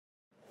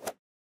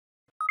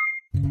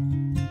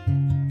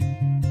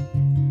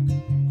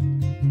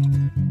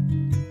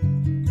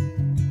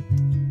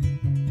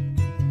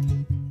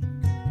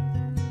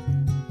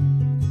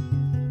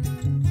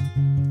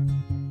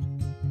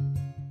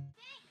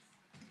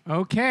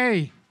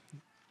Okay.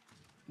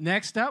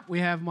 Next up, we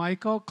have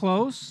Michael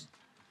Close.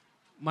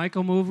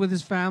 Michael moved with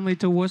his family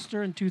to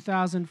Worcester in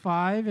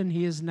 2005, and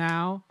he is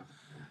now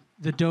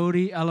the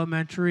Doty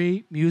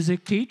Elementary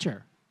music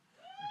teacher.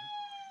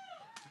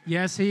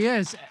 Yes, he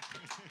is.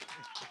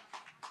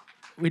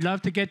 We'd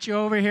love to get you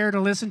over here to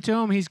listen to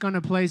him. He's going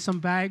to play some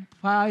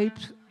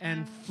bagpipes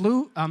and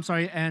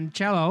and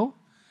cello,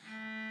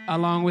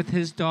 along with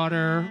his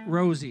daughter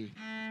Rosie.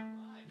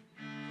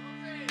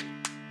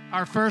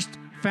 Our first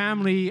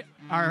family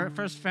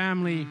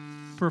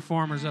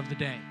performers of the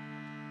day.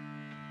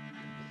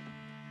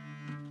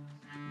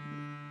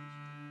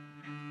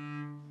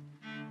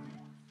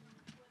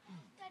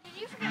 Dad, did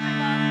you forget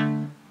my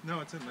book? No,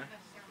 it's in there.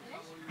 Oh,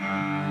 it's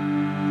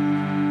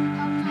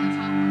on the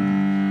top one.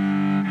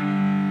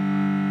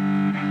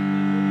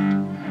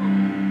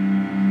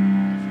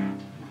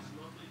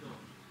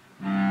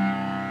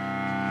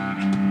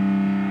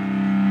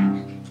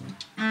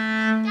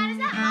 Dad, is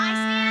that my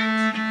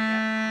stand?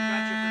 Yeah, we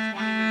got you for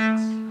 20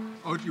 minutes.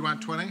 Oh, do you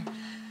want 20?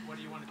 What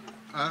do you want to do?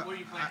 What are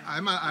you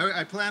planning?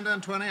 I planned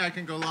on 20. I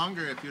can go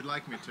longer if you'd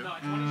like me to. No,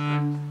 20's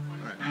good.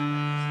 All right.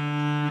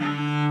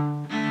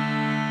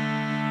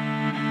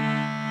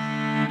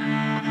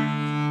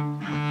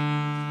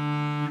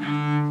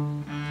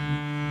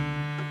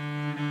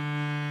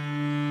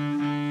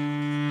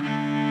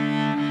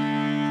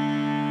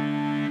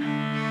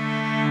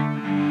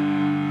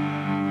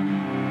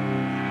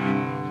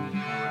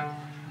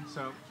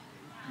 So,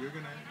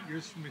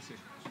 let me see.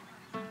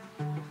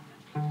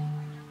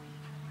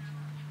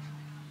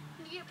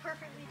 You get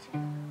perfectly too.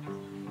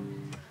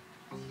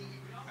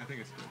 I think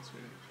it's good,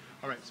 sweetie.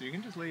 All right, so you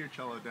can just lay your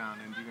cello down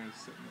and you're going to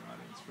sit in the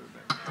audience for a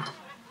bit.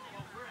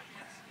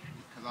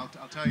 Because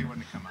I'll tell you when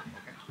to come up,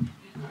 okay?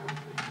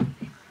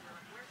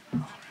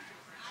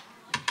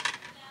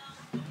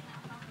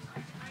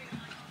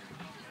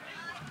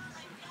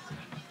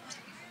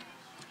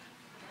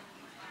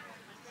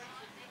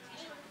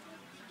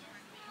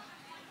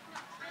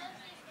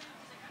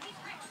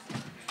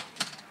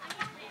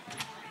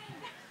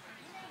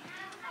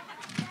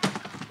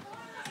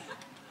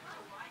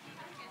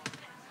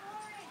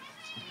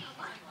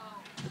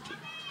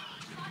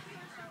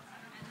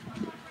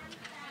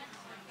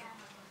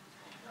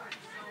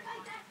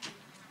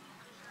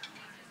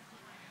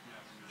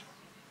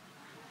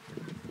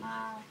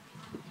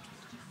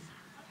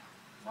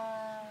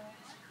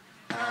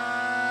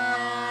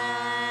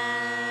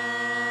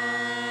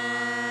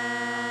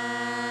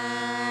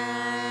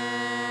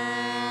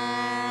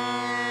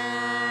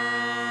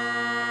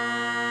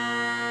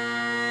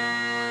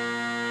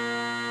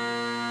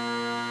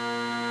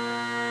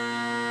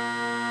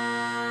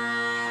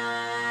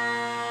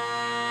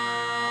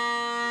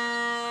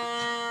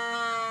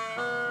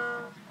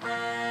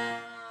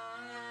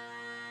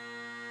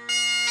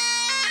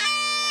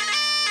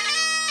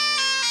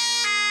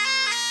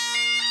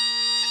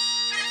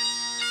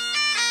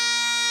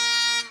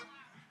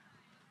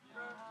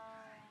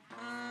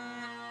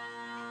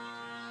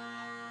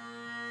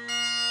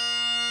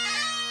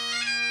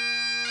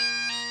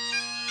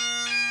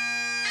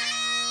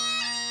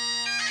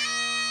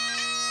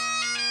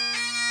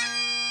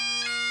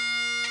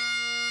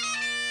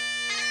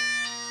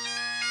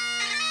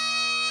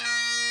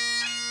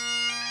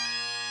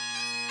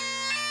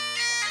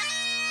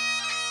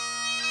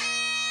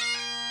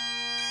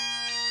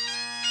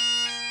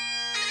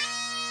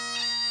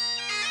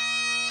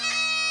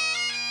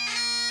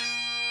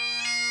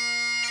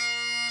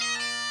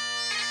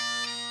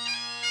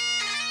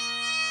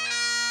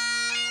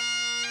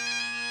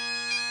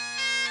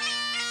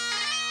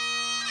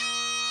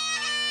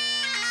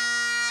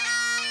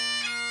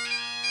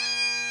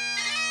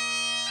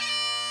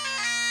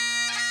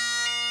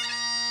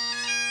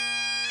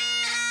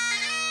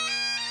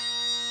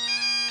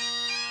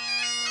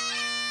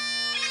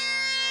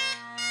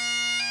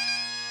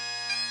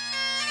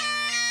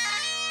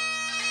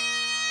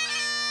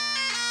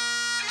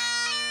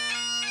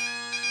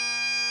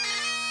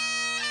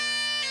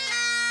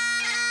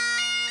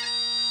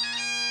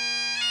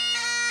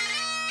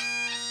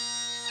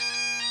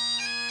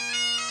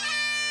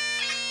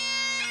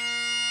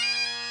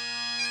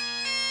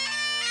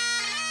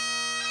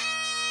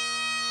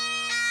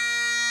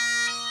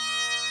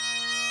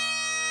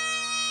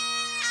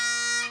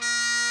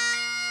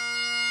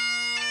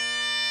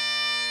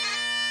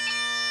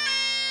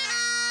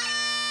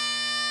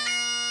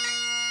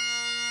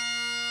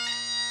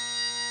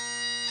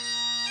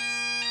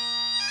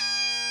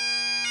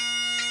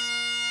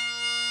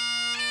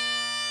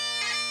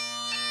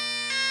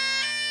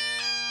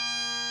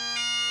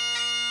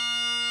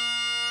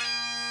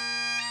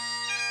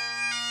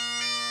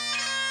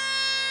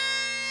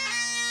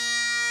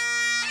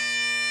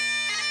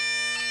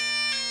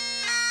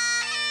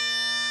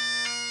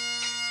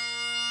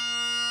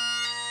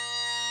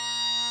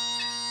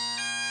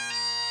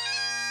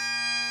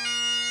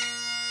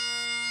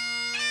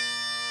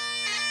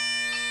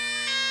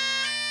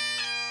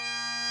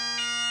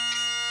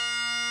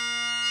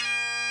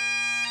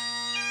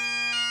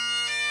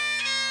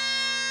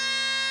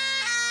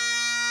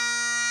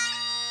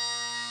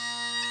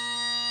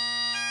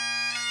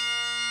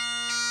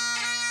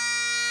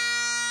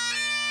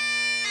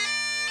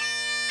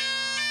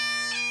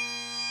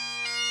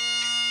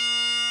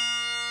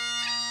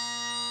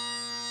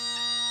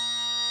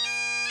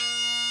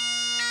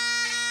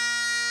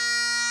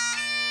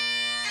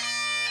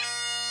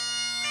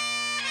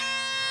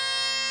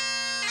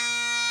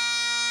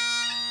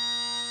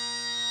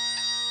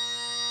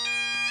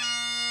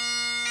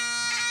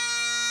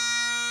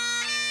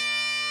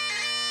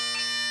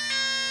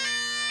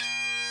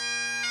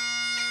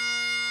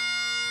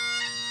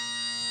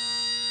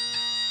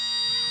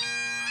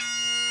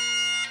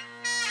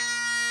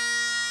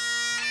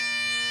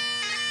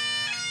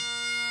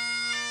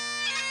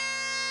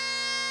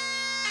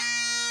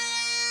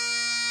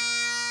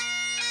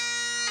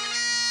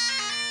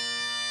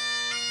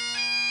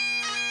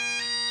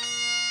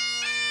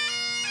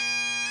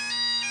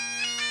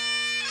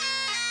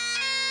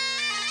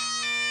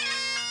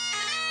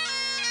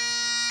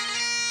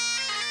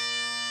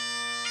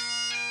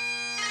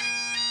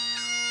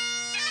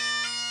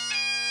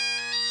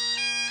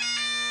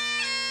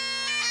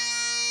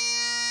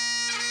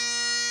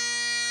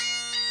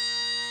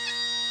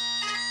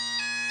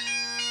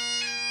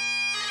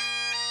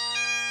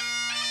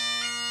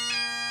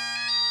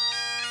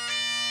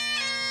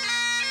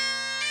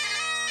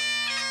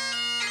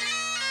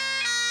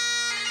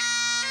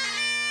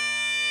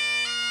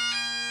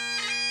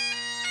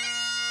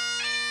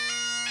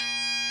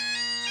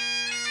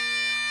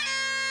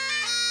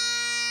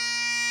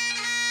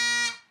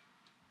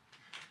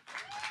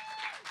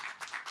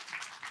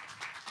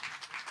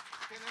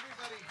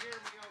 hear me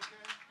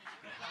okay?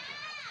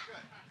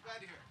 Good. Glad to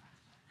hear it.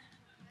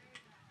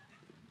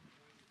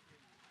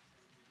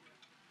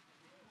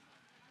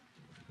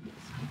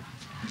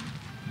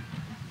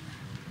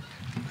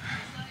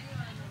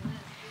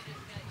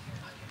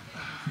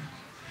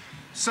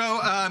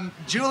 So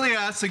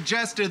Julia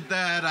suggested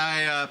that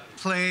I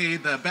play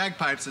the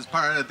bagpipes as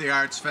part of the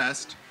Arts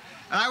Fest.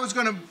 And I was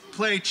going to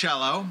play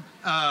cello.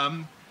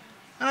 And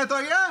I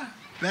thought, yeah,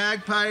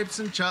 bagpipes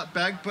and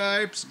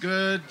bagpipes,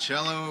 good,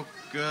 cello,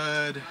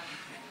 good.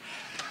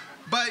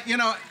 But, you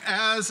know,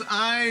 as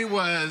I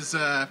was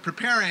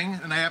preparing,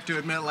 and I have to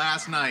admit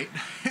last night,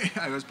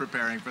 I was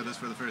preparing for this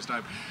for the first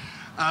time,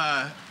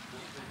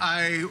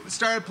 I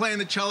started playing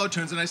the cello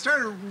tunes, and I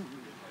started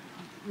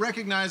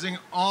recognizing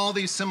all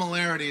these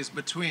similarities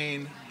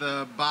between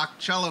the Bach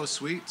cello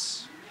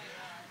suites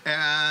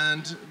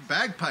and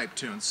bagpipe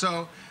tunes.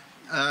 So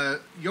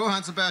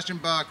Johann Sebastian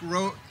Bach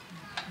wrote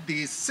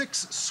these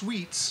 6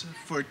 suites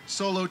for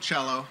solo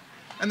cello,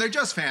 and they're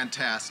just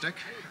fantastic.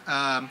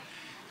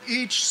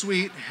 Each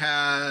suite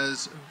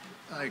has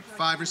like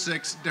 5 or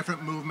 6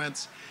 different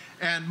movements,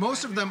 and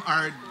most of them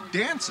are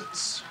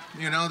dances.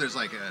 You know, there's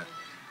like a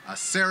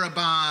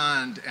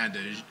saraband and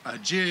a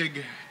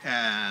jig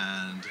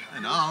and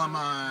an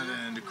allemande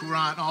and a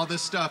courant, all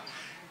this stuff.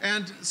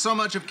 And so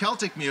much of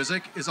Celtic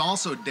music is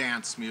also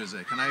dance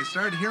music, and I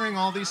started hearing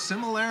all these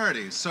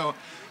similarities. So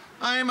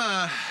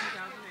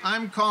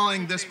I'm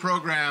calling this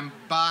program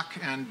Bach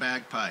and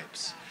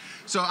Bagpipes.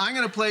 So I'm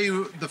going to play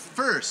you the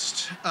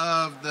first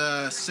of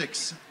the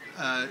 6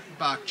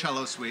 Bach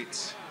cello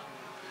suites.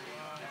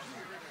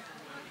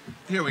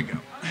 Here we go.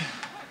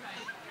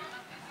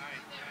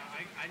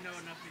 I know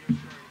enough of your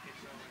story to get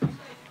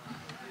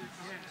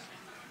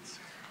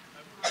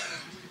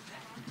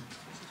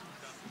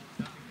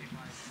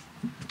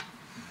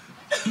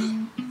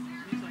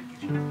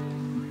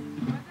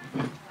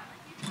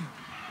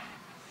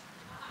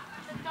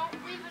Don't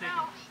leave it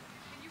out.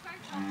 Can you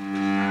guys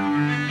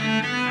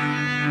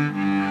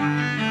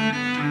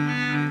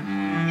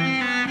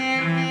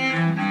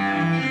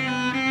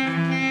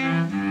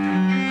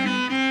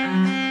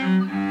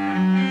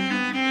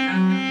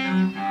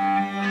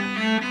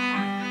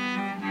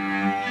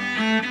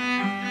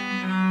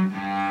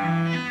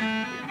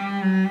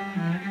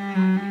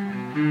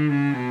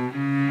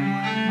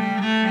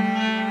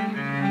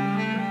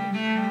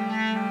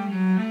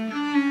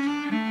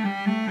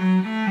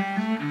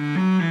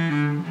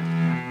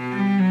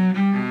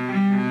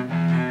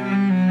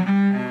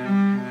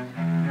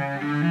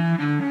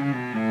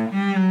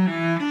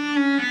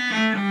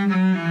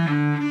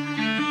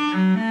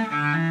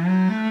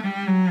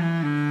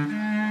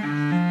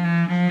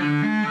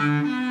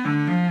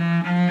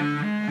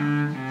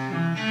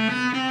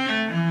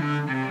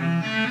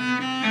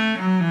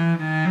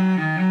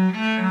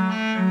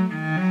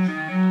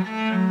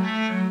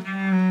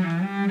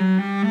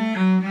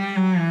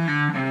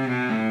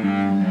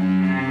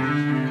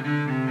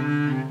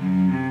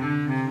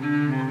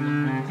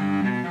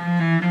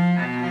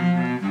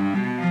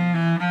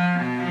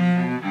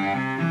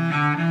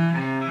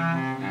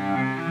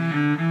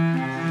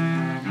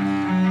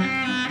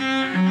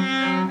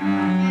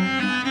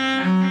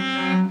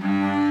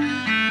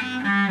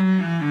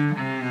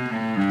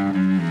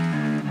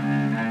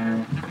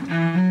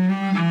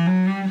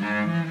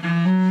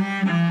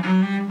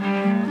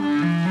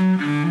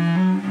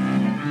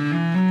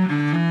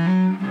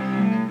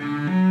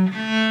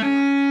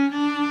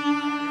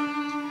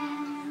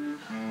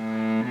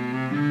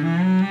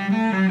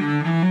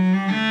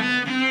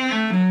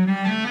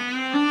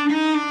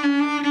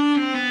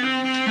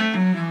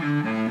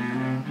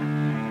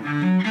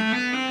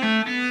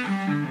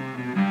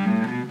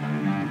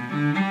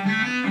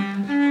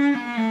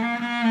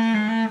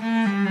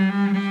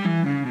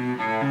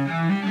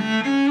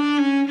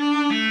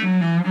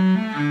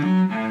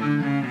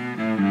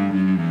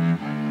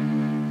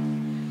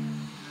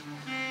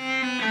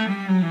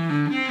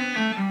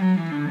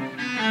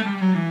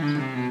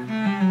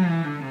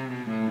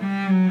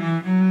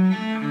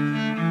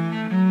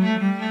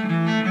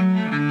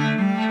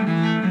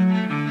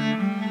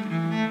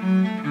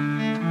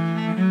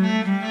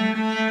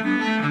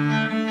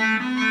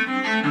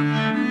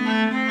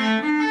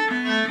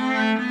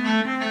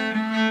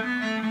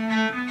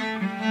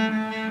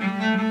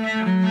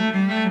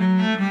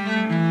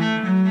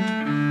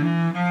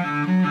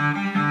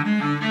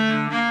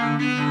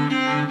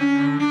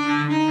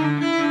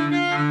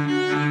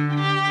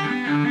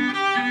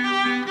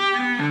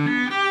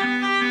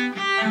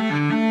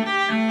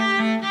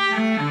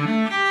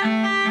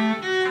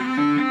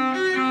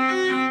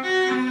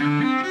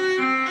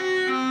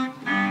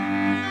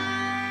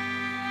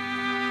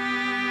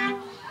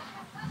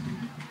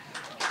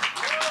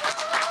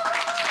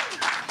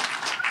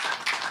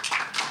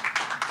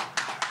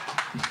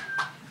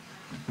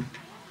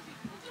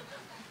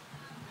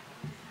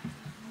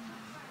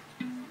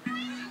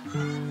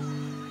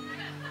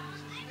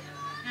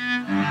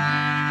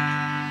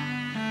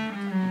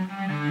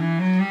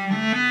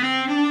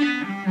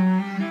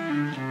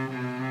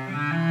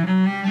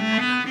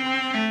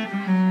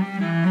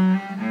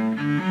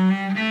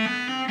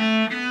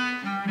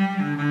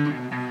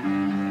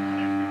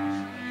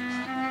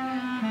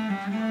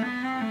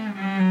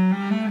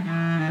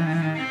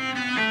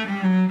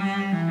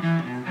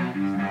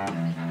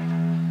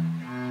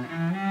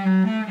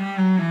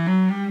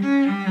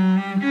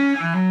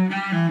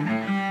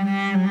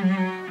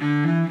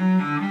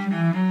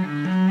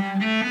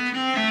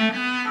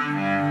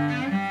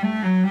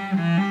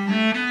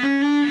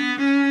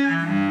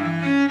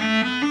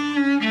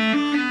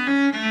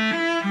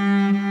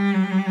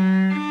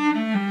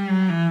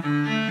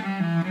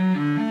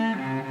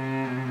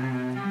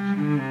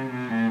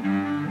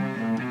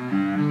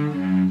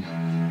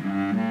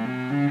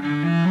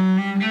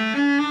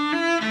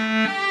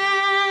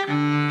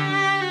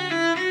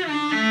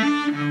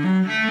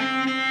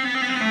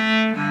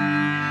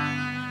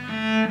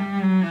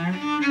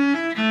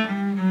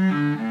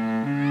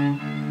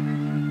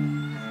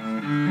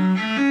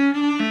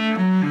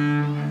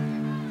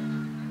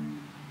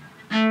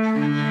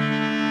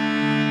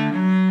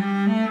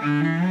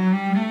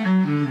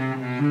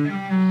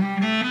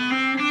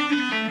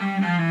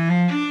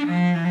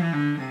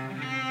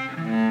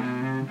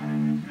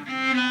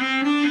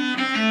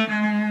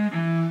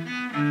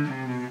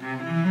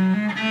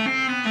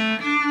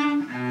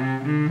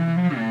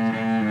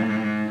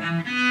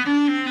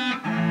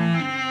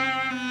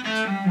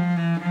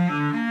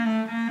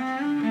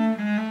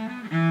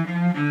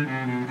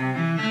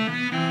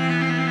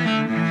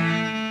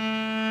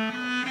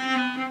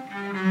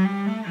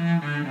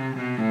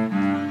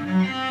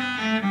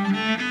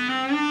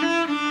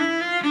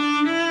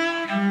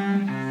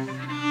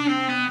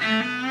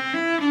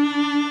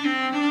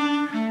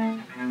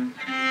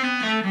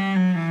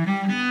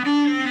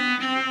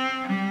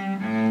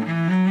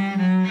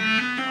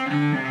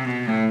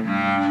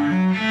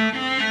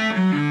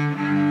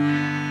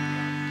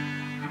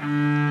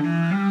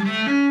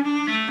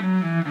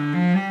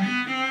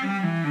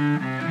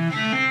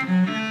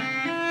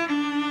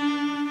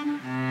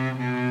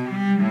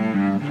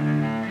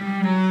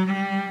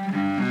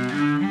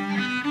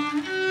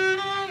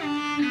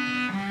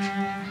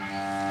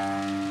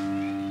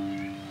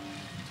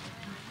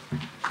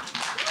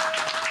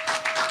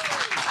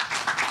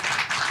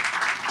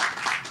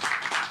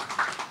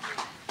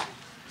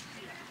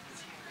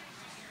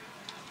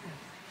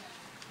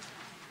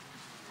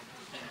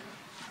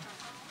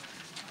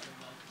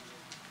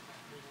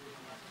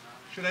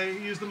Should I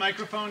use the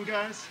microphone,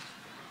 guys?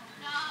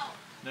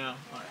 No. No? All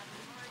right.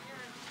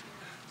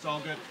 It's all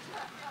good.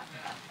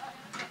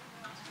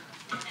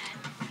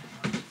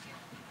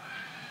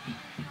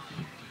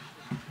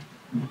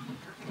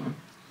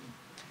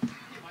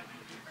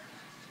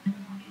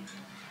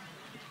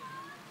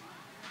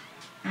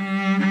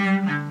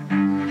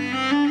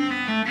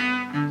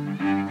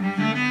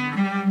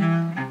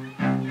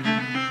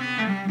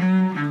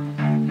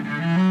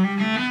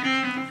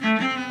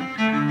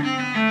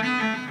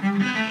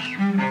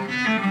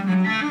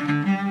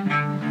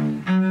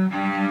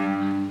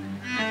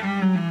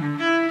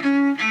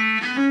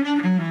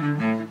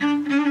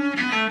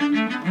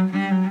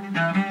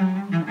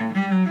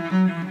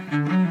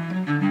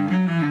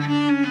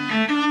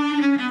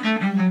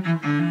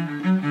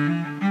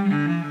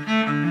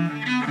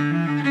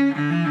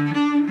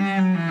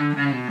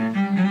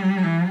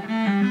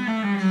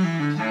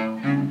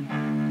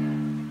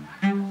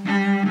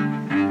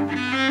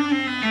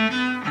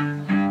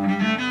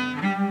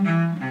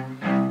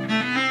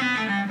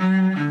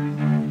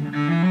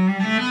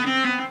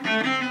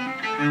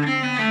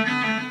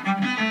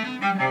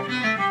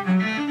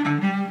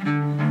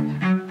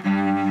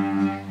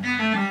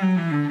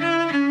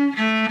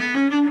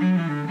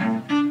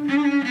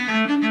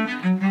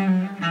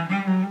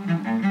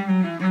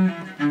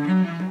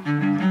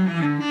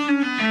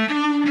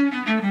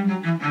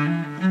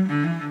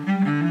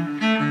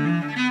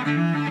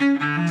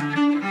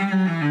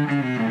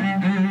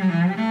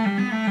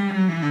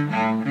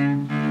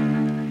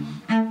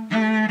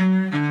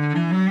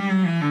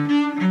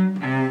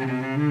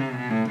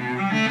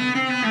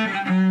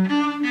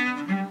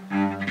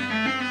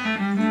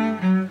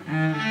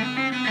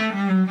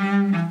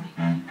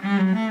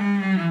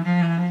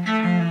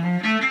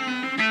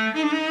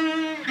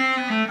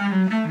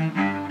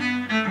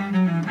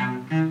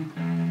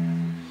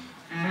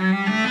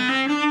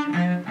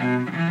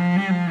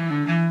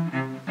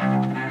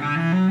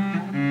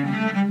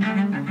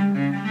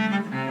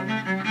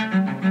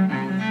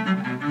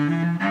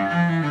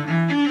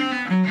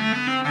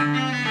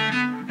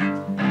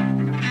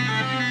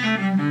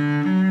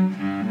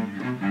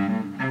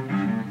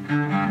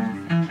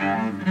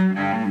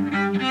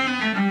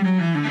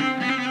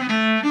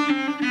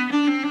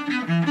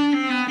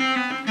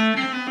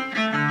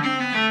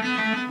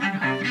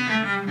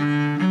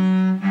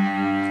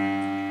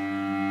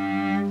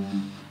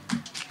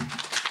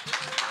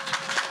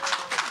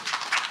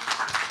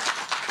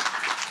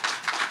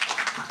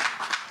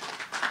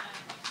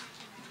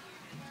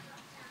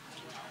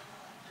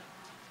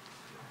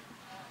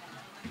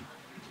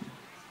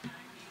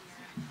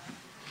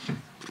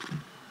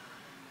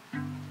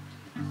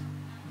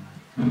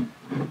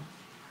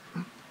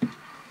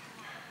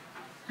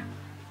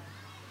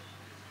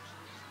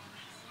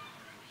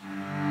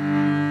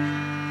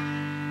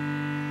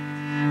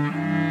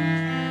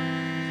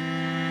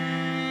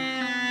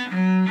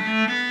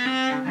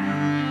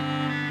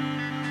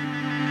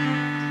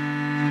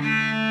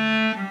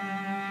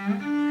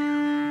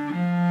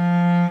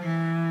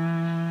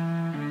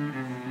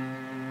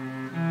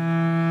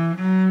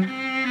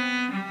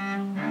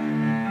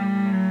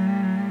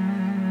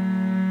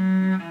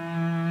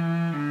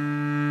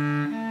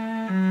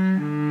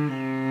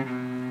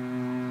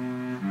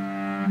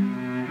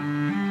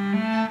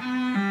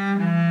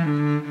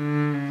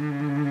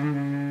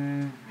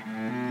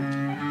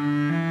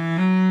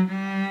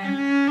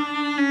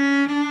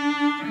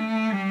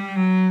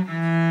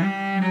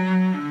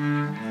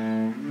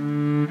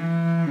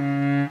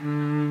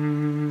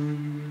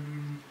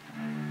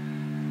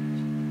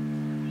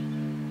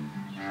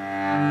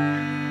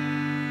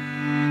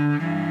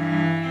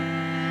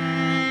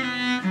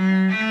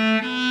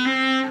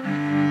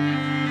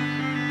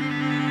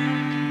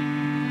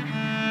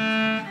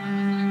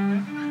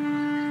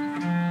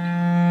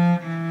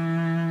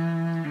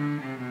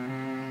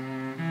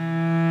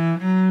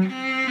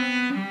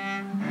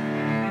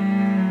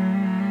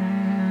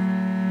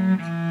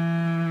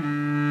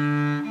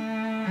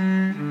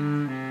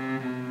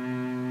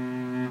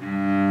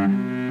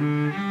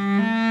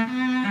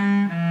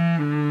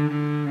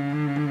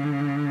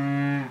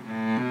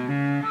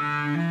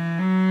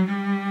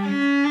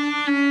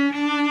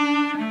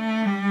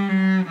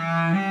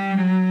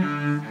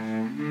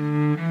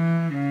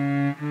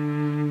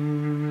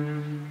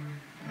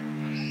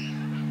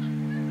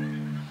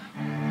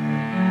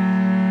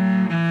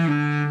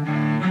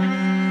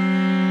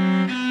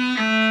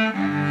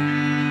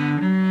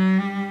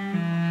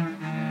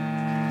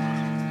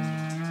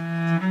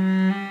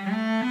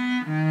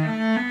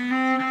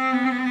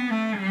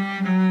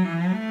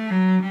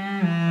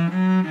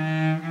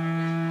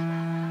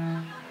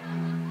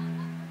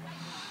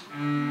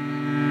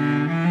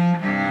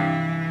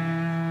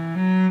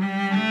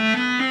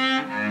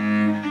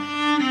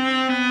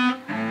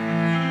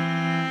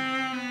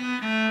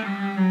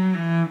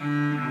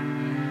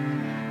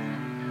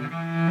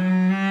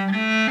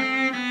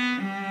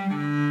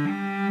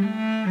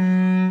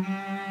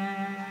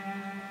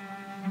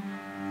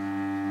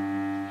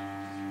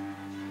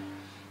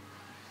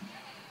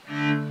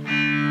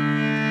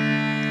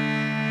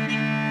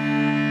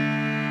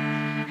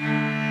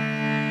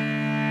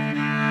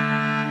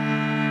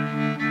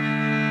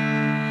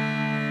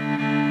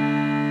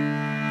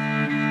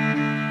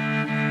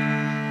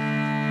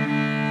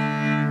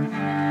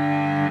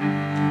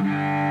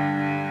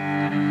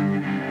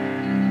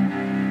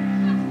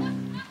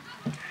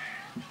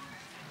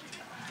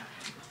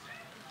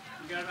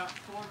 got about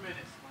 4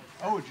 minutes, Mike.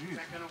 Oh, Is geez.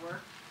 that going to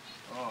work?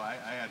 Oh, I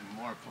had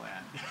more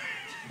planned.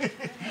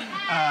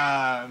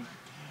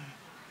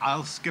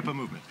 I'll skip a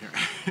movement here.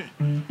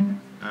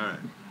 All right.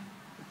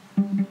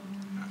 All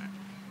right.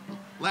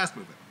 Last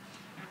movement.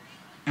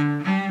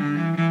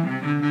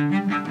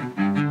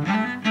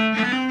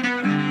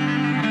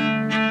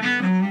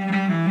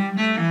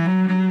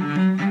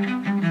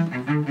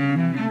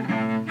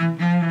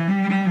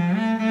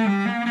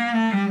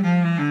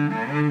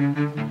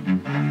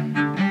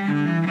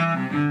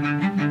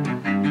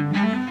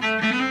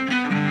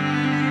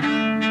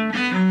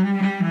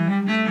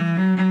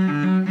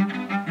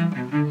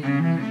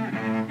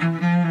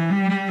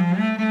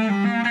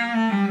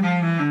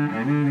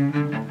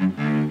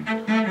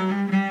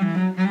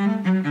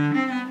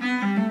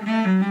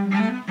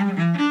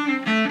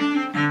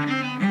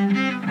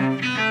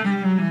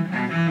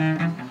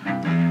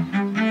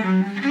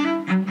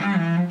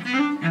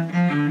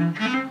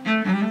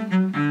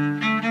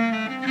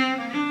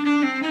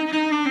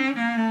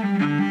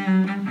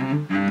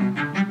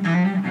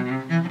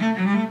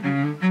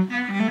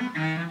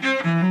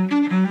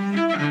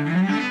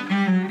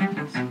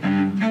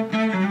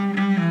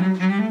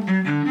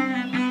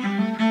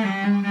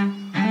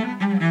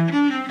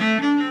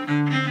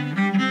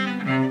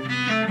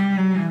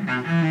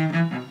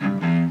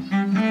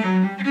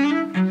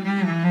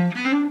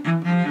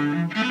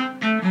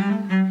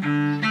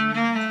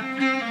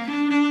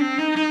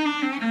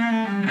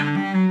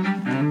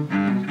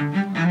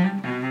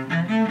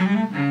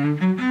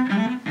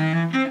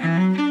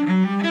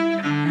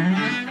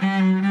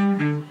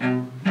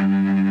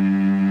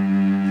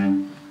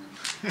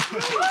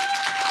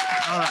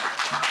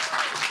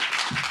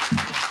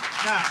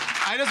 Now,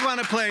 I just want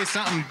to play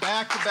something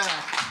back to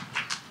back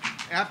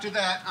after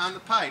that on the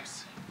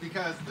pipes,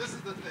 because this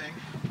is the thing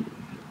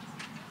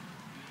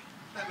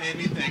that made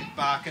me think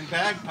Bach and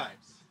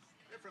bagpipes.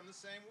 They're from the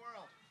same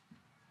world.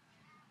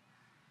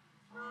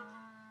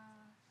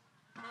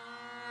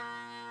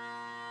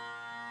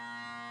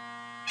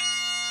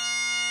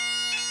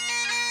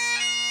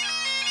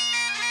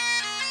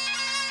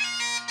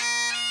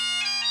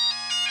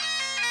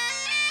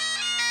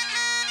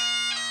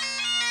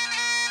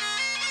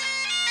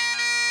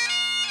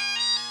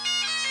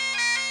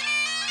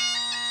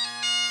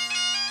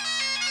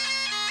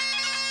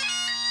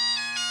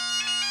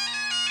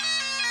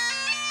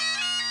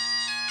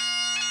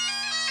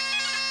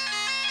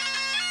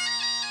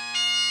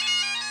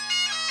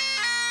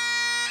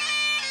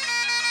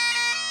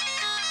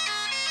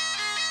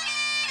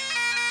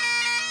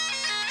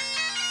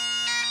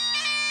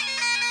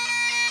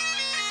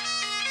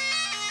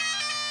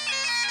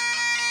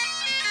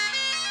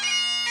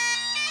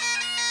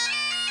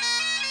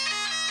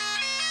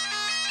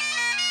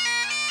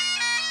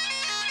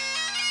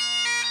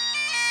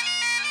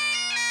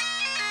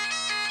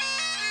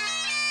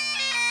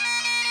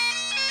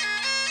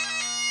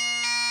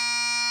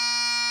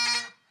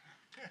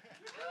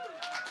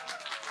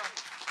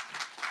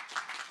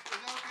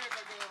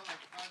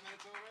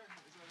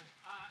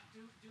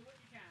 Do what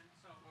you can.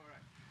 So, All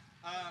right.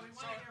 we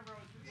want to hear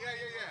Rose. Yeah.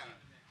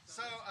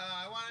 So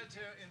I wanted to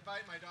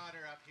invite my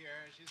daughter up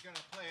here. She's going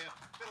to play a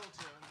fiddle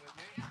tune with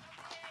me.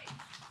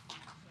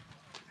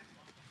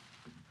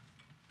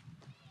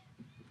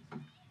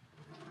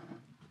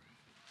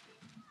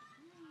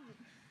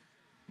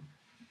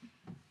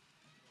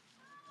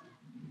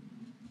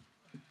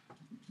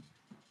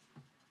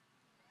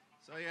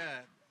 So yeah,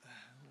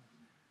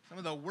 some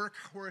of the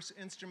workhorse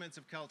instruments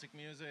of Celtic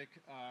music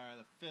are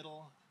the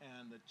fiddle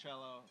and the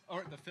cello,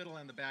 or the fiddle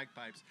and the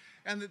bagpipes.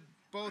 And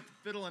both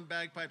fiddle and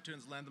bagpipe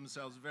tunes lend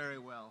themselves very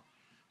well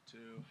to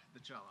the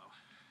cello.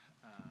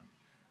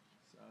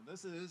 So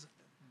this is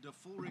De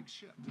Fulrig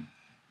Ship. All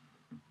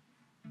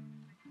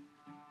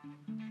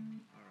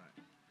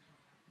right.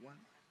 1,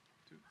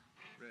 2,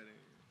 ready.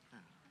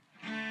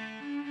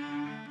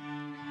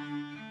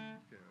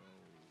 Okay,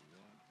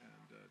 1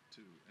 and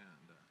 2 and.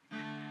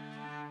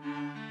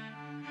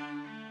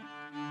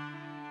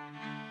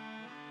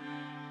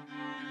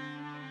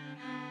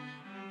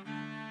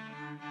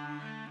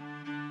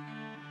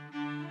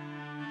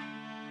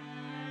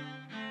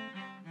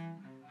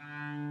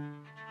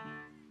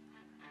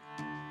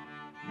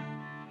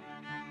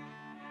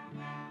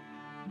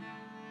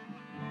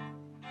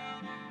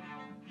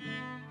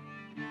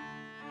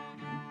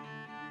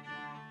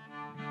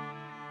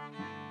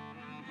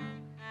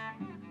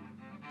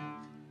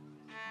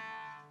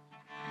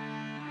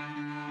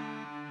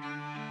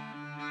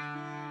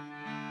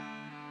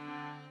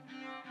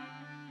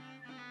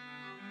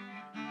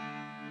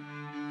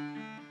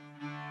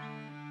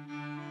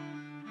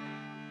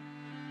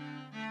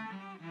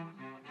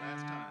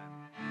 Last time.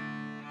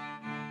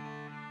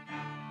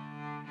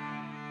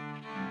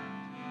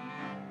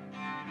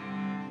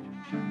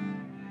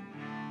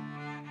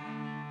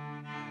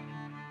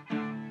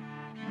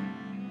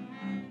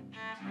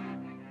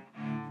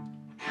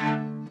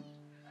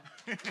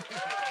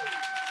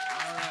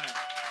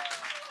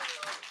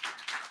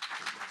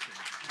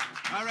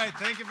 All right,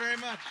 thank you very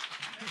much.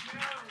 Thank you.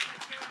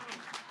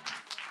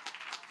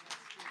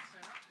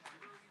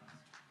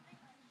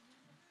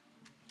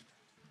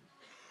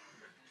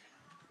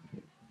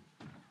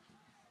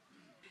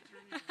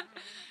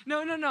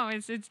 No.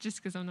 It's just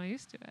because I'm not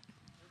used to it.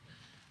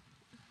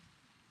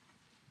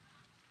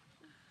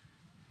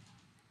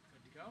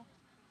 Good to go?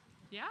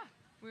 Yeah,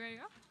 we ready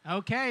to go?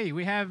 Okay,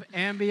 we have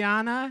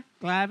Ambiana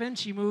Glavin.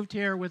 She moved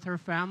here with her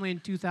family in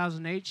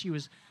 2008. She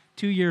was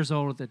 2 years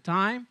old at the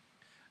time.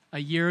 A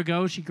year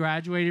ago, she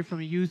graduated from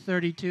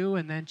U32,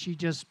 and then she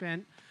just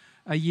spent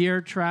a year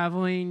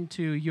traveling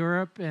to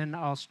Europe and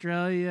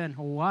Australia and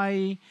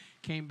Hawaii.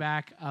 Came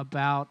back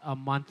about a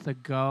month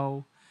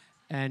ago,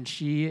 and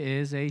she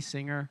is a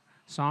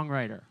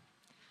singer-songwriter.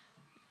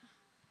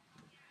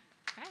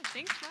 Okay,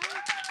 thanks,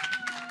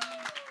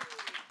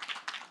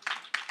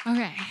 Mom.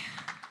 Okay.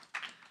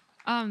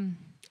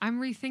 I'm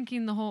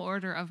rethinking the whole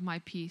order of my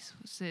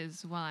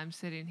pieces while I'm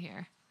sitting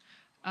here.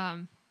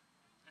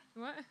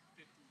 What?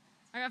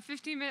 I got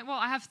 15 minutes. Well,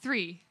 I have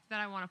 3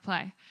 that I want to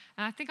play.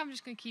 And I think I'm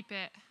just going to keep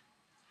it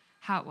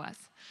how it was.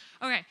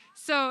 Okay,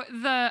 so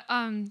the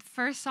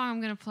first song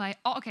I'm going to play,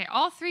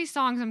 all 3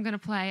 songs I'm going to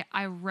play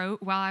I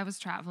wrote while I was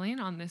traveling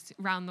on this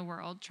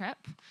round-the-world trip.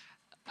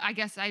 I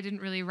guess I didn't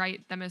really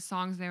write them as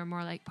songs. They were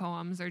more like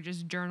poems or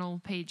just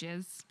journal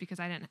pages because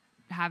I didn't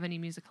have any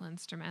musical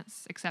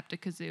instruments except a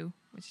kazoo,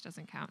 which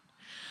doesn't count.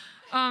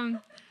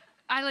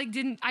 I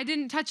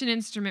didn't touch an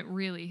instrument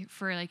really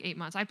for like 8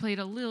 months. I played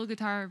a little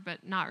guitar,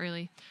 but not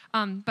really.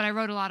 But I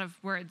wrote a lot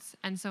of words.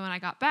 And so when I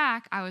got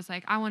back, I was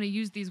like, I want to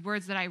use these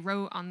words that I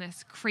wrote on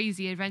this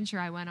crazy adventure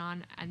I went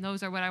on. And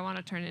those are what I want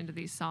to turn into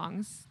these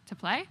songs to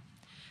play.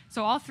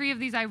 So all 3 of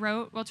these I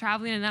wrote while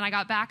traveling. And then I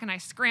got back and I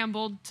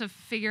scrambled to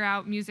figure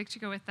out music to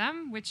go with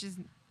them, which is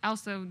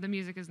also, the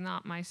music is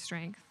not my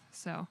strength.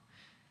 So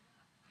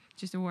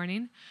just a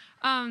warning.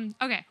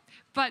 Okay,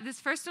 but this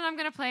first one I'm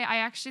going to play, I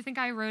actually think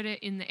I wrote it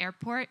in the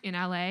airport in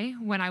LA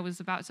when I was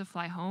about to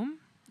fly home.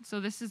 So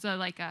this is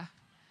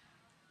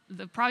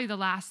probably the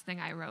last thing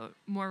I wrote,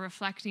 more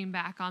reflecting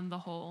back on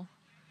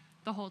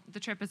the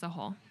trip as a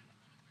whole.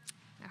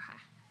 Okay.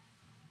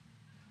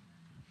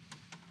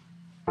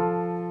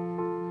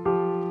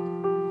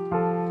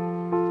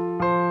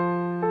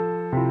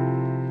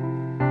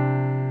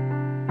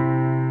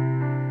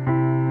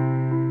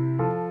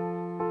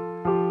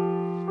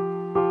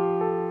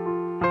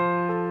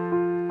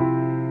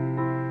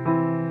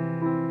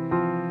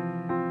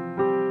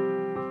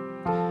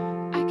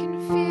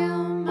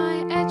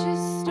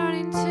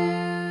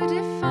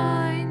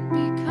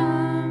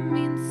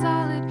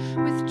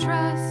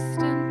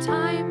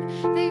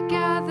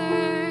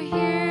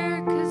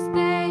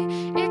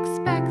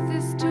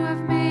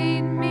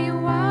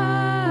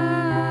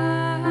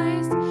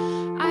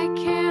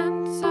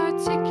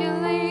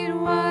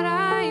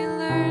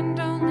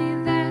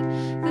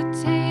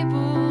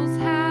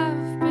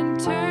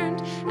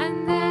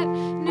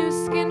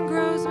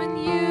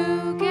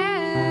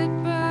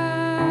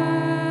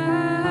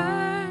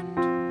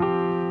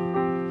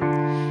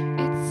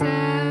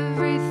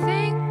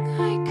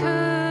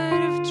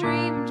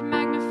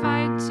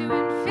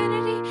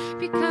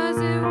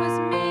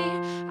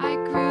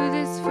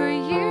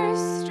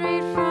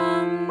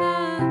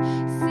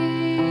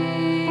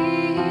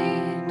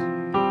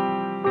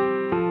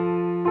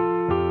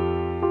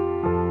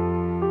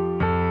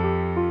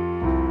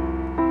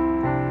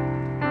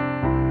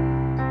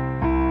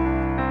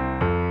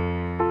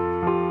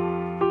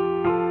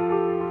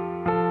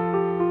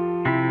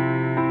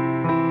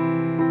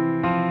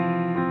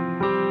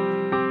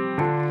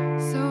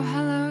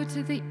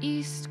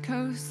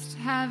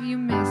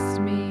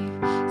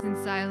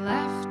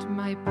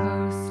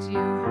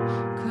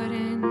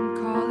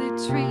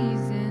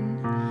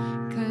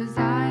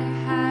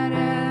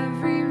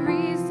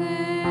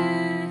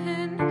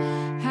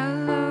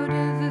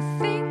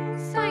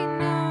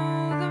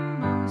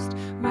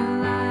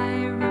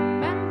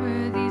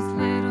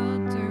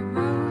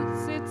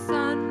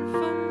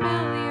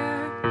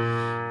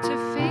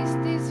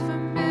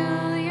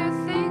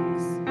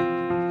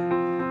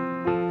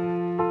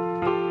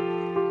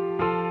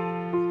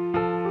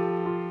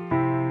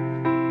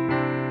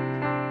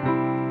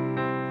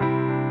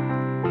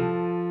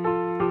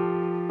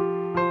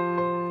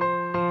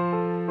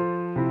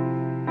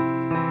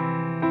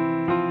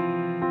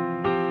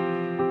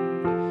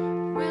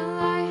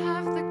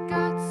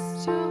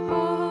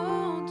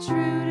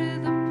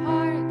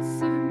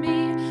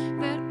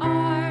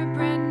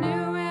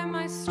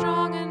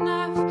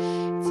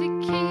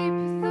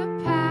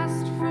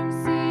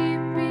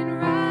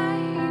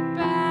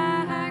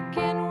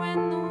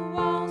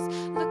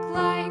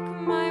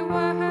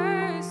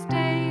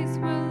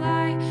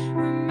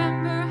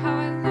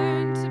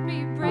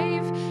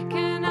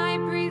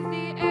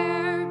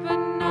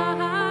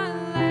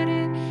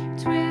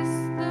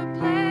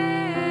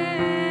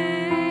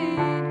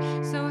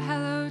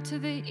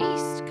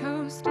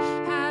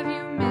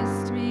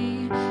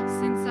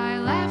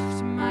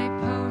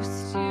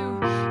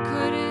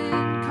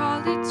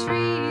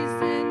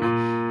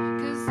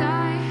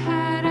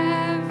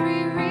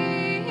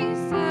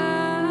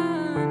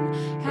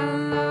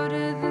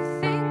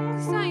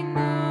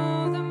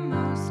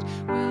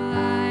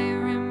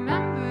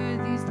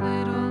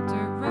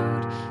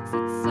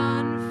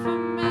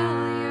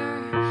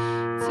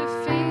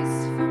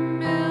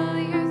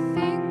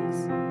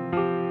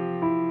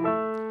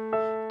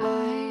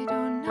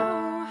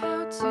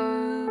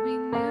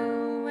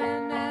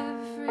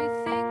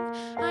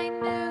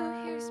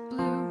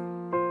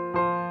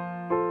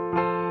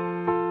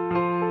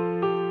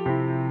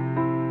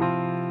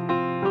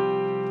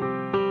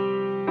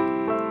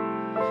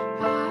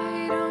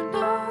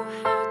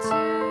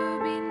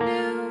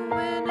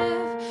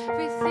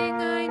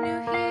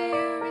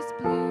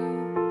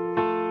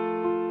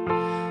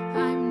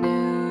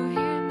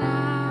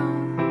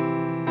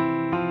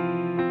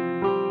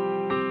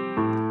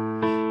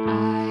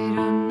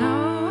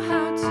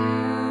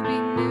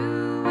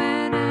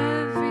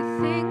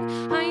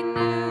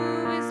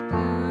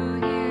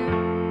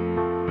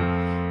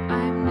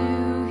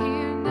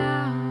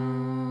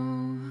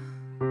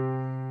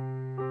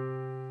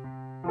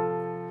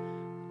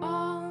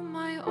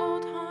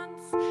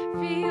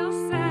 feel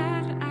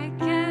sad. I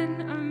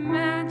can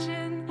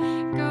imagine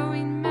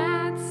going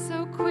mad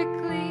so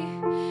quickly.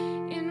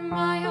 In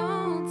my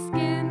old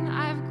skin,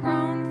 I've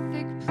grown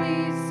thick.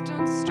 Please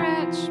don't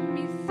stretch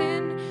me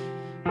thin.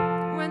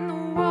 When the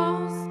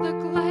walls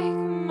look like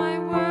my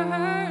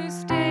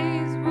worst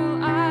days,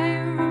 will I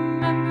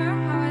remember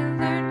how I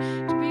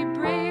learned to be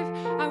brave?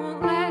 I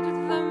won't let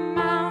the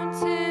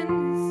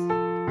mountains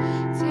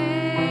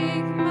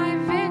take my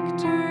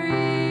victories.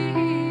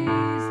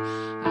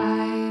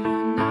 I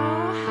don't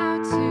know how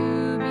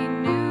to be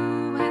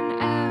new when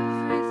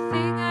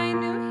everything I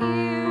knew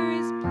here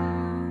is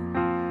blue.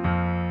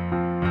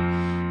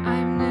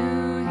 I'm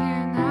new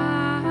here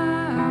now.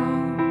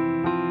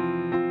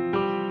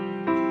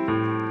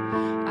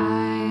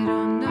 I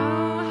don't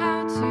know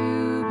how to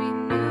be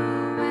new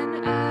when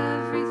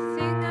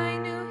everything I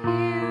knew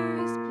here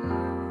is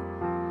blue.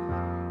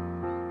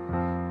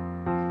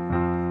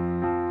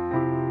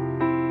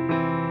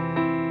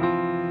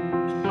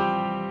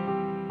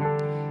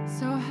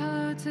 So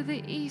hello to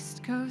the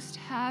East Coast,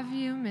 have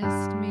you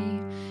missed me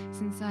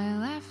since I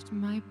left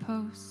my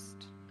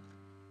post?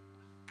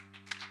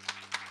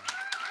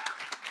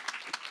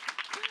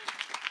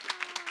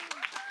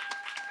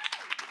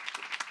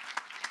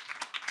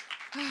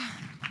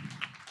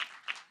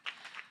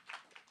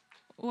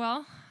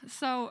 Well,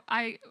 so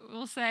I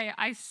will say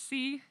I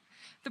see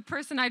the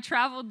person I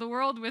traveled the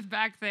world with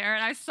back there,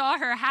 and I saw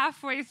her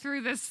halfway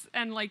through this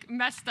and like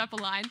messed up a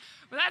line,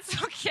 but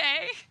that's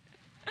okay.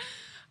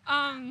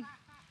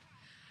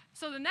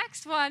 So the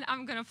next one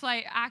I'm gonna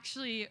play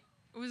actually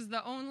was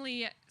the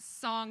only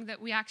song that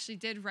we actually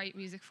did write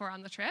music for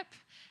on the trip,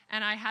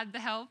 and I had the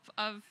help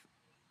of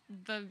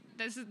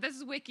this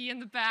is Wiki in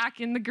the back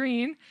in the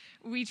green.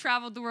 We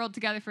traveled the world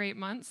together for 8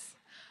 months.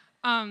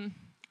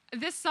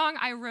 This song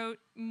I wrote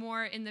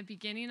more in the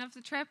beginning of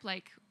the trip,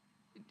 like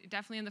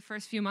definitely in the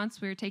first few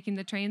months we were taking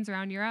the trains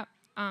around Europe.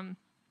 And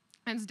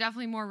it's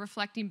definitely more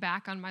reflecting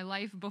back on my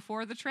life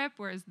before the trip,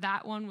 whereas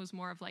that one was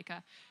more of like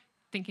a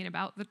thinking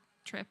about the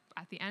trip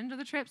at the end of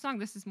the trip song.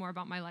 This is more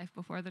about my life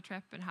before the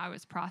trip and how I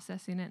was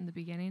processing it in the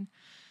beginning,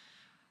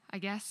 I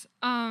guess.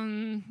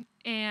 And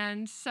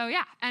so,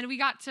 yeah, and we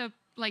got to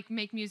like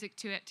make music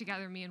to it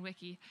together, me and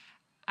Wiki,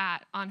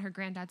 on her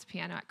granddad's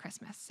piano at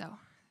Christmas. So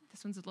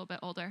this one's a little bit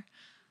older.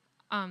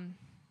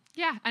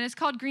 Yeah, and it's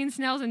called Green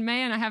Snails in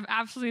May, and I have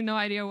absolutely no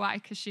idea why,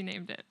 because she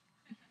named it.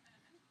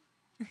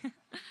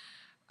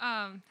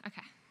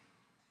 Okay.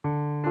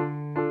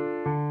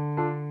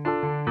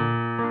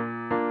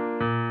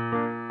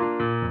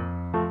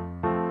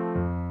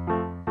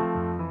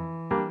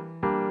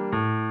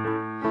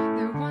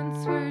 There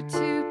once were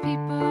two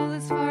people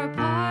as far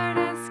apart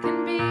as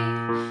can be,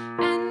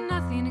 and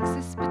nothing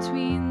exists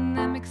between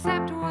them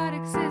except what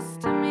exists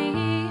to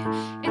me.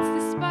 It's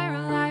the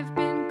spiral I've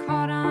been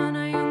caught on.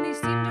 I only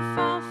seem to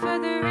fall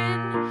further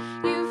in.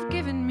 You've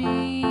given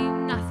me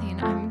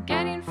nothing. I'm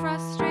getting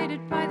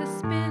frustrated by the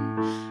spin.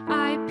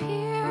 I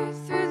peer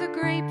through the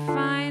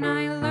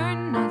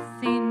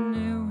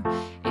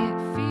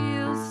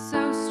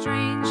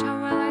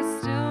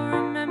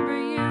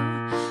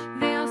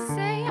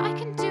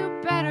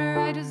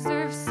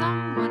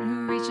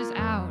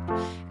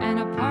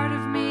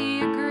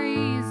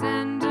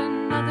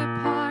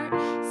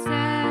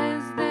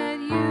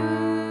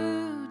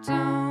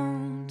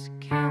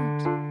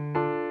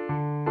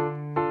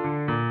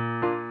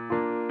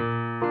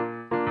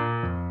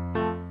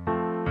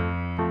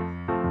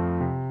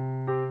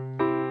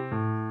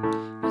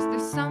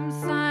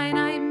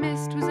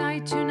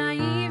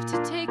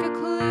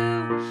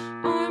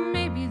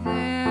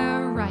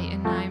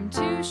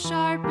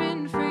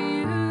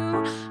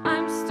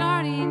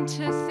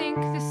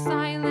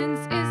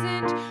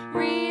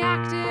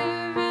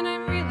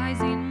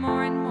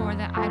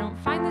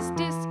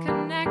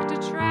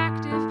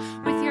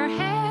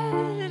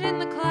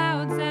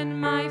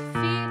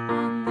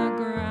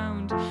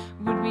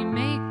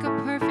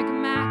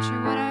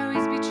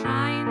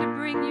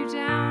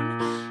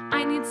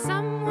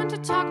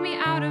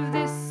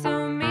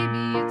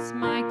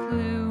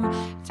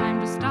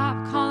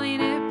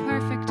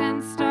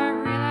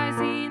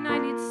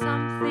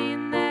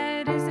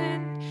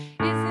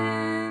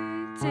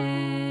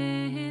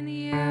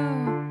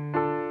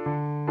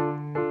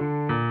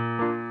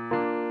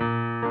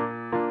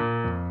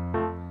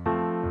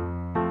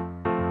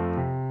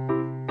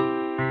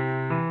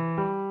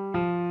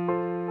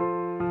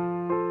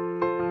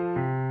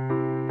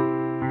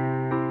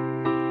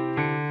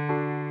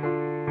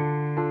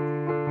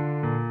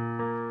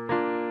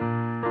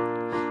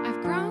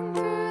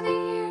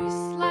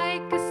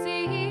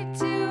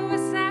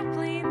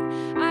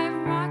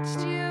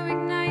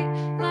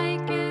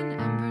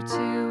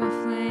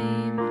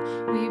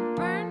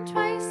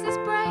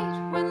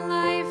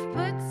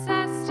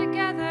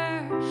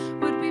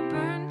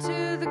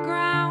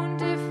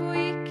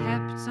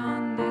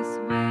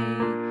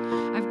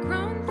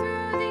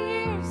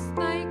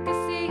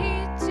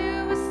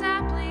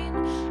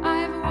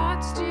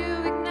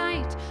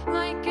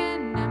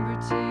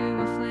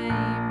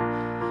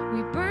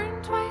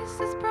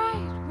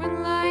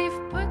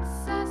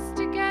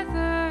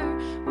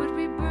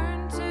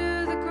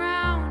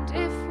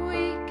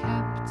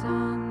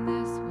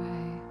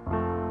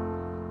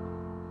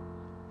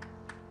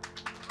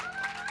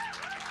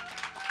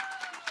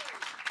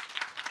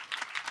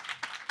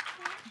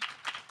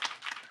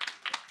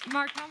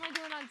Mark, how am I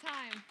doing on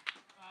time?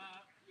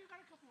 You got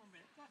a couple more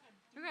minutes. Go ahead.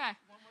 Okay.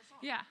 One more song.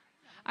 Yeah.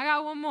 I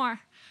got one more.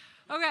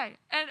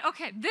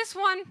 Okay, this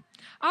one,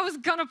 I was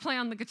gonna play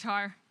on the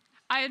guitar.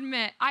 I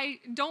admit, I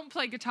don't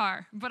play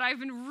guitar, but I've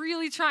been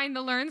really trying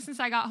to learn since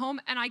I got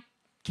home, and I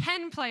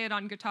can play it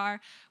on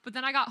guitar. But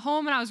then I got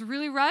home, and I was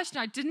really rushed,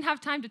 and I didn't have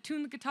time to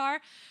tune the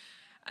guitar.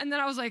 And then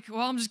I was like,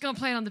 well, I'm just gonna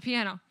play it on the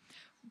piano.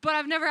 But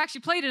I've never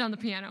actually played it on the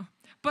piano.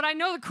 But I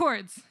know the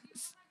chords.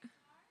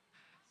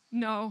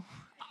 No.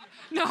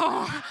 No.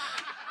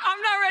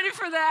 I'm not ready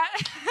for that.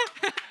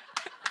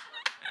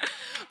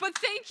 But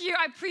thank you.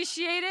 I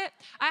appreciate it.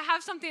 I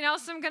have something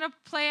else I'm going to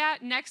play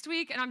at next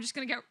week, and I'm just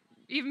going to get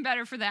even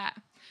better for that.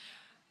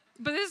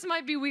 But this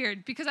might be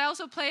weird because I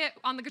also play it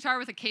on the guitar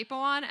with a capo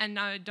on, and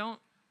I don't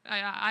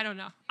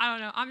know.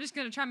 I'm just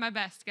going to try my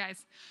best,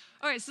 guys.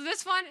 Okay, so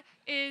this one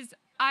is,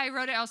 I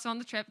wrote it also on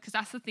the trip because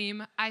that's the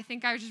theme. I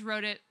think I just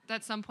wrote it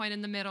at some point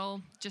in the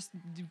middle, just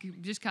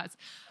cuts.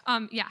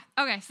 Yeah.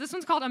 Okay, so this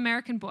one's called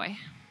American Boy.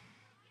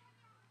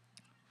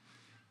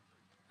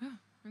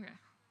 Okay.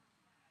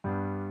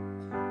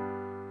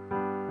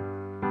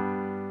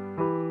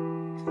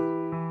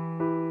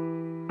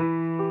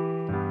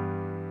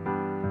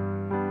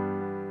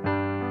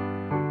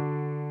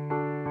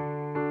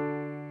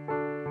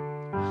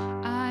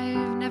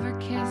 I've never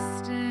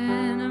kissed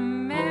an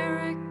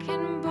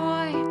American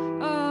boy.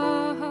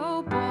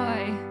 Oh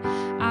boy,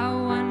 I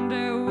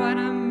wonder what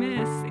I'm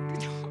missing.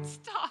 Don't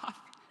stop.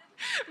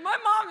 My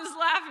mom is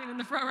laughing in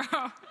the front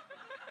row.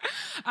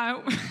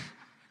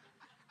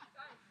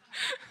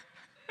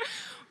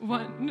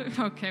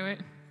 Okay, wait.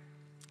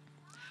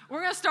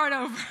 We're gonna start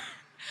over.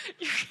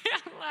 You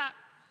can't laugh.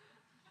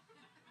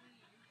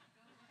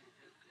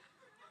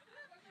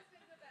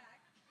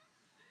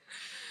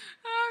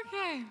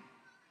 Okay.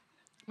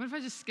 What if I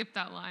just skip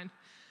that line?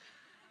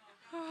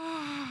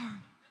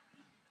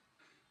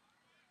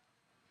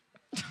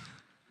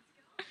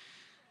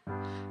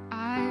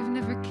 I've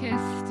never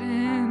kissed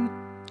an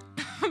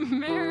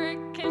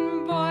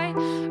American boy.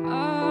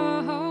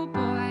 Oh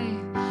boy,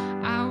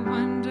 I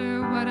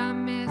wonder what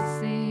I'm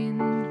missing.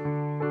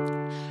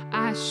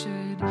 I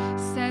should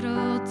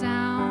settle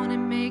down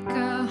and make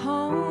a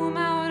home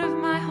out of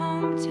my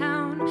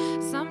hometown.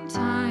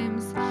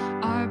 Sometimes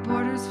our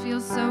borders feel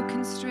so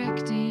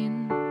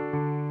constricting.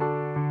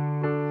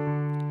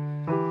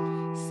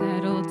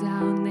 Settle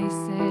down, they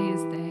say,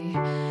 as they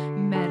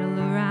meddle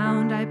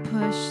around. I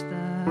push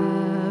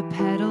the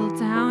pedal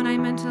down. I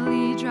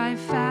mentally drive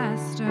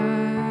faster.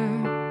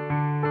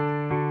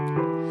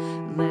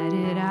 Let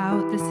it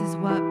out, this is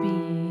what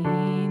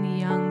being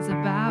young's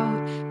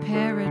about.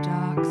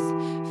 Paradox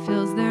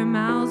fills their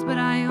mouths, but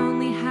I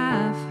only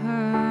half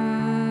heard.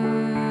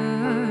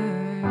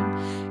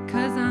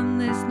 'Cause I'm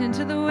listening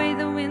to the way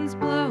the wind's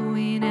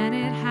blowing, and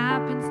it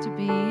happens to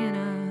be in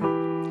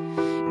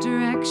a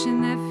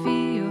direction that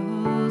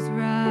feels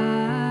right.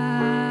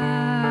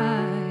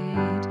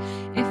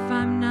 If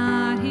I'm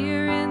not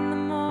here in the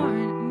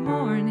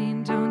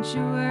morning, don't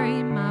you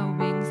worry, my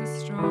wings are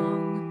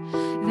strong.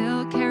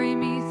 They'll carry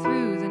me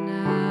through the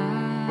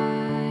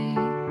night.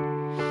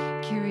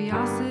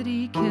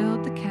 Curiosity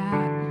killed the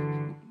cat,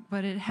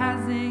 but it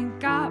hasn't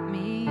got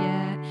me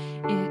yet.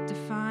 It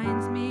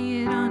defines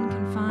me, it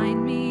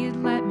unconfined me, it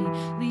let me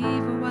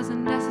leave what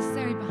wasn't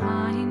necessary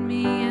behind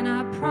me. And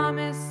I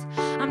promise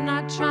I'm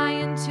not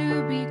trying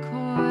to be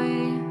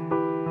coy,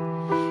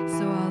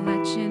 so I'll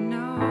let you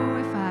know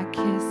if I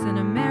kiss an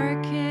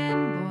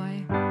American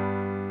boy.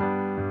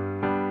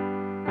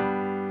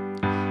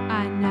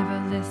 I never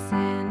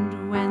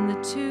listened when the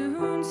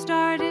tune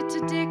started to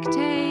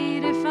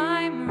dictate. If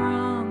I'm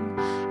wrong,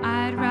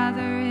 I'd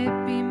rather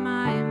it be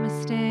my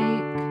mistake.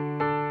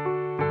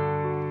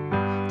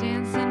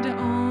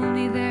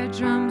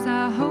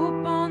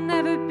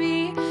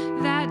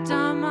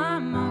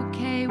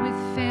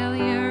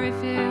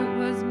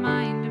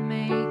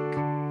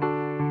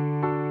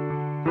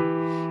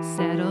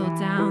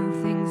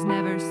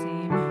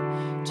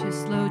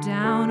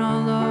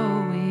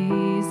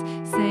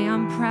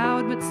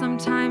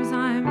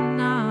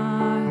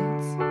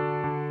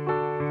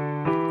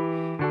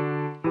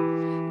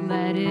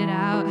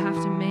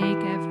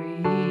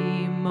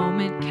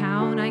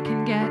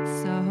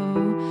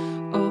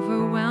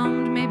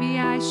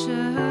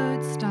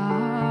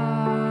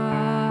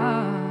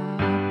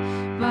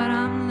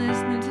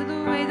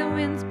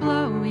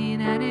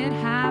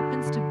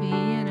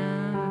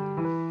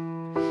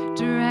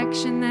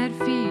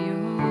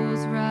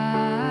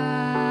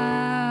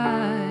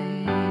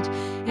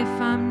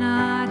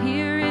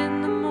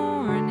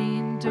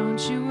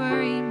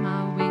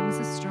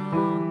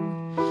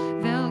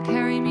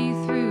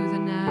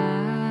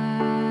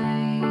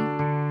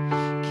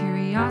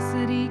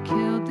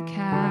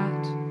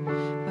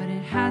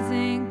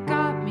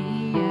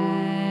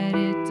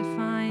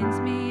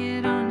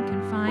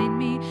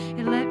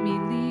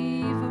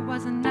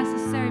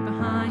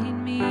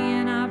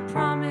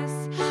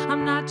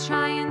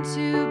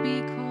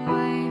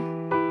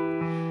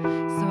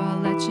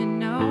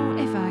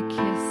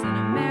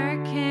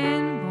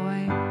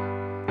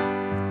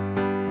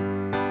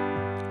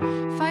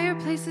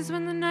 fireplaces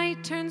when the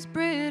night turns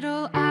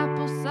brittle.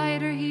 Apple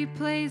cider, he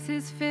plays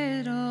his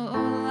fiddle.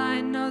 Oh,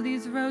 I know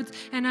these roads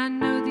and I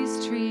know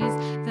these trees.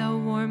 They'll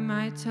warm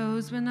my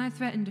toes when I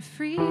threaten to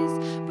freeze.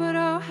 But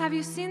oh, have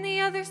you seen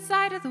the other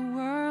side of the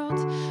world?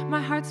 My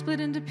heart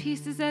split into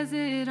pieces as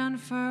it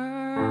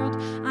unfurled.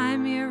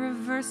 I'm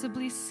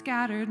irreversibly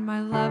scattered. My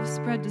love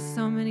spread to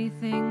so many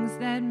things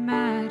that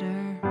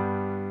matter.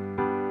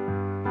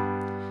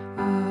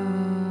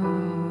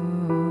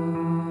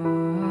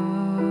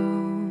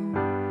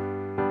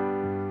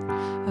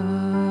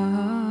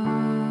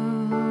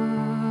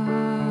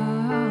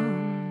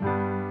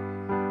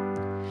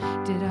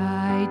 Did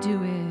I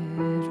do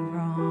it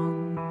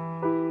wrong?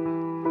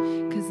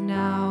 'Cause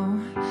now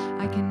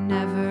I can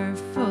never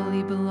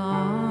fully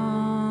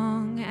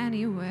belong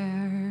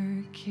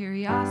anywhere.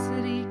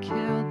 Curiosity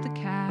killed the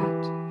cat.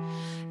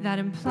 That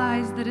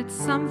implies that it's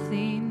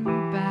something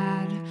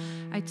bad.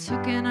 I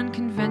took an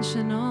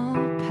unconventional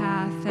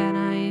path and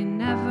I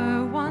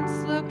never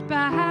once looked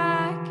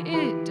back.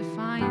 It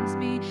defines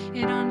me,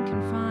 it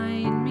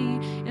unconfined me.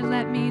 It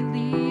let me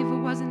leave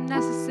what wasn't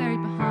necessary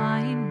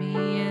behind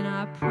me. And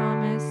I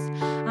promise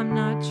I'm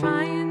not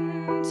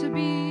trying to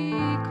be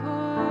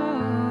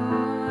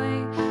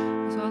coy.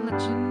 So I'll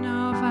let you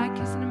know if I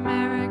kiss an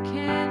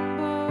American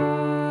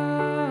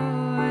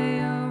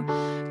boy. Oh,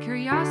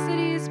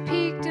 curiosity is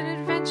piqued and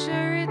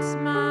adventure, it's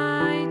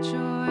my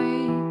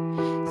joy.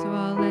 So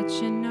I'll let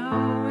you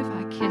know if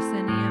I kiss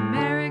any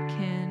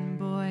American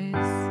boys.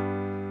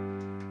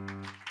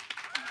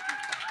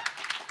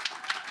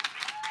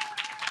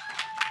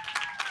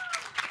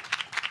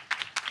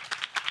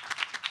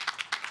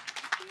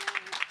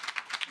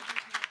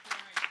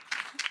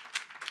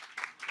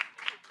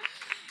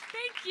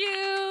 Thank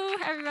you,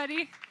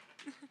 everybody.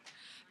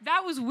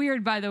 That was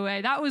weird, by the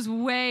way. That was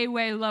way,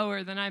 way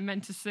lower than I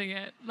meant to sing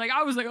it. Like,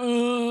 I was like,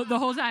 the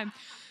whole time.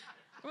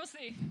 We'll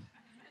see.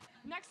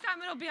 Next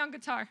time it'll be on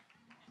guitar.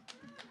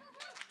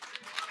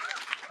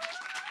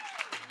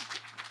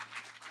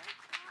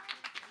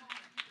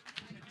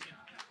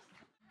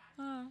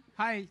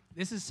 Hi,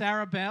 this is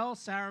Sarah Bell.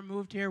 Sarah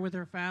moved here with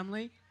her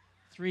family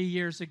 3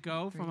 years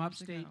ago from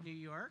upstate New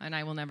York And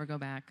I will never go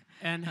back.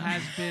 and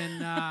has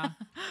been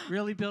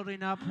really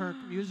building up her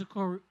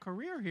musical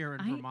career here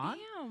in Vermont.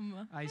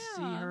 I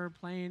see her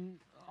playing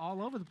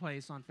all over the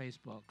place on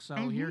Facebook.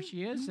 So here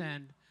she is,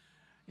 and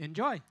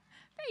enjoy.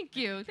 Thank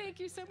you. Thank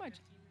you so much.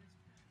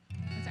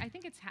 I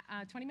think it's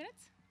 20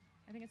 minutes?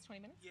 I think it's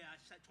 20 minutes? Yeah, I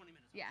said 20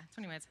 minutes. Yeah,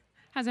 20 minutes.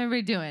 How's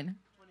everybody doing?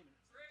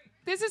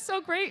 This is so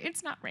great.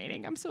 It's not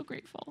raining. I'm so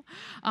grateful.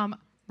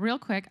 Real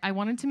quick, I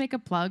wanted to make a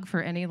plug for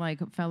any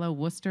fellow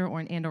Worcester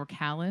or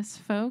Calais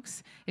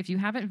folks. If you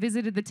haven't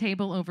visited the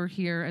table over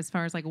here as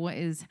far as what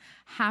is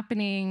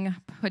happening,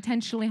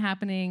 potentially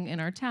happening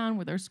in our town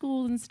with our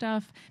schools and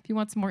stuff, if you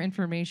want some more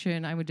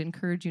information, I would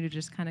encourage you to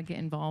just kind of get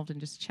involved and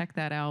just check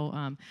that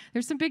out.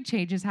 There's some big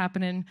changes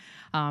happening,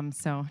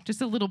 so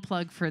just a little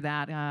plug for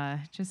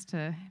that, just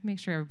to make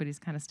sure everybody's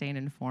kind of staying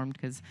informed,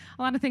 because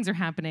a lot of things are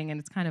happening and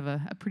it's kind of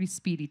a pretty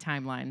speedy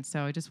timeline.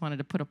 So I just wanted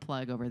to put a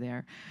plug over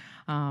there.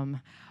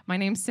 My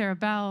name's Sarah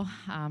Bell.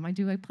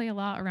 I play a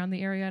lot around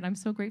the area, and I'm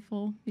so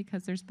grateful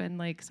because there's been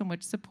so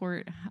much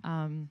support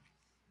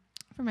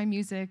for my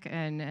music,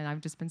 and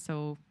I've just been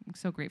so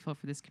grateful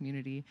for this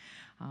community.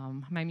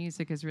 My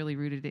music is really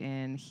rooted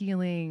in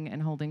healing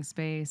and holding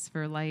space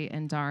for light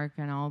and dark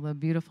and all the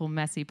beautiful,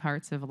 messy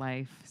parts of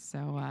life.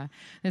 So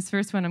this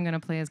first one I'm going to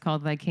play is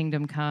called Thy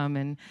Kingdom Come,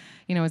 and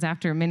it was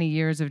after many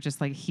years of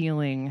just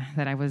healing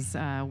that I was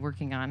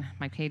working on.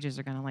 My pages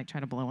are going to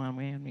try to blow on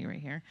me right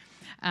here.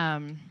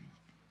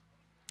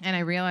 And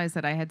I realized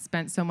that I had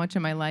spent so much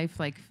of my life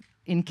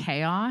in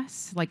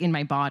chaos, in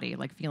my body,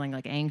 feeling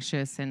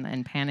anxious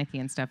and panicky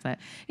and stuff, that,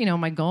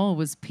 my goal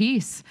was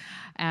peace.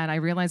 And I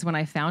realized when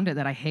I found it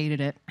that I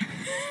hated it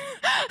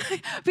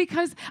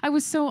because I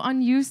was so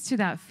unused to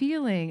that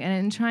feeling, and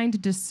in trying to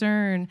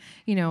discern,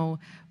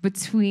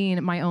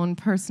 between my own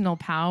personal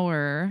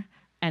power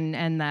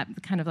and that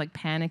kind of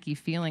panicky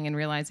feeling, and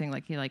realizing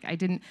I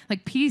didn't,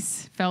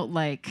 peace felt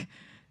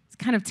it's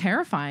kind of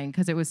terrifying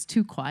because it was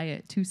too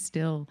quiet, too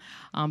still.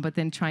 But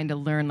then trying to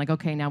learn,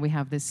 okay, now we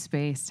have this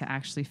space to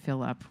actually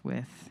fill up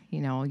with,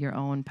 your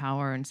own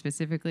power. And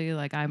specifically,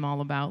 I'm all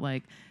about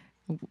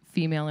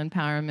female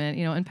empowerment,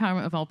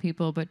 empowerment of all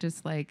people, but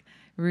just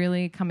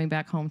really coming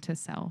back home to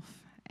self.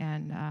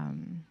 And,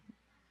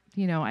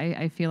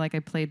 I feel like I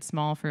played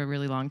small for a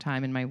really long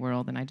time in my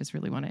world, and I just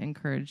really want to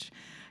encourage,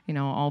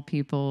 all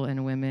people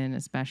and women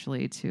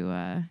especially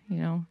to,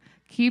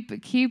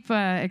 keep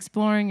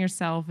exploring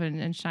yourself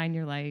and shine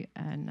your light.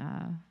 And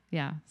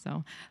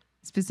so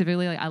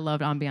specifically, I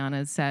loved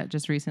Ambiana's set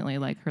just recently.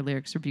 Her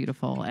lyrics are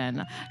beautiful,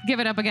 and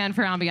give it up again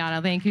for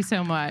Ambiana. Thank you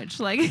so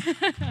much. All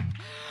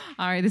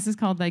right, this is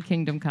called Thy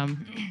Kingdom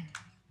Come.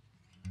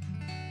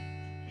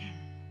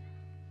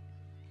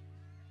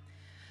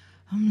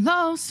 I'm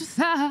lost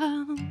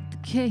without the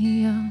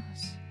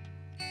chaos.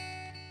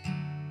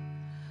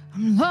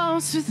 I'm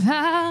lost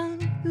without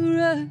the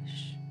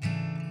rush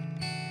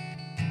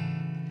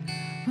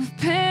of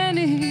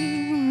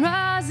panic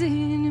rising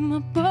rising in my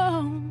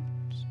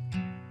bones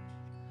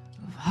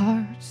of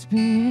hearts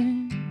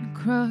being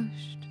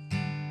crushed.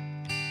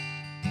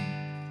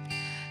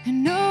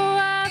 And no,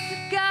 I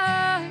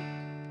forgot,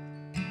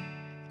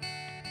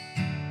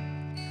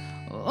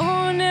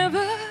 or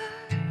never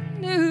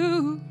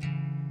knew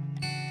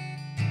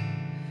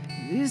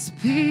this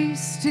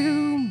peace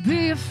to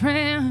be a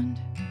friend.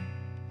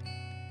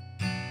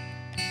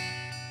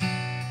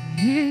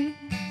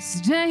 It's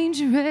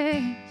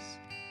dangerous,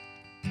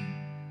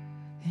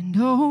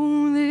 and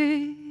all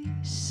this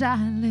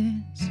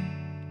silence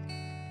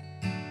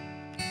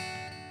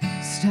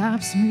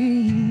stops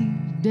me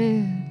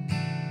dead.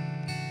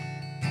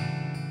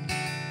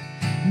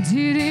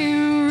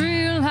 Didn't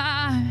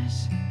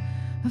realize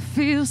I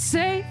feel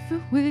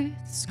safer with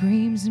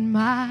screams in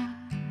my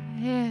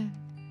head.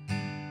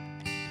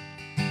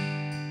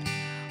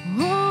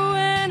 Oh,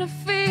 and I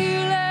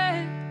feel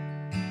it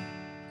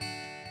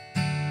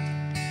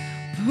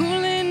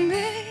pulling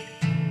me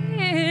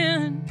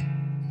in,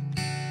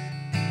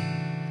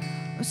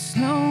 a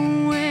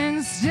slow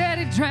and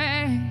steady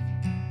drag.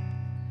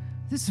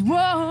 This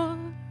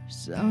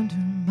war's under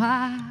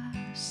my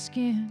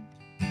skin.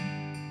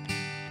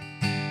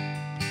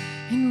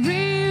 And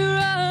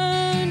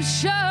rerun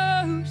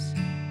shows,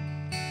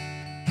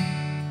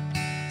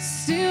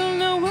 still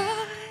no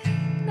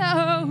one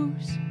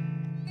knows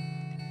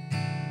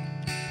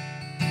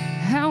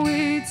how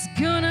it's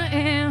gonna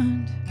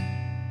end.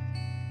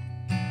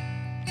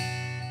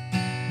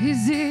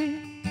 Is it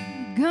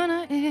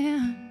gonna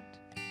end?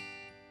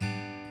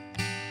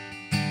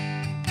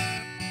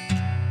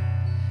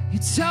 You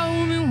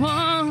told me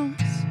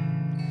once,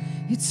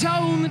 you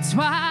told me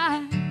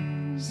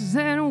twice,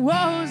 that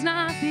war's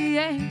not the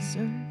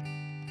answer.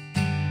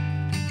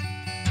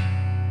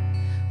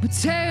 But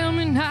tell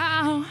me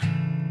now,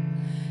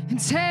 and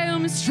tell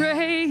me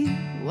straight,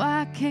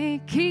 why I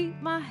can't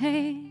keep my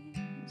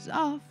hands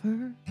off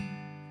her.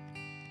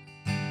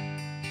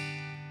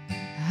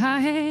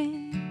 I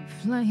ain't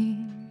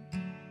flame,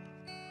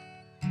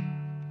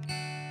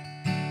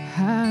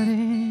 hot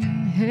and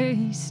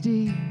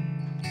hasty,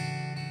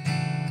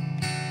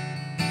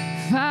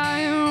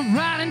 fire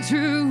bright and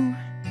true.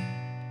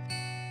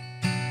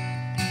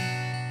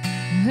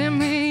 Let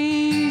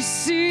me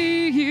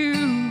see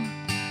you,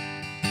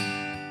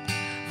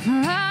 for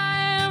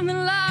I am the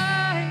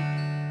light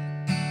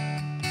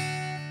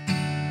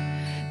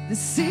that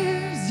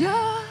sears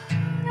your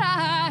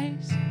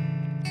eyes.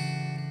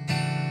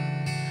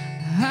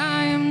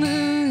 I am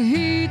the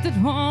heat that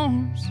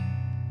warms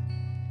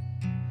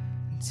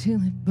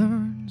until it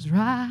burns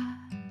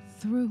right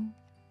through.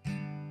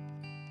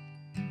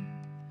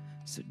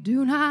 So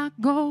do not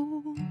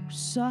go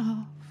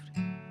soft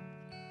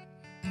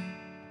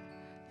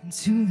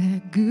into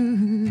that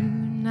good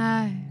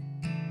night.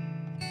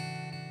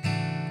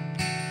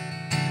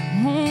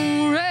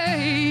 Oh,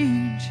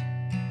 rage,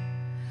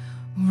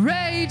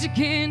 rage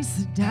against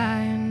the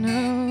dying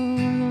of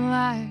the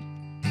light.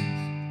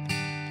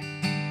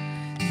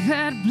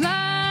 That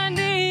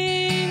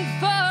blinding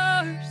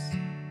force,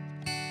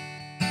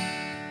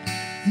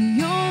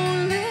 the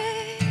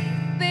only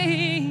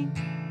thing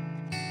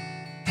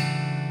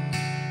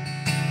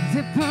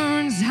that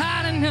burns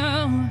hot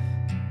enough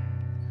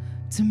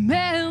to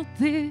melt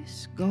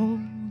this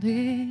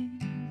golden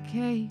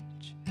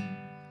cage.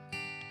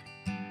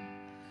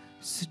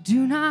 So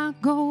do not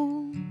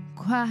go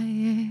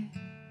quiet,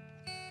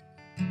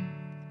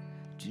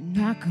 do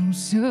not go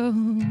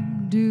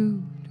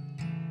subdued.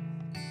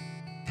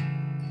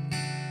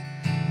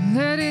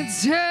 Let it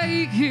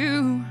take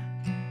you,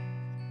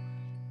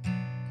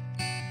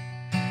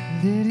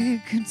 let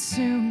it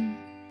consume.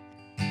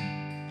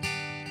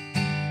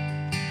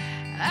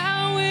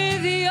 Out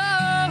with the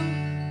old,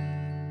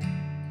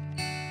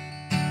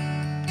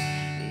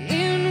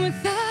 in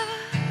with the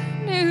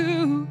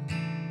new.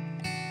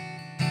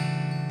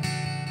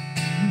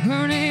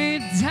 Burn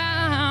it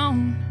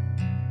down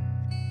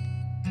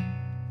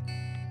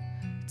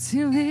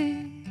till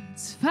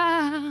it's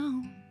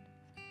found.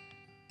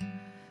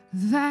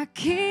 Thy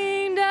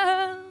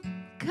kingdom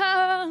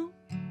come,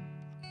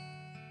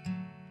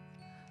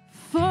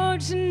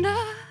 forged in the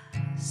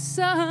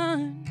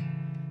sun.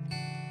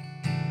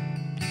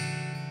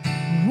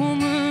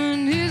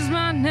 Woman is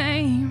my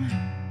name,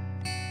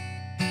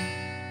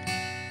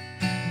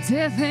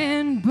 death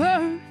and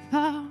birth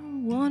are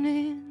one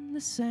and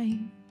the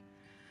same.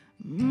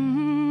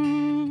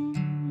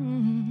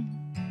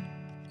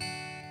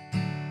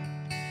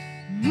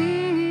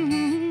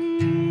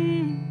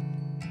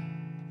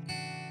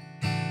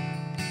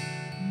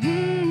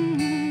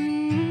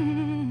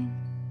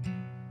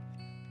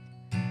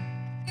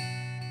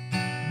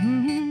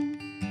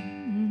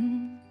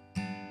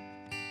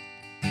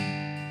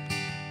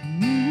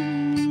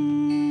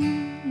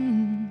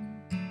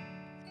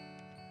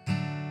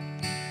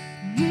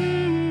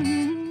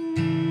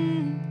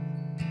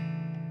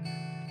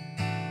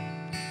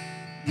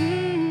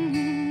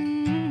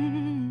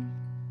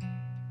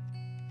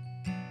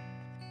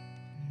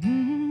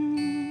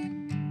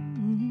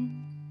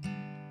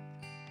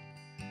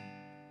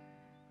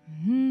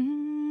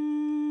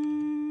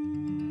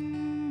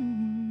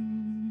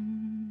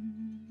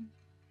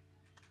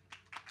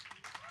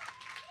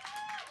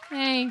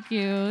 Thank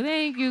you.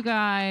 Thank you,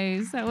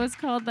 guys. That was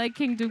called Thy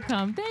Kingdom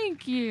Come.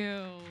 Thank you.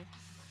 All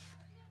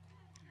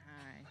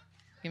right.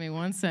 Give me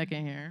 1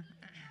 second here.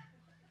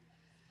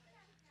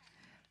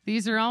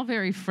 These are all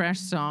very fresh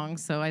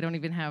songs, so I don't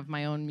even have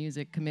my own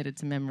music committed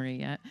to memory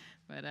yet,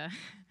 but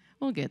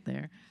we'll get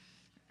there.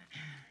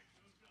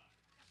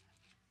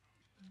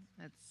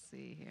 Let's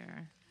see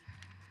here.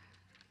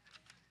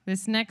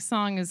 This next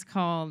song is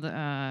called,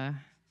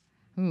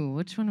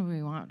 which one do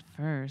we want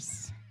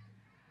first?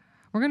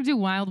 We're going to do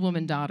Wild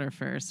Woman Daughter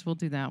first. We'll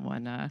do that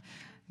one.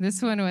 This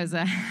one was,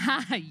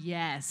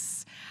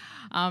 yes.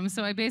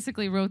 So I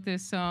basically wrote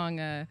this song.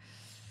 I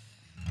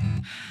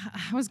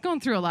was going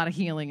through a lot of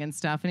healing and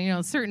stuff,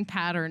 and certain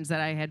patterns that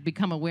I had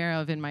become aware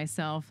of in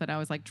myself that I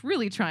was like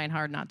really trying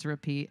hard not to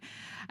repeat.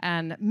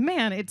 And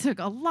man, it took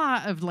a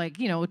lot of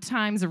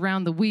times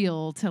around the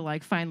wheel to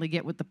finally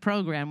get with the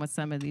program with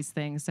some of these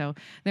things. So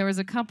there was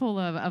a couple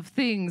of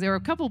things. There were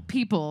a couple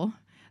people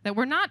that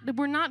were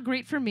not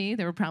great for me.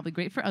 They were probably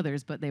great for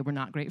others, but they were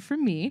not great for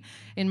me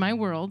in my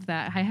world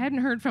that I hadn't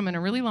heard from in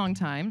a really long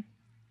time.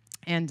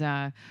 And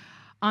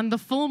on the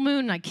full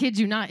moon, I kid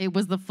you not, it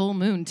was the full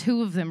moon.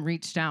 2 of them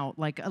reached out,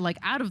 like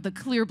out of the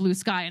clear blue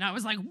sky, and I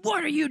was like,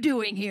 "What are you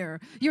doing here?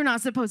 You're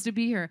not supposed to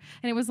be here."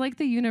 And it was like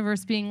the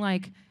universe being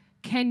like,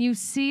 "Can you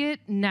see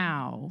it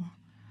now?"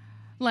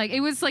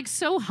 It was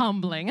so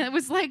humbling. It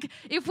was like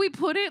if we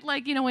put it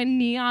in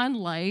neon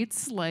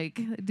lights,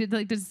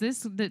 does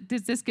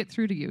this get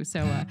through to you?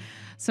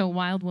 So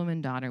Wild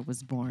Woman Daughter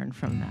was born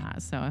from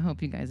that. So I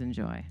hope you guys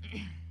enjoy.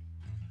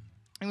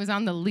 It was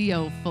on the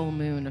Leo full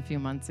moon a few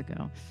months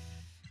ago.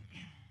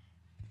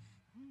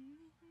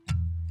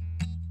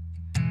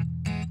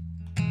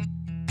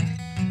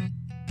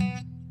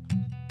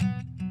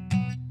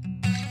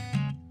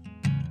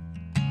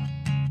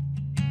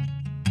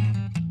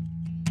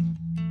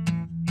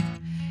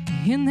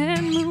 And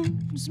that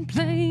moon's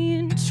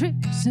playing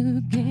tricks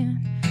again,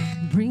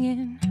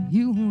 bringing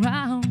you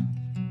around,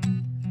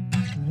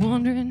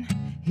 wondering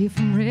if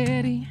I'm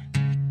ready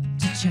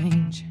to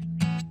change.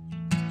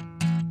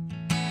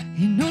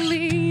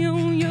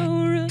 Leo,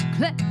 you're a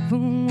clever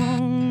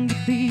one, but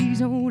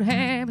these old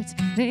habits,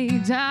 they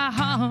die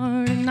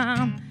hard, and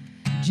I'm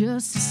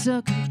just a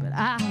sucker, but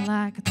I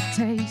like the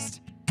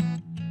taste.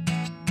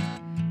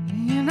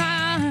 And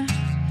I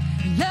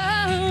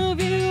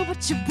love you,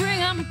 but you bring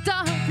out my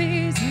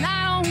darkness, and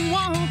I don't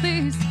want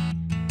this.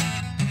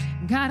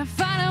 Gotta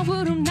find out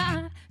what I'm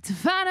not to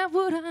find out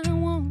what I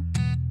want.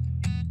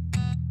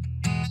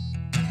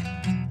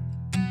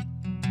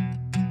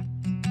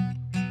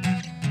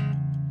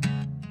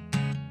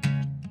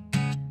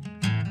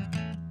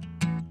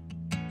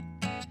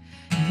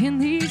 And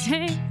these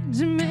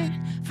hands are meant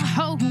for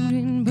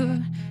holding,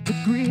 but the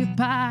grip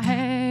I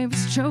have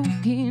is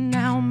choking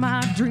out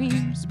my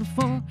dreams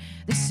before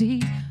they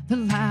see the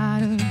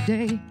light of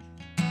day.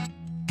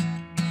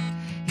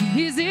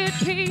 Is it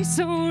peace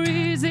or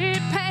is it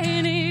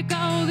panic?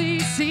 All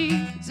these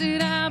seeds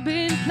that I've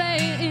been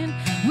planting,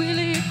 will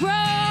it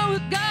grow a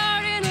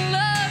garden of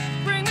love,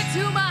 bring me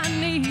to my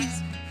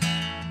knees?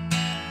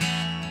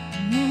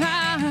 And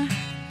I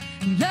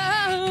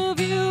love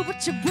you,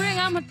 but you bring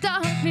out my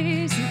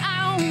darkness, and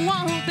I don't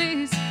want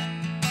this.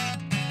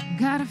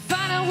 Gotta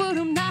find out what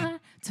I'm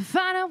not to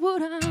find out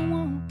what I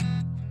want.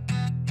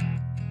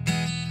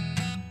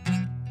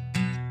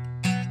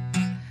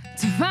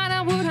 To find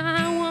out what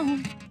I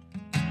want.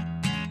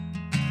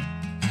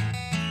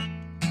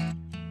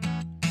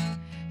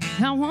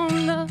 And I want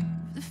love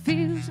that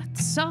feels like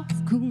the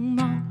soft, cool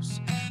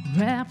moss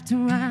wrapped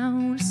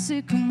around a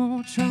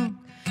sycamore trunk,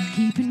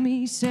 keeping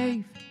me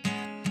safe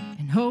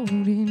and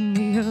holding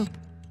me up.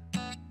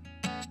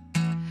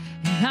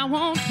 And I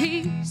want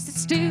peace that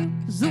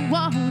stills the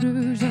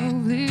waters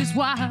of this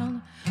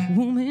wild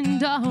woman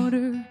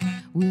daughter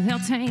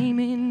without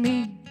taming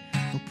me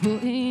or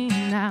putting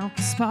out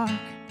the spark.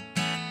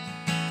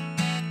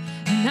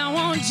 And I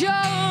want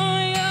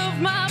joy of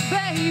my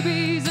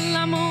babies, a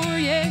lot more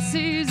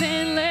yeses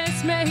and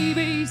less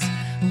maybes,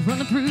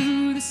 running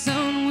through the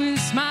sun with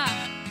a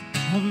smile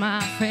on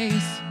my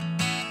face.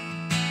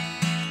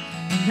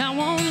 And I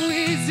want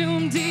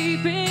wisdom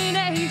deep and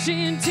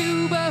ancient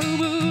to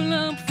bubble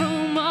up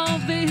from all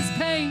this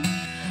pain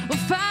of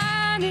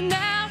finding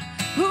out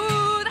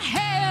who the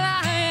hell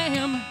I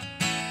am.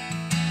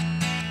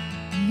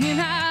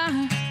 And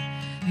I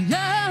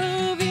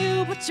love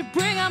you, but you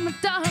bring out my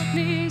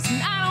darkness,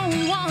 and I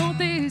don't want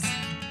this.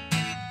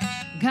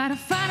 Gotta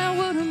find out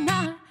what I'm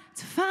not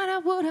to find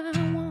out what I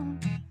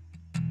want.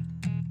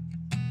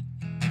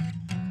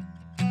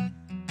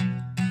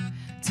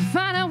 To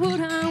find out what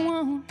I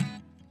want.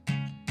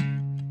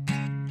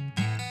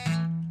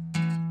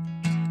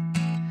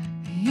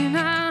 And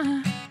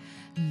I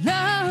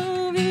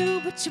love you,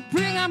 but you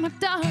bring out my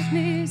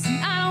darkness,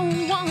 and I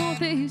don't want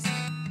this.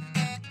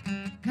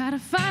 Gotta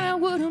find out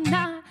what I'm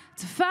not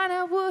to find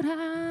out what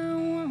I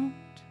want.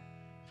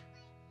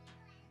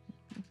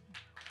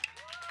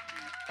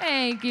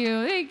 Thank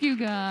you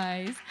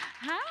guys.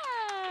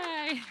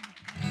 Hi.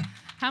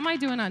 How am I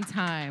doing on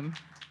time?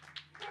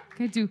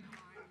 Can I do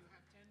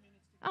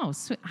Oh,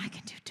 sweet. I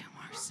can do 2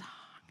 more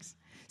songs.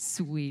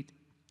 Sweet.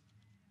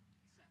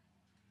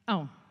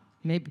 Oh,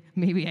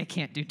 maybe I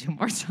can't do 2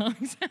 more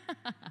songs.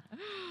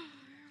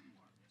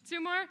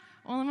 2 more?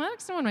 Well, the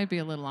next one might be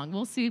a little long.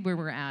 We'll see where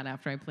we're at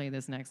after I play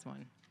this next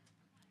one.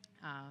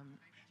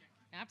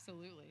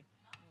 Absolutely.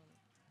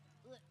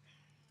 Get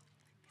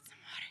some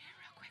water here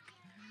real quick.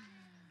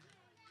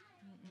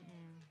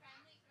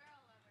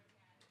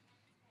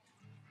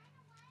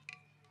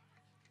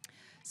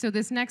 So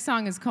this next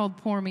song is called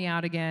Pour Me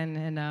Out Again.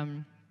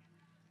 And,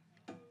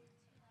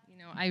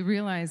 I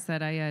realized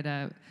that I had,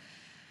 I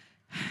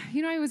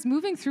was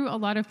moving through a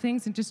lot of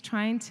things and just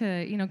trying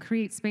to,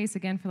 create space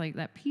again for like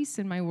that peace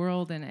in my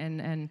world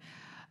and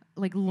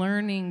like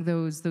learning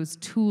those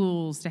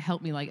tools to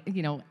help me like,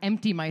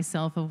 empty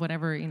myself of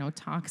whatever,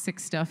 toxic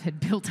stuff had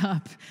built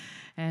up.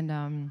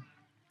 And,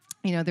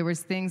 there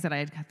was things that I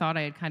had thought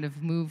I had kind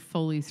of moved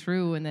fully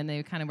through, and then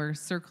they kind of were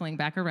circling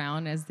back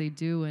around as they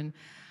do. And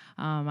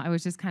I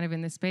was just kind of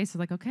in this space of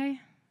like, okay,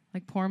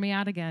 like pour me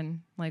out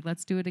again. Like,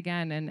 let's do it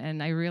again.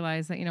 And I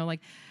realized that,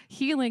 like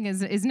healing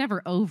is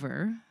never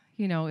over.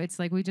 It's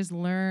like we just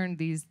learn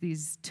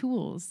these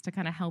tools to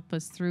kind of help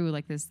us through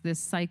like this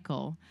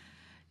cycle.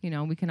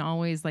 We can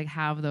always like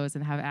have those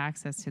and have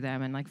access to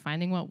them, and like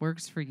finding what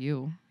works for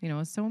you,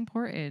 is so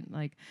important.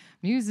 Like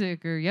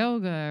music or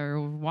yoga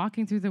or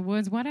walking through the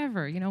woods,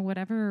 whatever,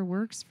 whatever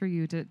works for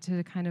you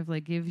to kind of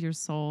like give your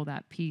soul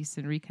that peace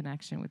and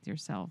reconnection with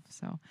yourself.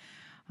 So,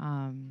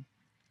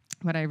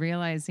 what I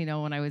realized,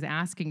 when I was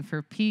asking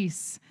for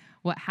peace,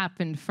 what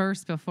happened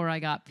first before I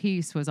got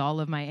peace was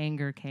all of my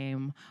anger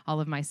came, all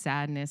of my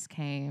sadness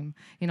came,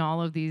 all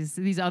of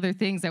these other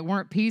things that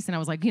weren't peace. And I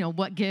was like,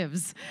 what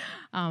gives?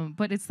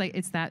 But it's like,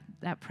 it's that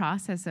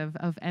process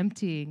of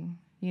emptying,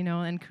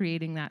 and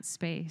creating that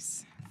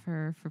space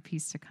for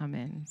peace to come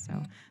in.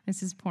 So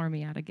this is Pour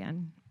Me Out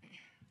Again.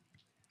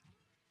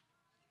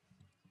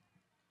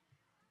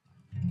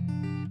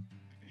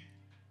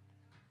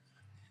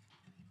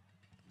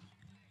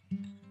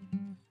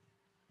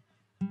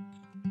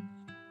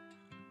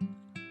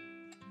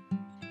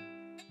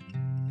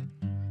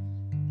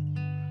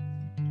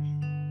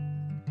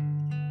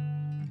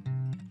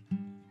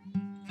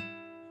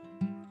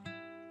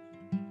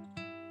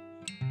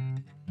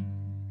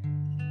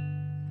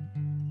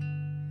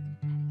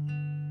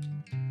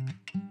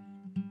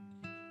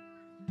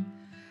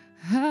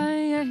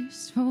 I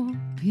asked for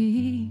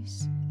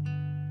peace,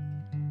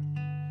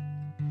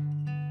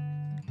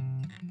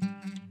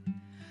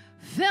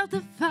 felt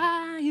the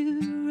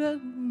fire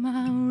of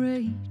my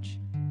rage.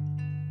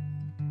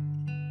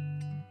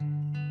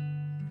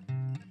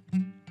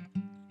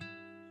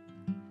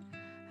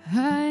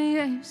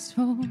 I asked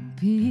for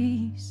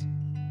peace,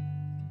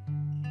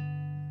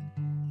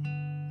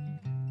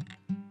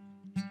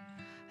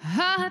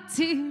 hot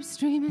tears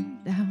streaming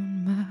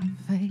down my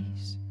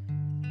face.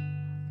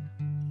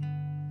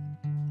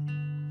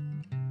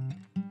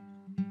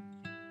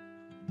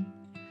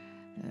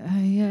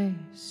 I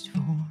asked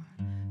for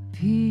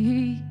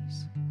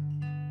peace.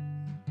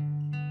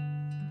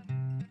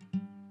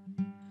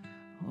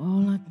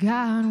 All I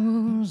got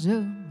was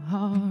a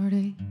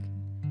heartache.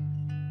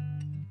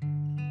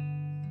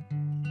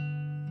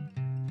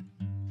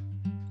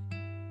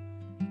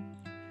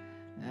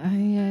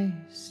 I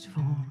asked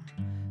for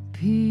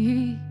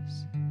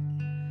peace,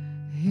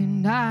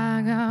 and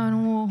I got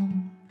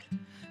one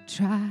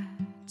tried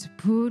to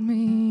put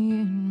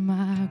me in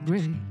my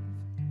grave.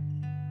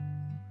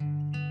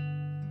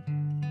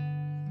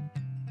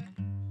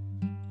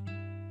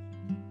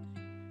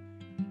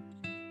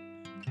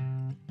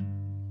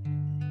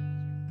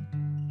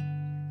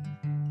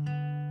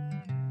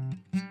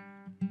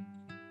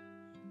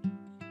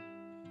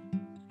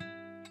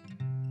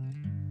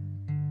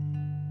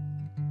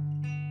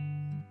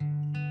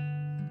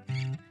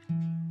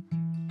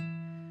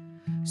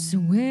 So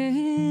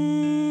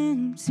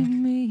empty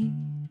me,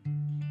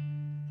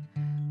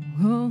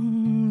 all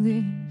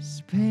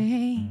this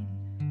pain.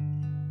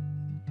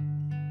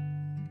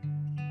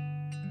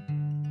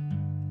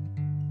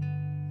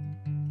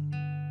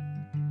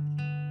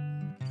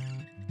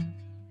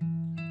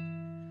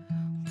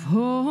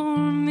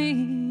 Pour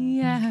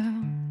me out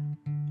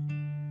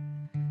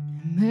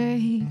and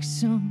make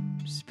some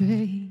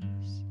space.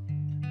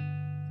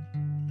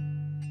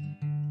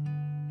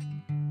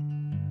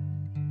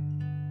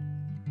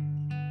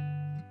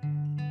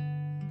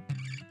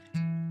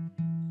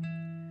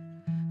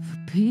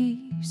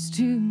 Peace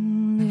to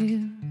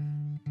live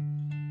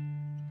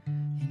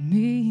in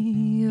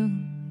me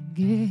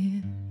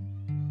again.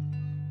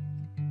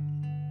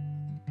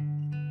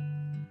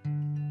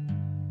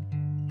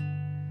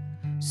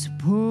 So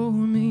pour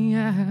me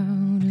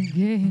out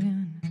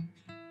again.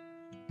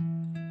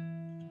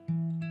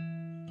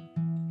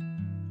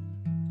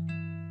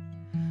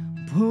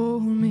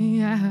 Pour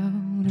me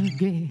out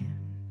again.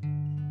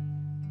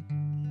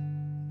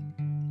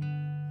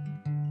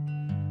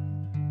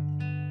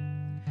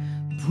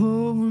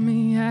 Pour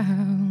me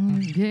out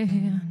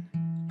again.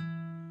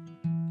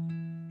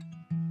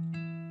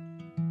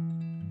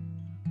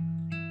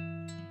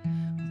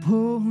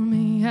 Pour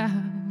me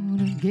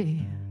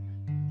again.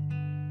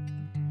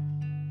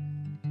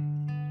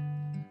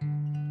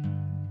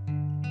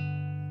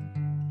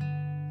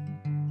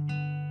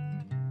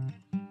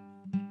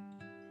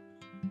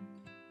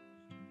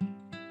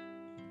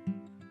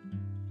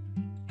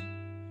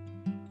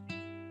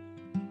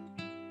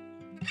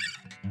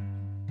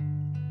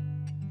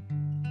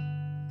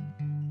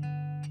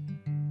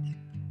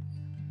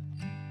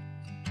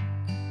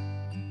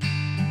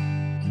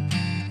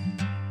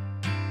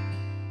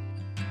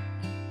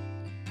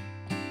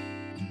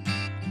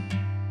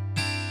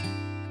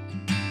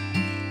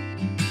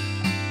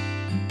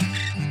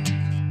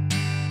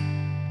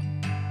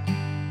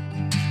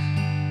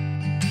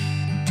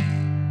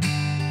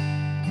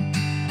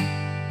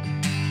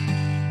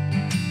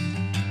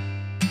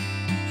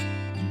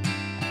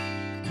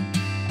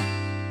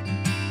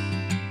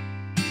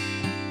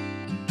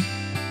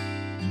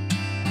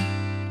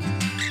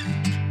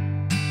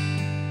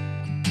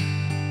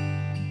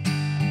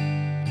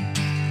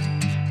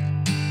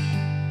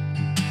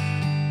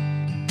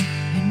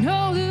 I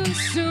know the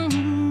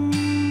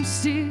sun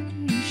still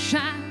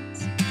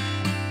shines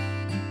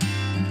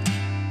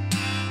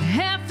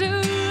after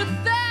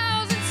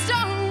 1,000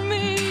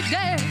 stormy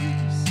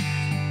days.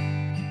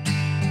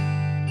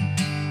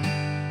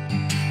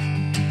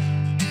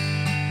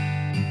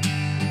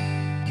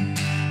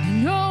 I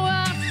know I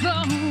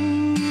thought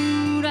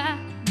I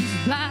was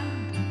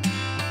blind,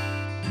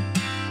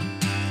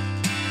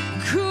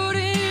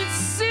 couldn't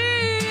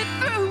see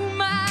through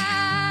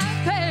my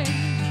pain.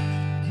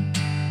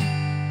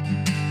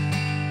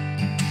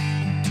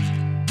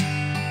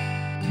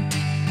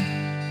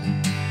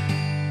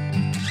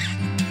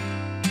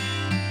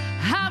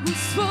 I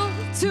was full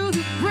to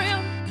the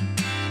brim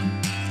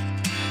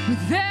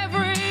with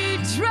every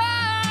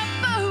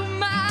drop of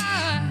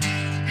my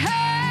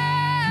hate.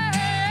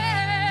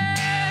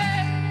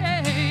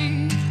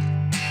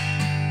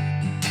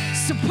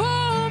 So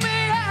pull me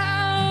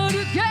out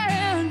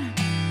again.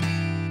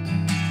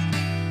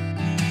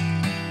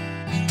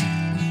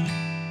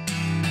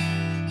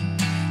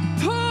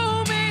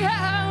 Pull me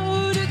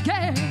out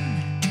again.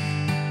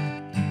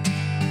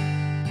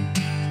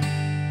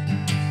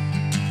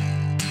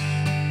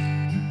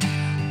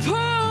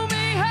 Pull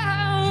me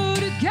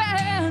out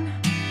again.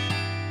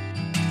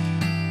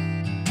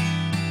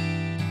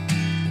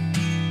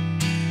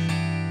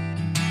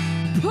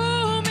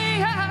 Pull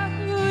me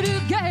out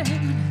again.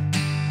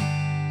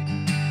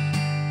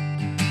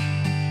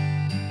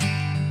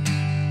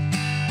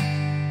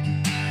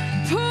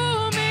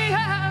 Pull me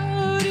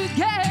out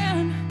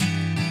again.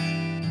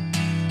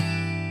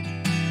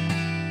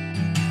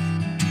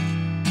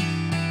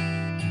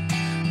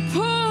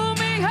 Pull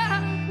me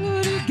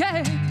out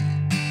again.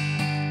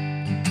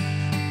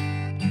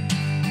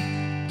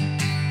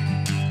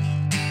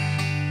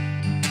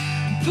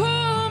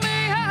 Pull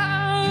me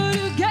out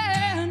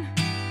again.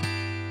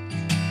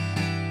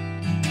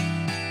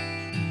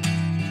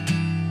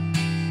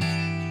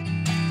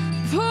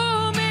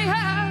 Pull me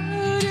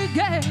out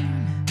again.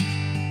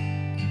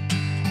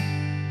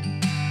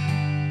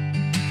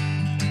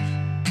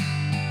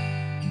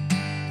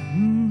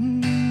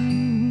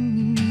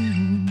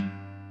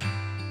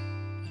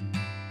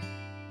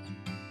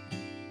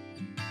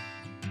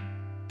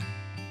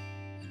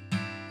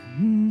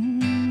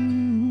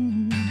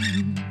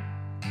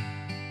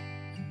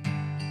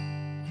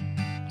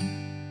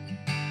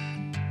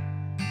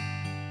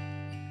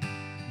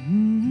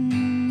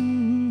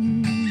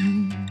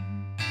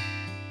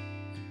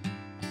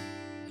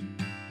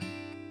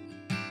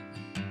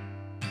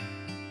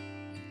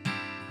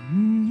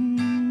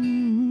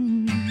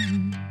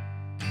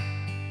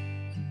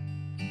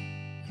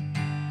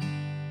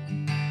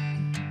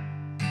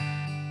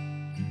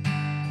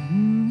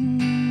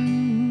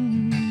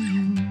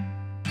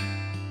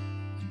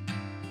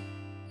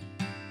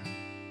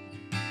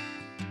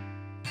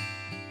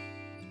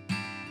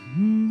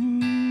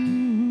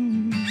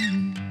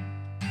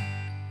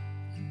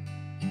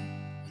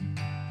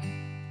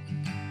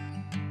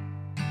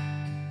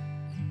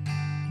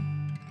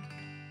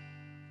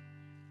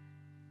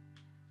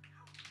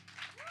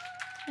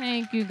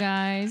 Thank you,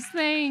 guys.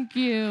 Thank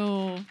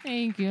you.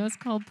 Thank you. It's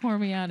called Pour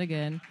Me Out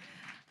Again.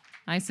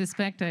 I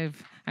suspect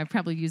I've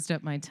probably used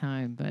up my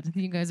time, but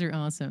you guys are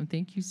awesome.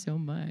 Thank you so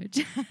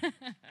much.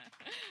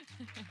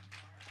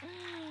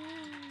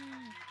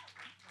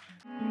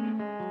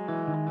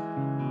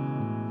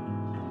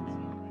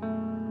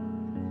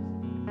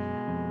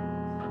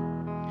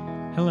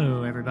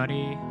 Hello,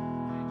 everybody.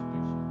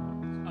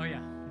 Oh,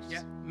 yeah.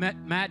 Yeah.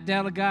 Matt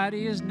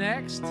Delegati is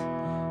next.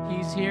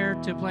 He's here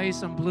to play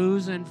some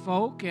blues and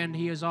folk, and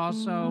he is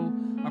also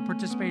a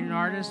participating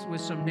artist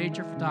with some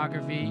nature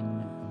photography.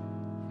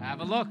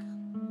 Have a look.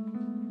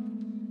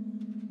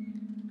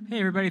 Hey,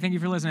 everybody. Thank you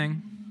for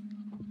listening.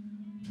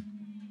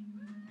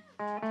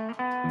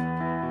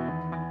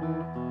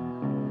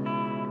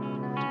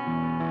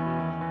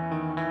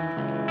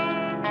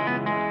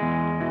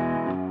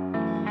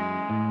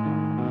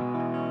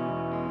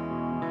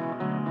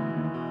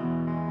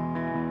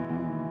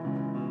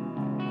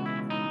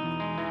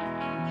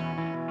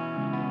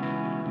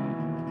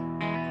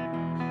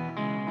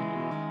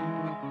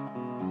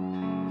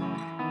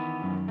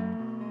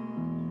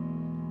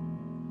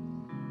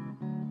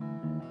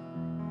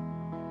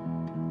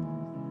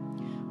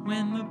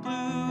 When the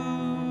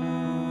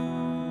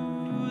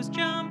blues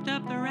jumped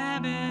up the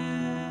rabbit,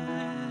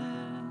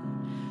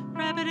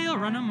 rabbit, he'll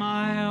run a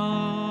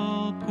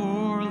mile.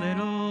 Poor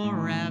little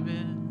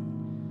rabbit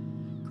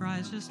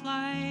cries just like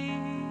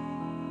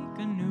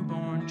a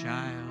newborn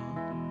child.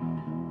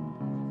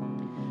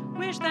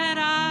 Wish that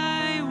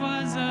I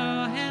was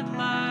a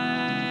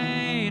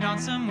headlight on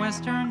some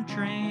western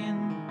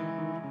train.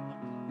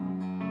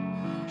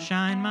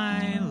 Shine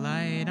my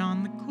light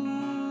on the cool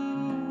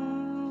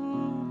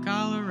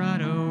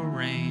Colorado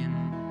rain.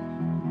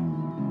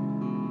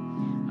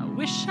 I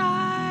wish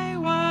I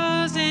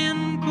was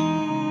in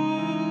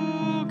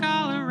cool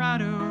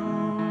Colorado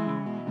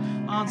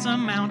on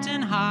some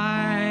mountain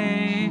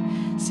high.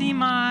 See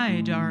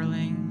my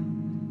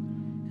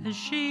darling as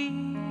she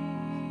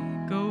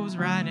goes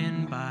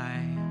riding by.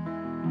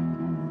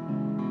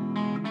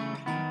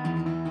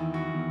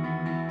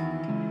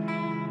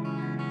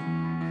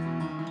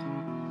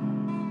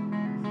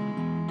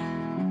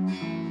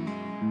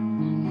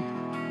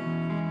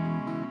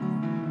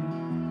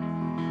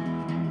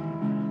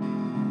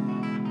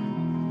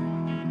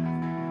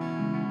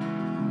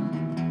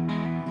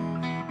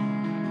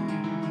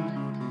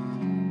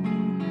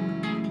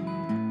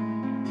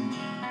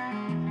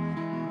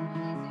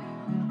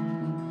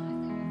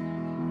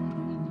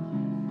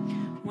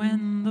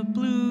 When the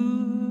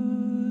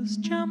blues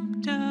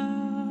jumped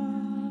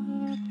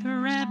up the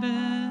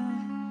rabbit,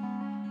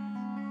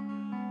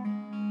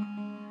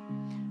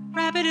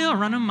 rabbit, he'll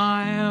run a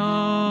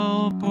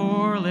mile.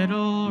 Poor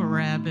little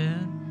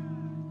rabbit.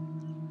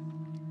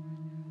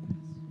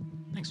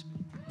 Thanks.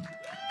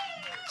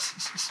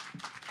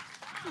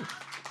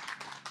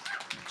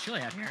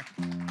 Chilly out here.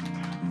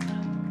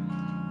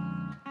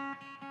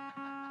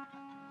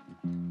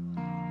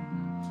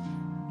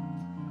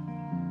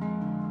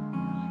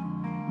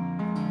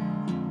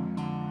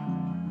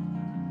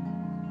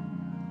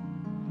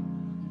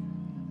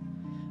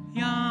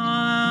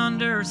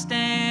 Yonder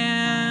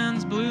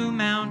stands Blue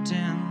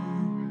Mountain.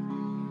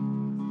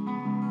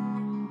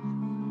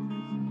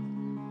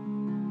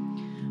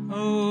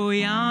 Oh,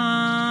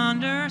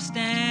 yonder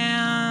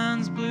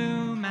stands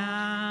Blue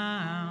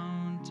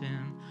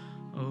Mountain.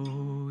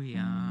 Oh,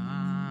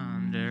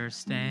 yonder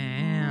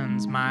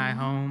stands my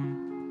home.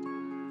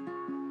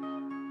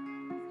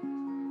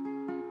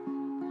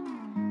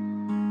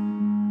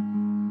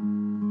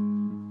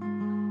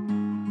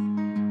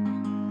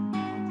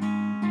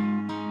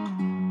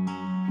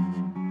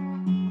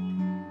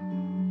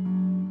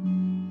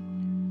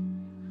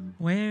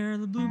 Where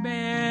the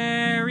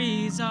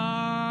blueberries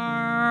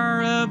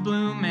are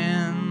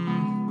a-bloomin',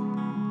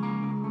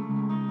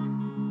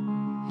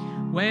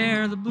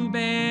 where the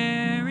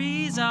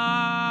blueberries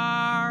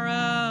are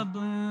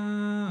a-bloomin',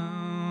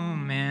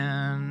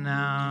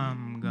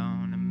 I'm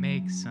gonna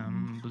make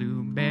some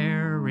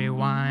blueberry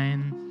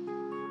wine.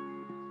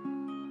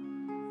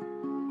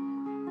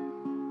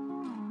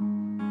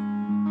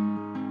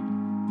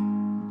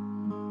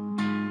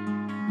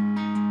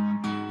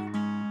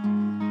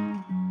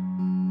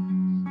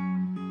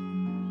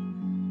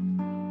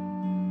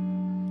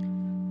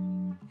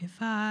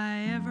 If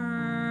I ever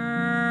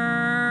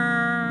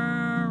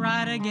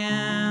ride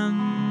again,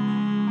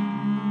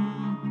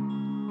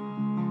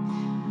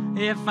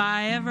 if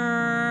I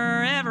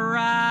ever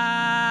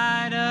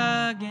ride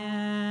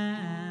again,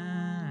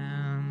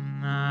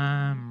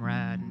 I'm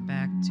riding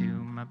back to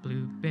my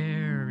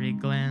blueberry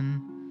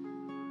glen.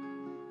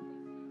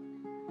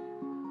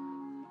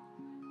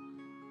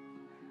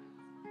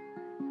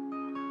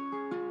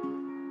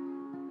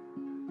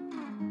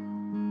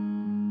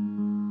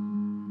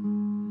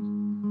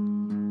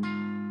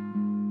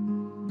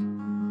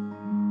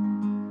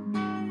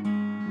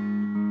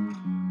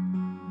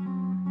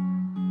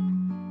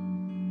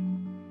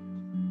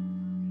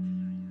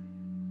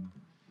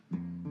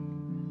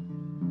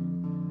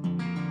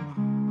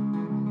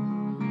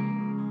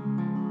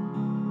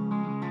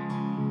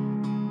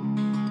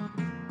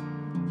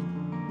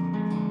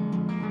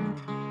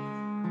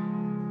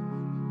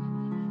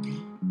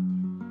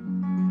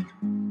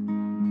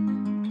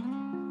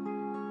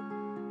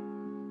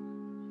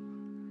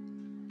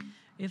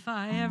 If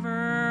I ever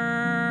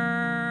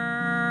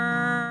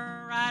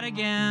ride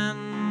again,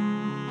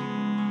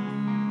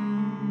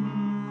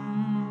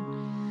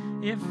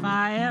 if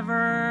I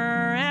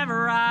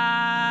ever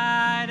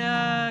ride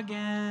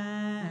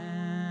again,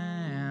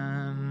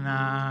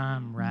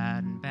 I'm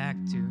riding back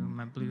to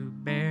my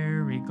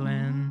blueberry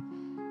glen.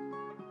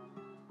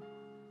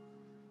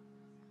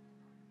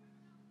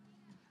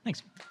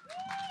 Thanks.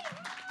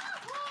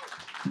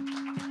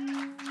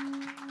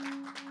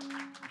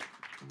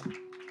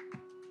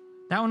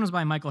 That one was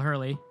by Michael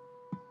Hurley.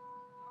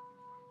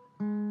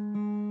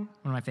 One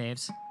of my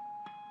faves.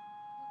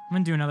 I'm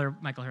gonna do another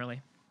Michael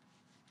Hurley.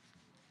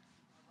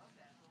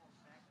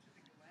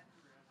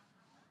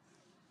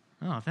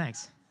 Oh,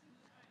 thanks.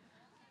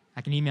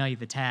 I can email you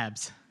the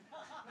tabs.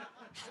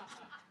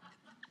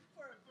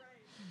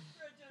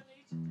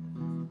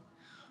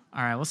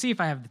 All right, we'll see if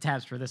I have the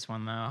tabs for this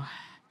one, though.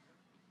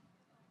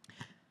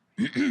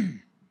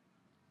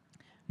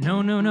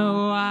 No, no,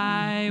 no,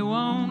 I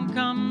won't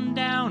come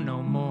down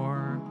no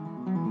more.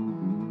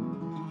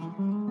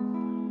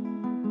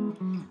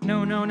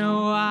 No, no,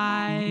 no,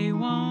 I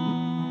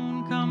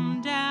won't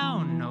come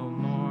down no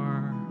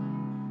more.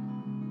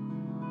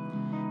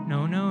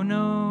 No, no,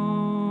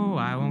 no,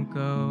 I won't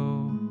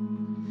go.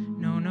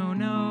 No, no,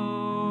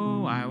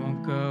 no, I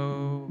won't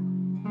go.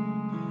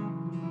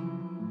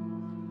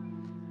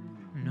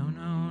 No,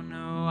 no,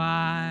 no,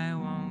 I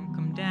won't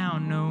come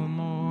down no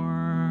more.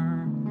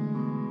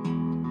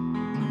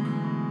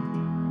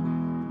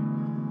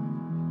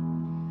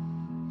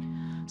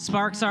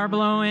 Sparks are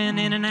blowing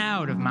in and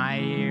out of my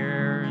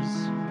ears.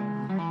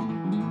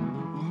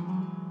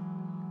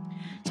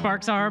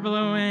 Sparks are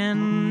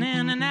blowing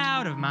in and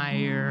out of my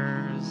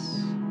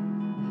ears.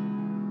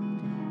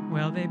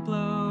 Well, they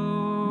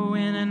blow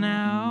in and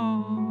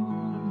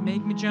out,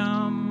 make me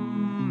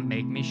jump,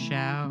 make me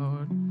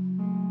shout.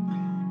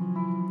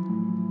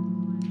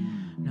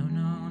 No,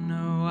 no,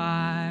 no,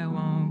 I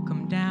won't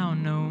come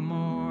down no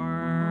more.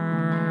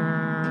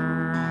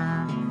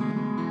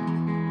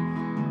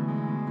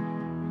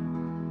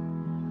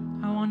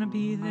 I want to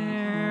be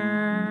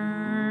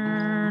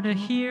there to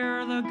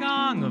hear the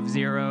gong of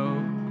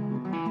zero.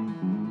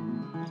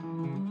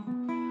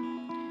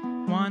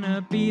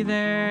 Wanna be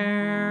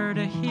there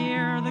to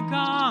hear the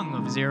gong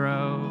of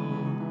zero.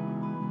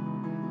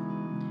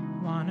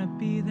 Wanna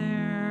be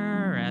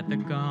there at the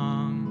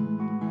gong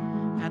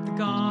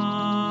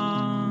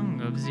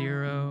of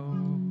zero.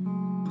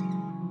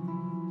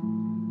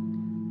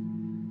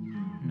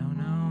 No,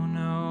 no,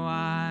 no,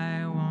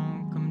 I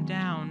won't come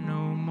down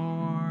no more.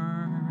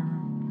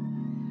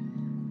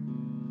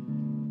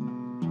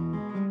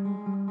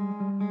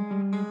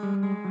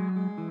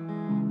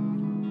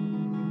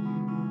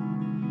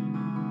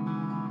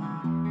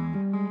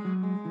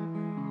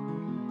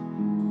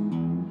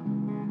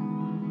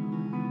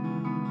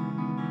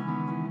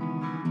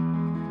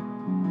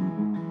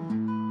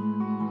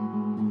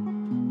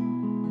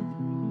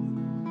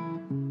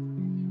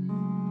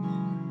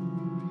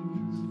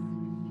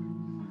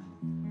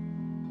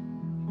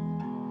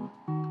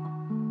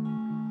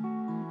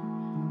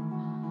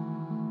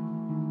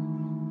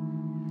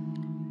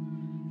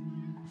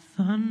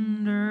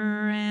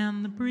 Thunder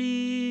and the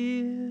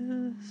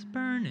breeze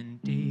burning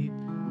deep.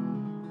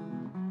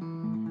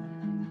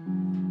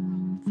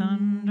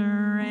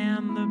 Thunder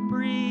and the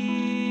breeze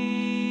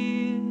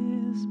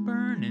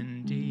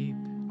burning deep.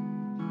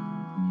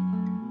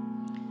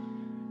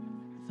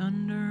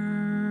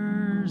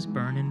 Thunder's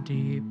burning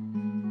deep.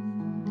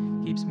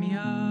 Keeps me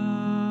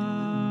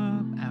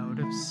up out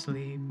of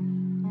sleep.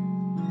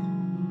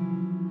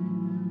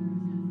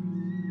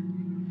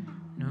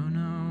 No,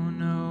 no,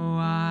 no,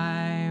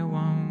 I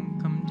won't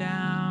come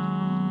down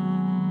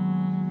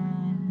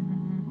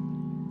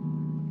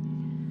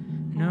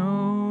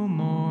no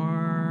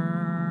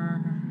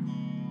more.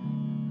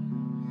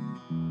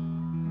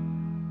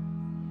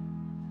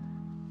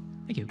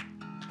 Thank you.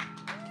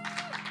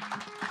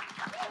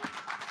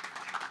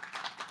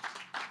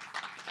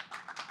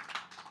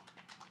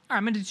 All right,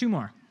 I'm gonna do two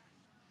more.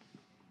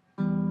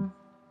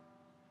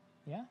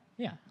 Yeah?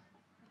 Yeah.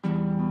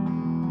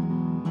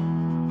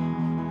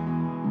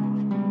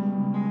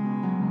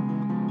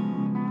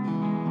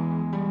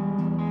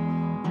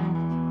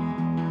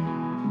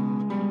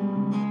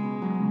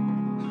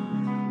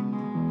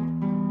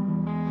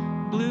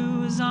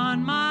 Blues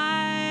on my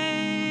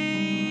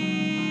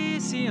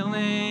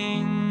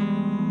ceiling,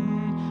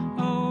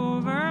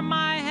 over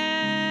my head,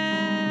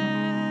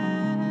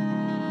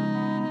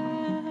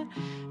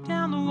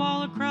 down the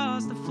wall,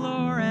 across the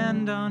floor,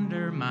 and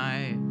under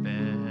my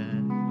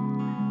bed.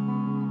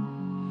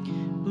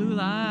 Blue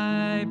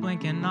light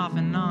blinking off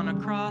and on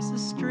across the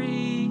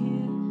street.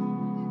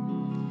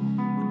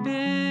 The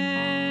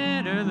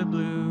bitter the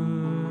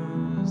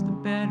blues, the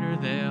better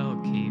they'll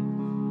keep.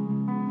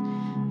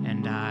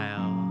 And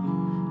I'll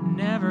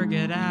never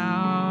get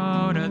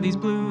out of these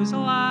blues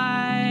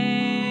alive.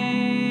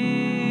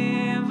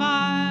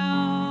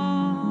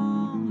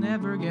 I'll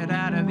never get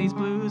out of these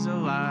blues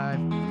alive.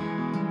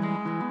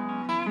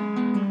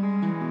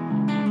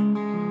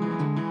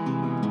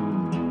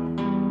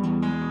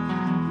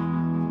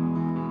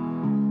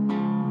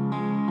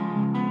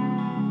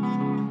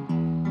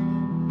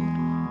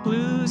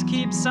 Blues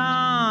keeps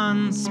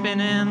on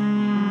spinning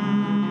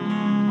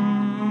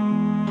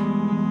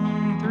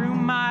through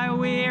my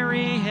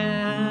weary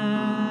head.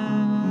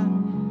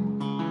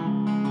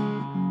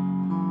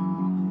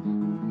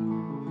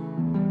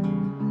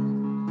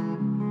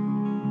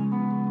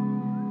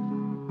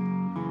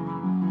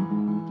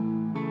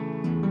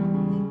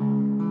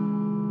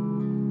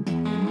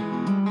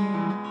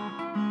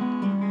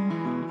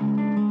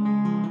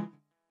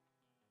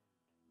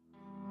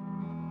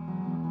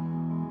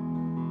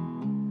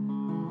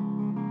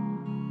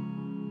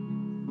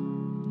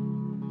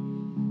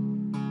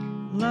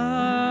 Love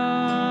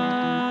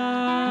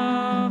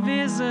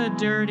is a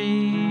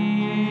dirty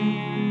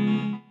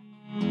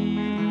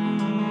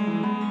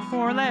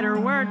four-letter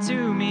word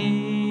to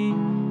me.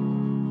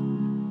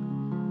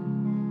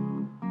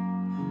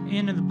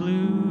 into the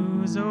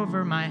blues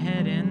over my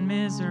head in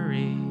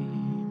misery.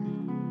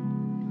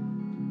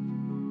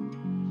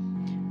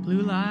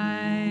 Blue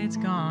lights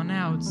gone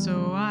out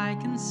so I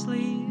can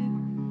sleep.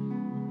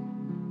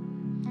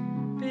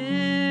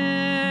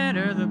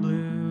 Bitter the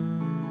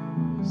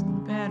blues, the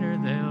better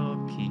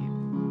they'll keep.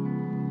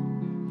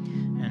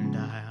 And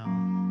I'll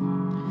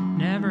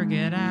never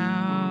get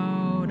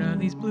out of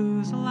these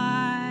blues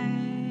alive.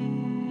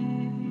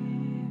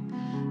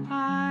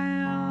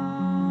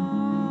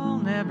 I'll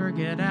never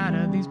get out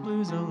of these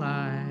blues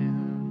alive.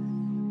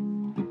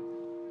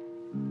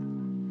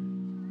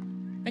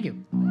 Thank you.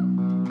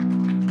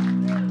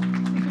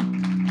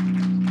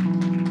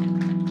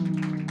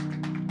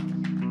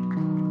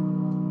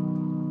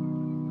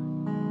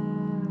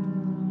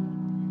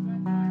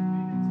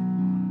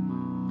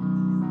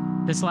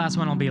 This last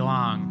one will be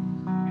long.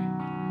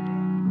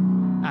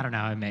 I don't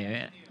know, it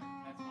may.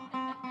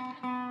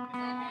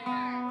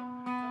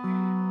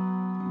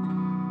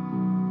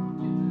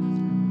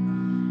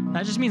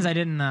 That just means I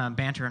didn't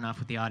banter enough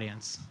with the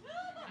audience.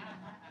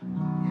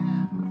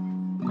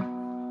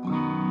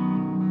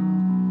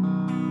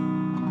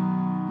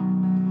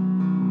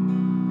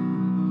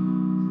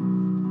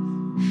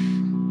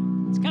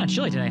 It's kind of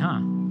chilly today, huh?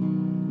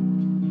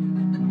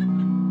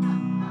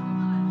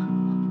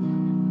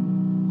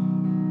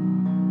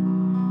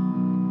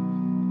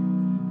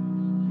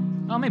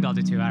 Oh, maybe I'll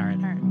do two. All right.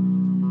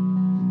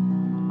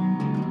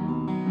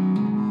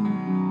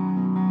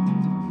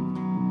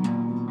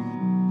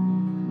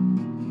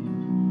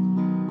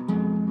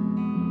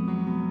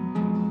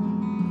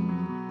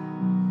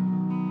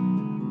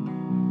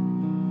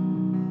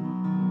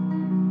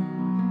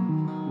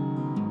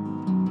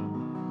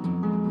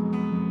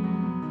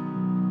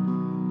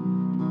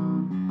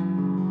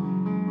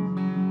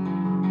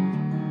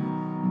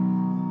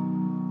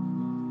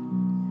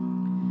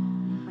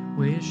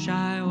 Wish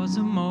I was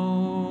a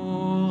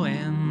mole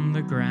in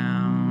the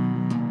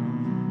ground.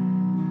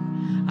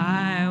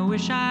 I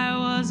wish I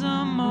was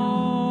a mole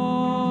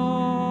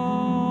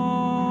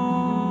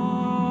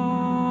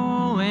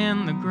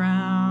in the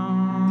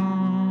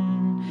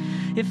ground.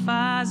 If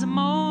I was a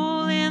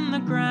mole in the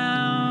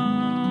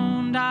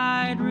ground,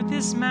 I'd root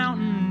this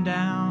mountain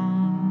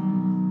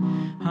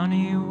down.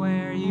 Honey,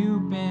 where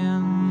you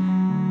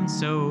been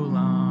so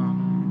long?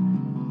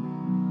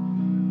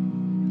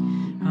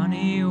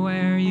 Honey,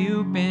 where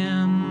you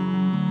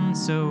been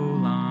so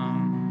long?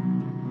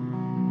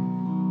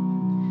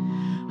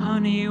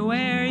 Honey,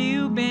 where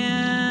you been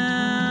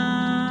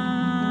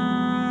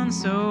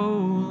so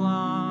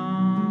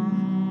long?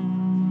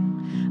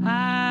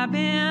 I've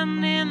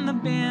been in the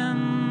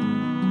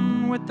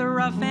bin with the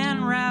rough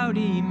and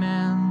rowdy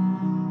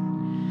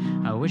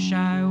men. I wish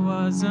I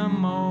was a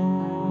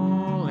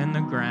mole in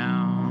the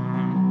ground.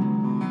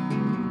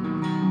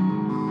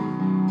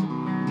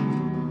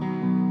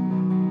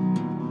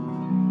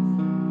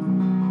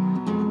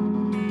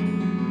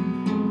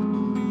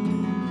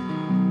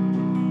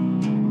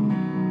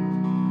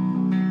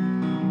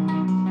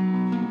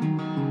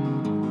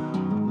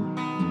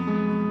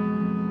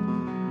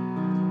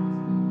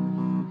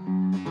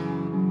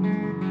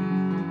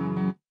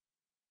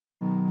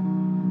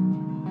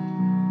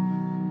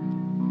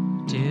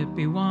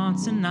 Tippy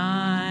wants a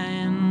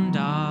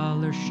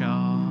 $9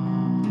 shawl.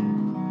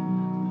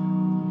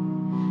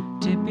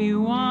 Tippy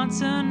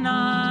wants a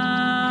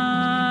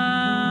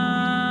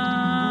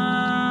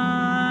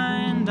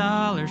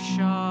 $9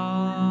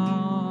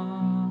 shawl.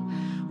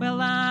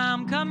 Well,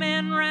 I'm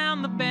coming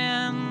round the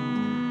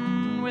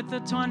bend with a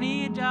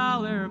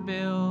 $20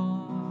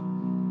 bill.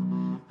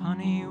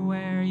 Honey,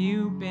 where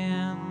you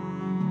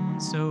been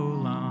so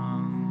long?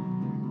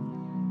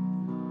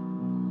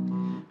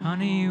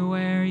 Honey,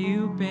 where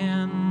you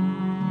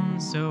been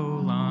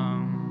so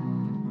long?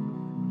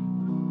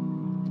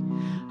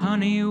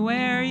 Honey,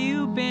 where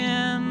you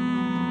been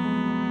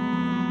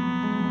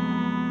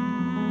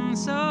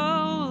so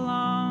long?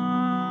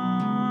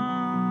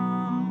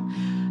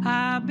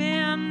 I've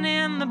been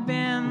in the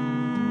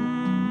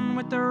bin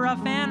with the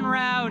rough and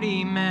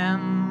rowdy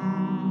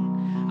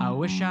men. I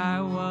wish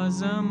I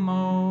was a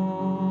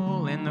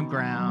mole in the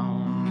ground.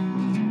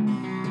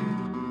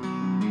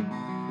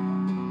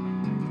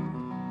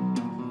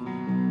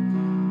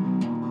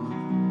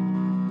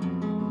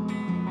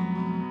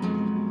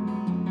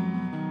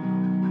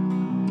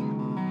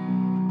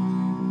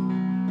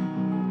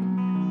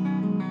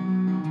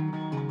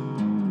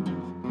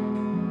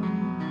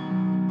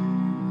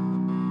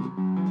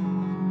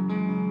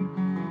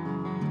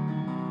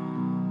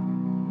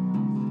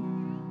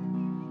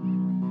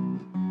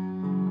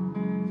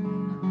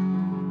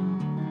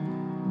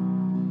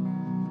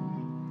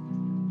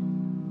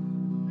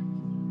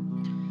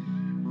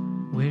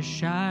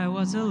 Wish I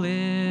was a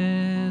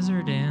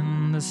lizard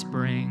in the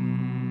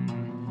spring.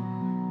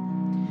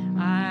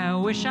 I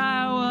wish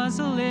I was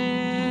a lizard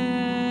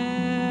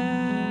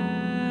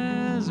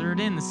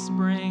in the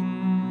spring.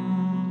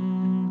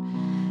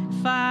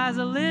 If I was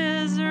a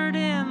lizard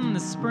in the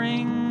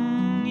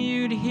spring,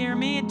 you'd hear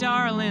me,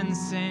 darling,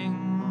 sing.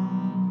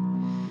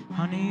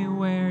 Honey,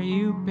 where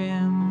you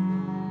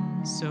been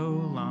so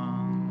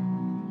long.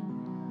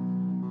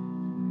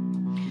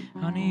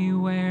 Honey,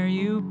 where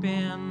you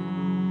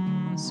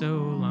been so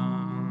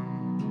long?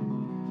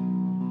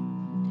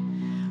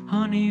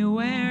 Honey,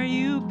 where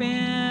you been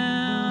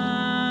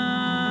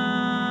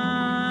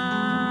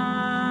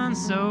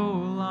so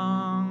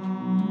long?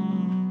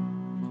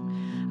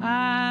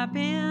 I've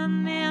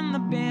been in the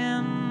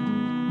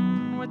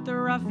bin with the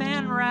rough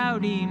and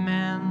rowdy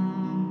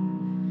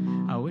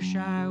men. I wish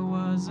I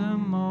was a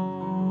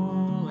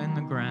mole in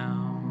the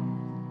ground.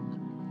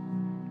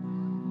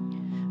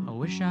 I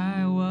wish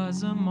I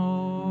was a mole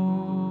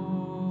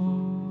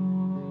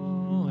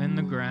in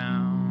the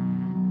ground.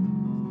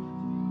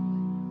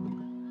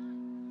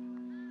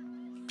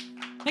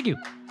 Thank you.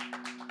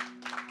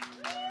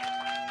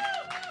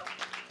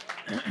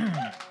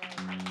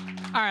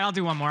 All right, I'll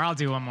do one more.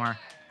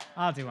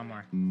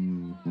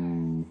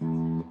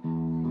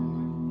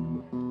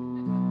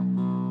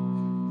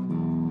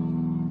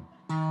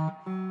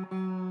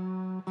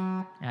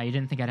 Yeah, you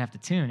didn't think I'd have to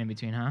tune in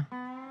between, huh?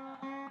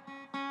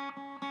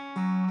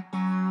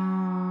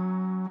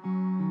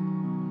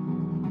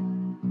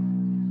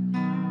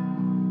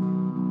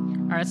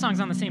 All right, this song's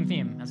on the same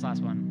theme as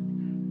last one.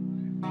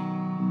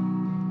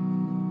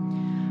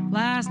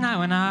 Last night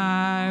when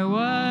I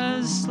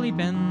was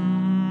sleeping,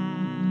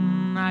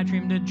 I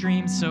dreamed a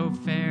dream so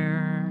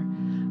fair.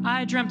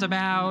 I dreamt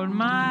about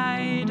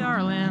my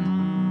darling.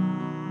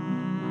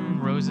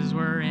 Roses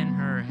were in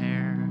her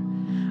hair.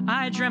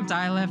 I dreamt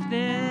I left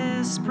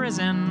this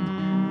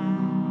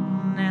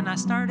prison and I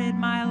started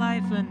my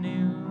life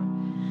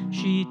anew.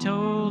 She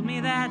told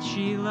me that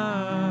she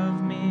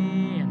loved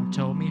me and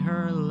told me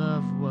her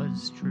love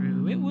was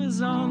true. It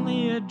was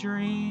only a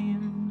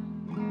dream,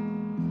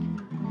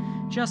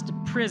 just a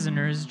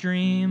prisoner's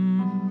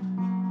dream.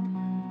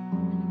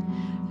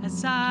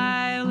 As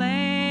I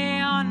lay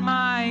on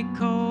my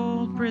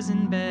cold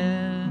prison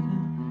bed,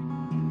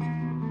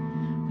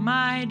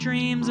 my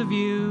dreams of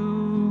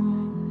you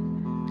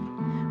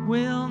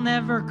will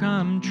never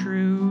come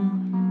true.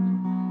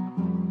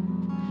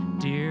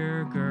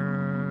 Dear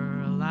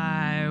girl,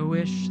 I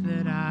wish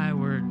that I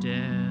were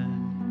dead.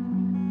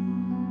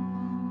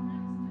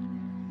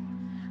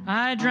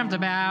 I dreamt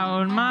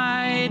about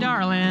my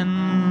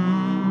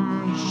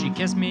darling. She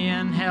kissed me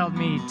and held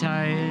me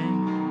tight.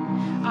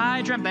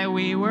 I dreamt that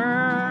we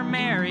were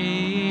married,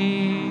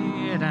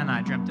 and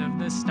I dreamt of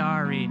the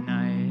starry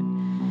night.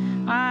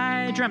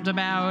 I dreamt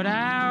about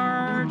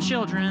our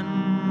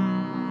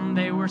children.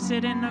 They were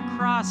sitting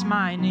across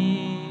my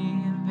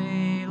knee.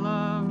 They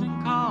loved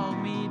and called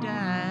me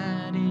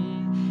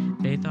daddy.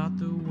 They thought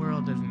the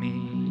world of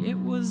me. It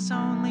was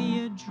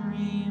only a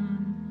dream,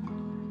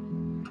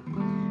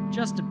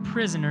 just a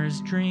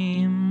prisoner's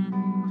dream.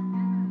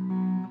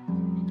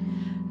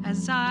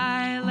 As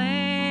I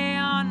lay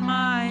on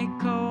my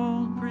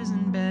cold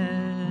prison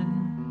bed,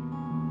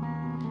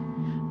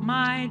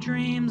 my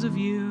dreams of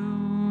you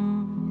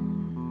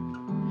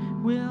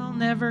will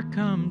never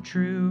come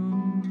true.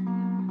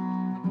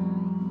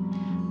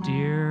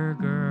 Dear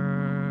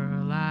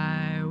girl,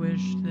 I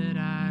wish that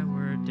I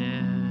were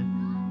dead.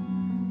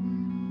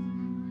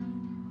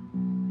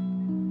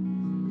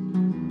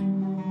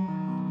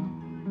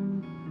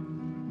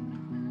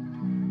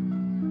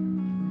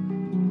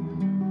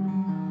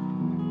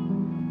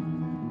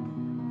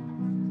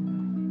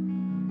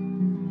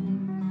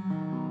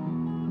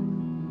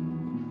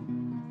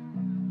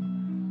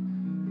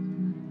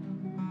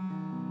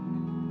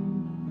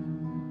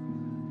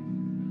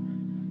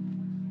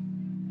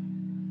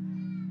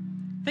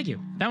 Thank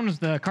you. That one was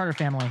the Carter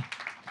family.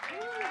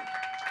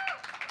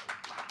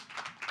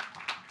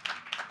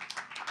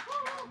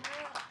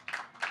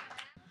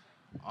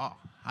 Oh,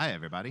 hi,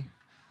 everybody.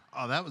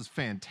 Oh, that was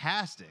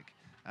fantastic.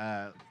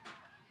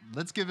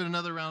 Let's give it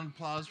another round of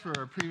applause for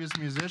our previous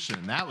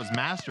musician. That was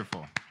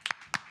masterful.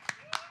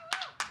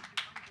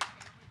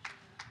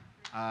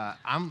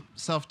 I'm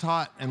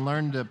self-taught and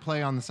learned to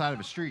play on the side of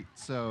a street,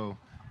 so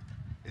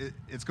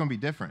it's going to be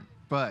different.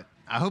 But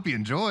I hope you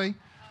enjoy.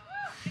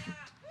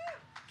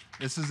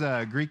 This is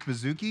Greek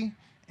Bouzouki,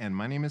 and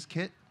my name is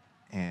Kit,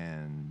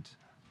 and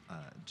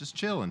just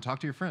chill and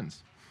talk to your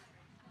friends.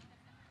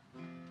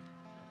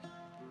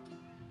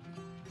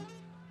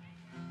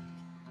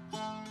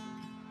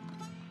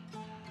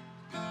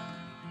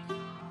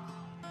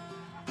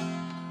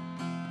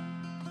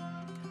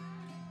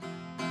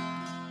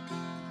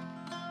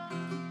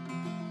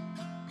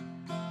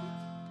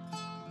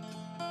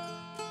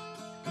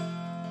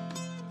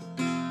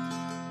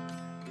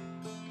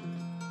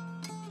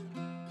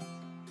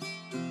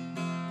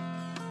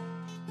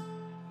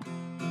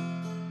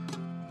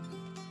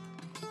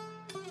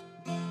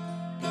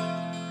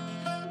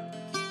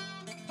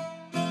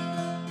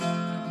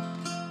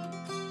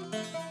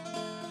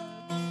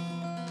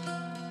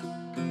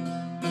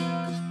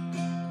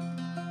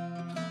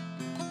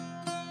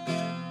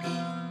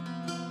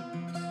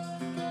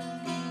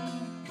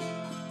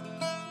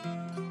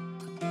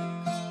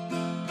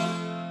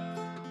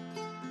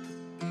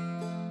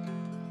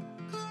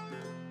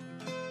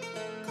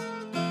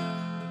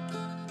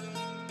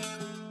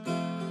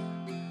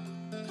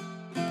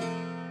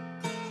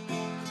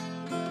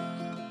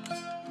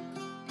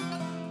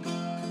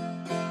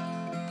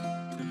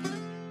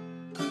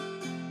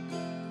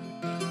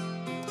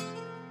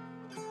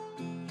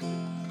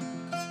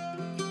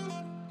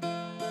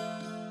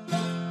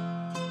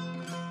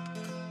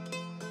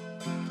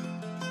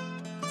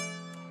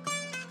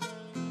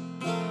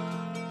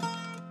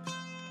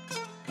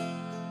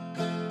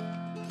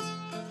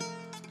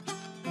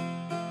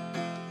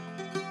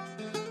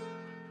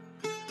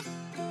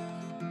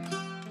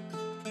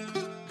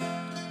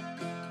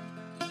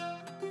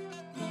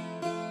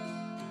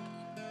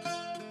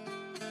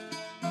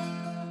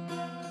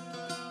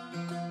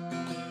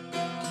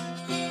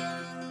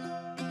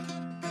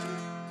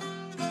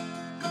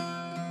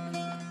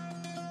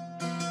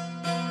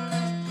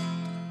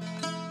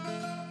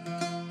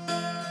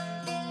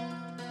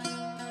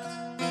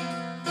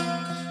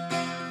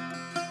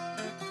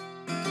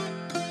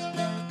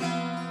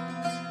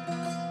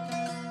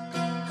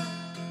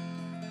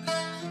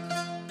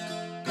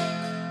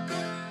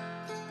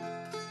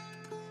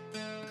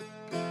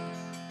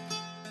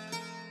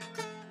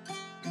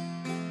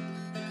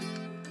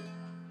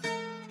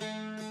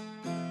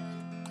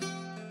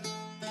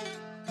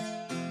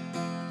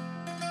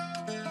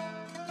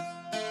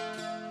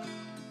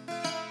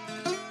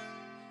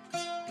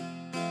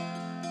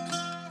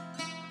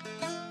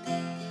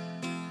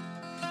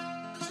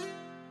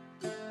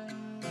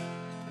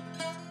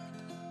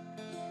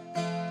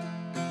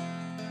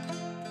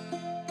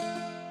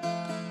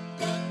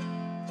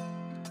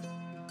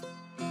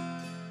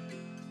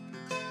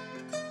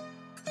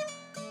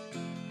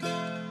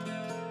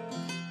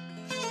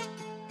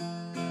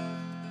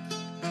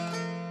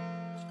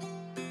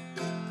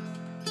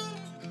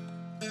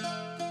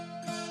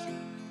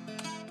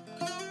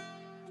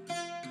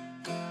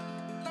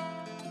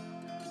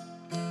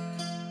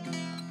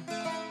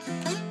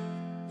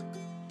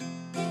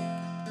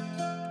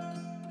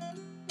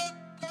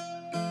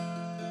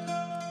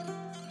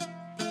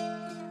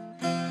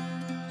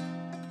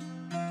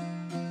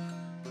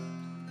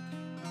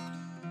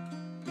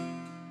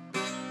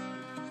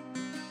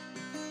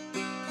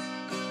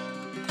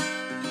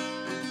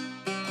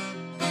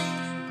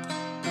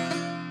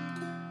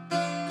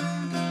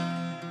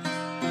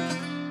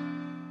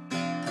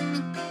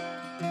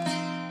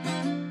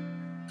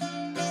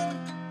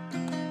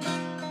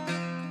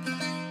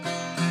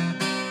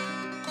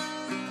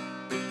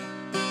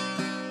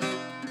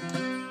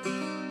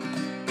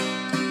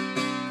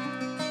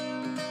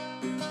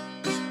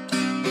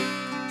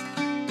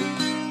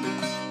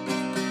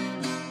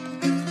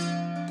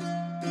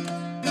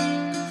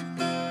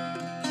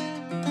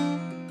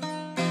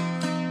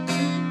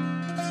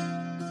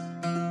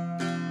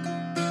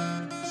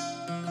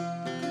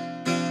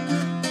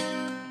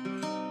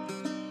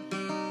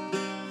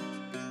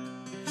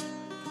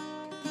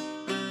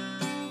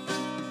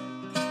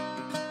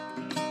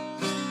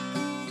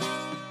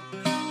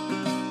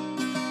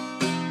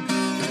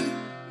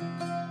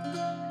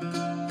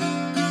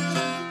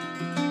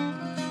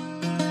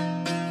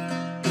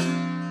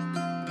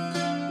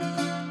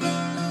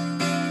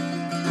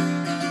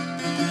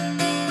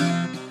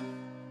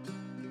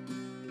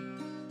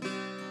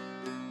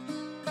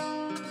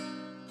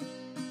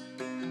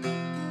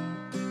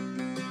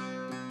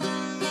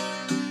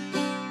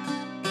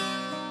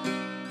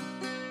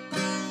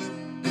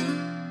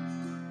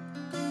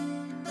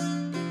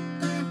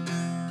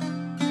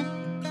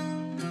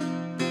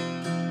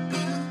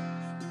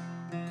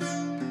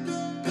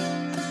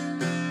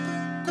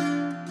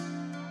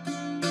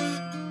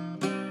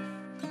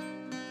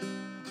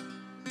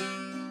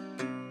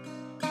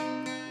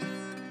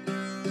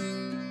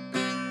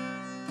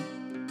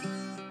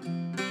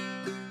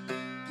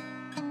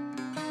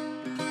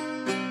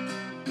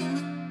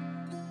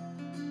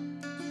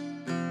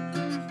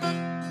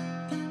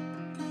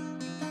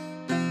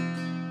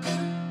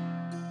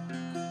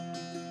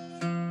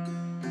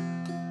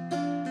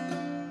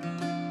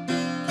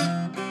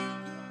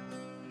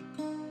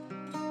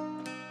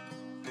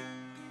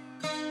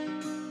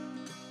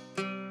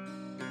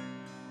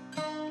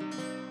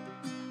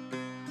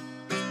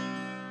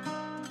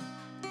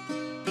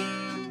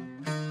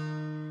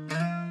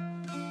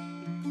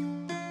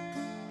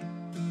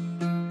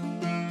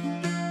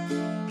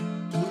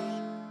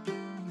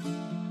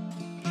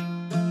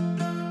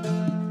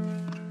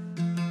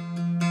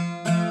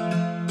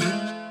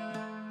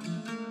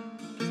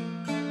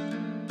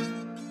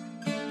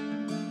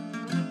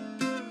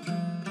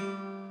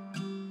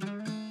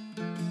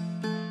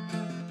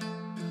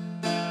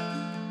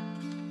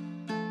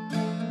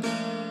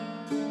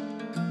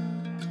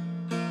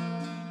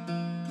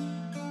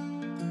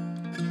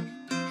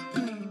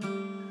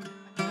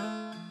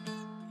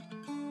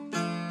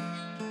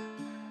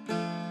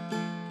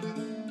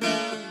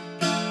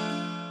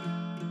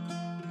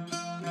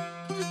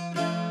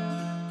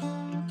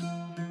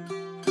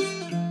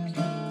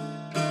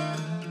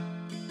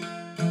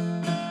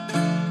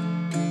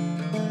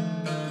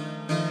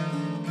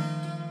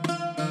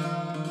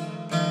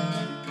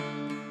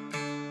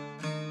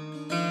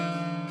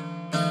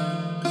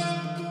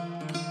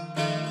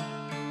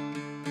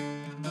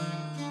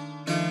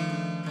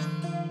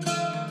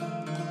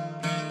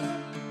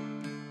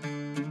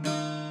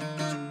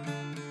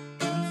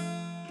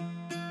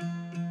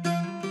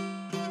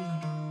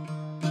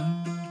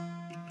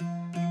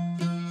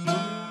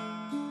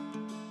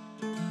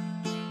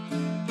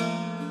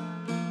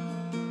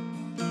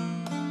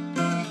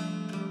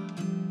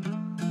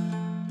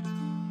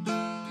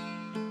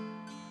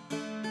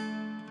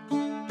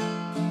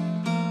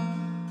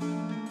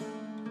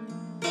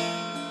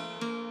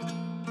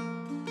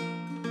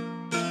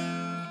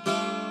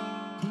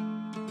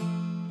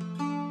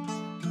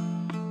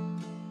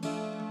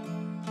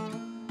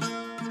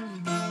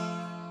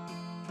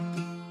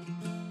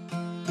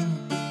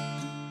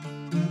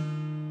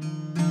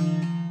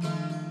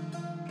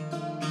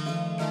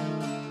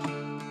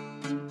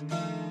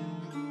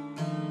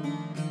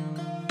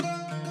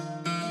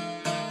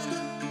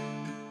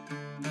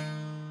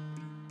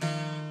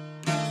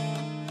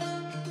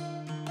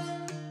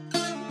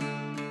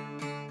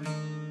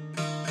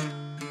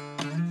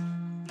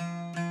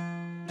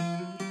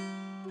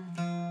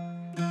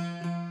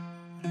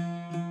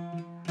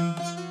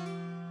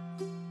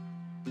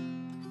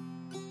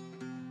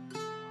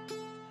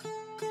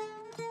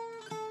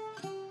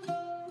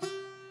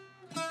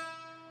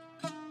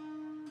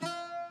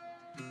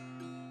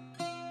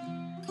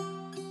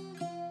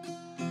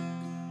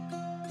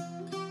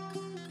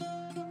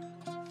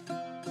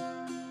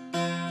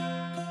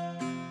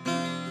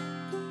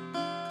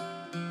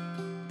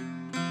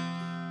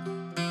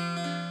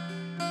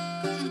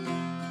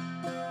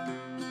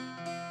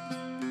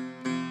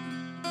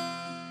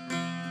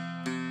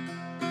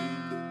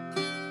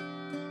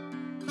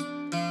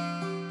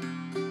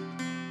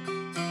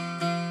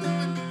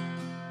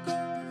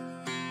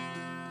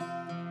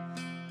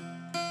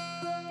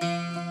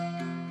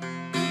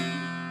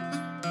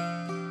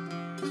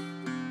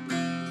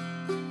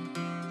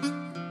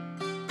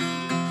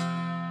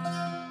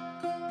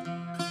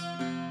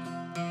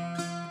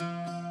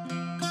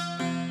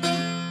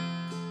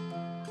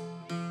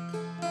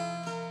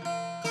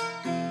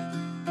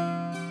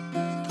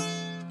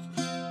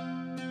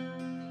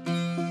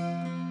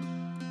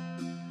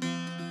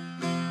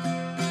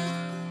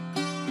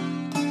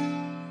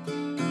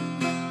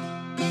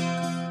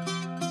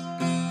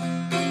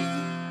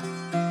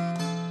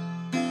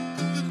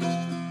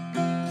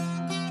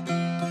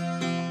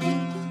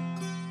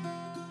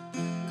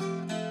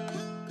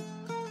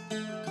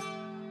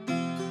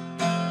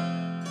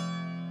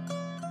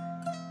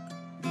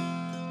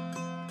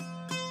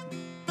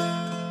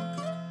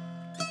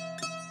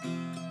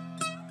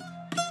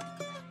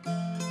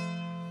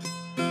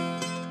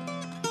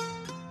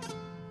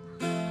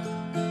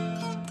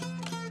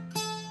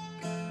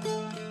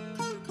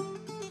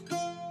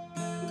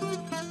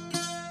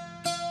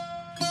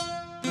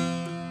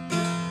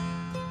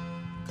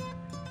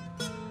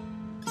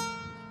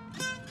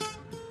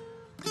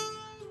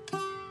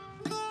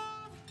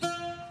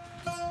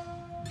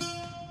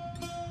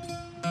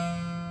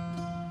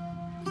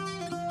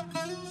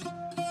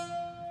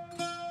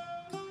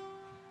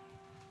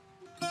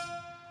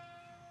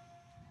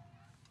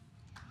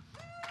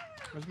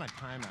 Where's my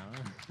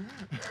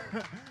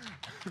timeout?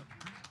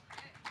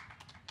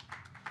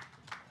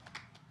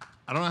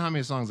 I don't know how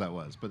many songs that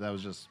was, but that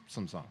was just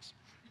some songs.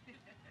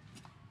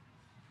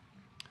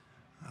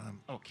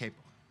 Capo.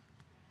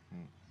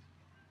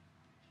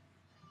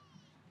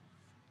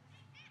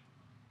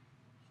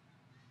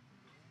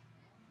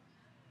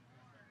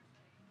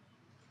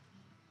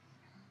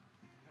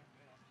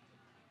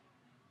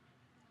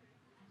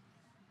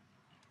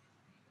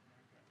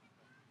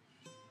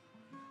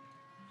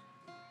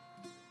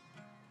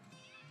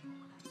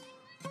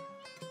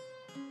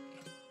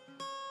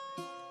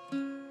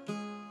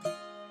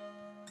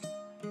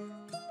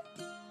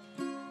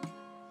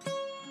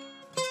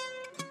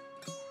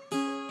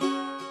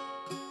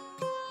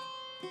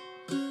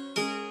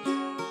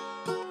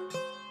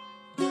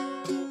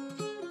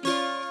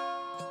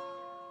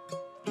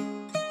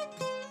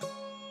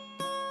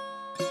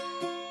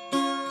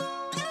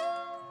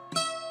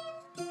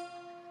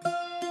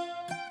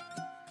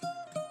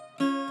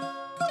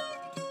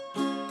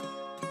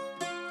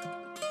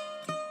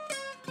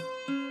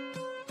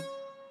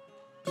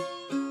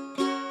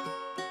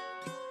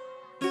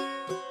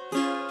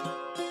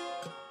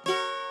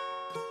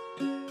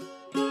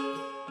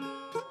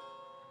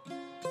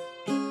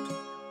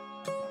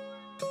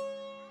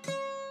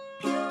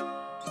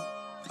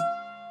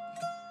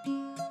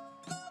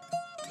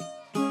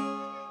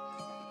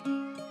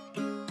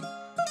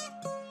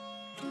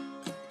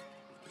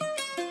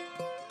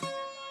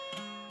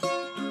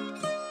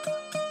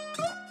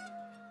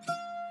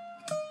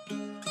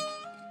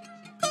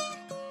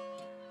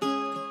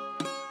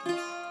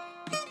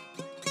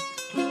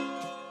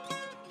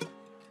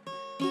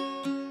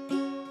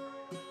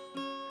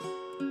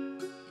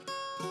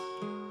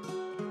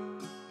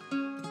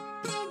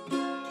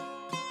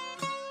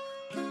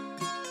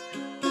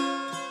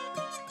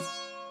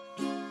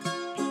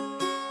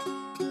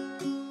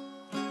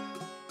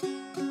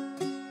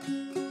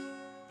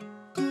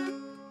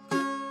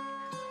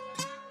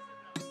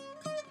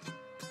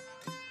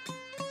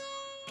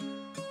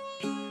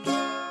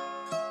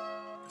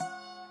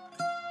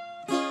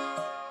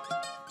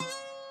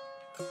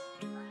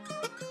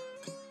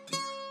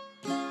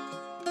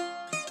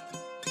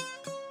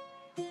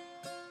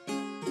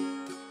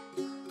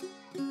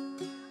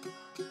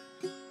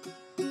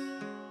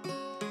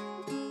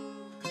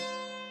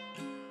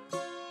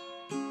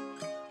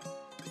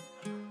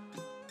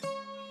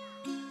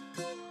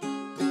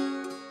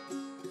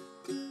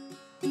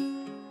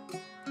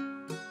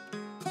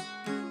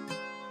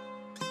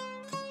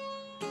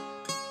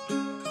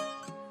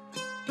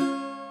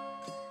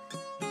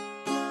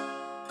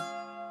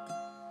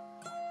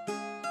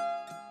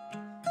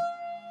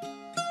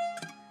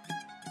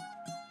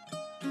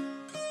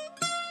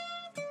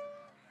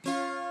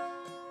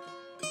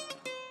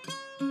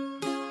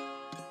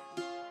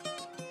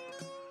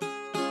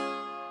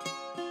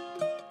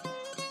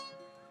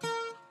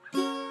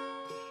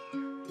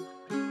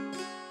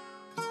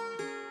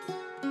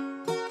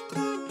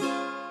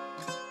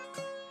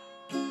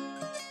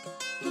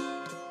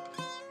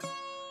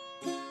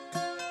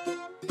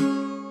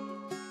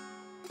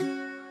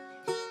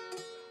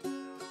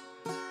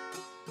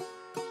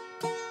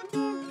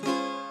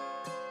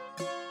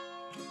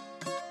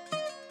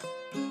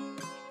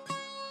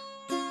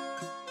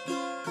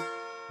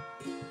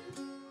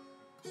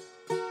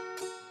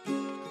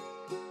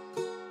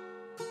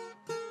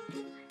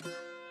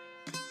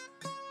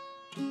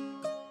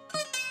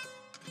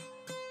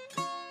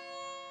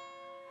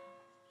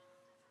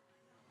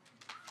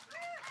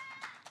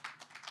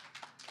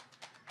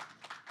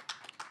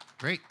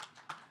 Great.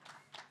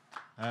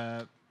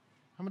 How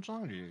much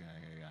longer do you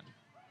got?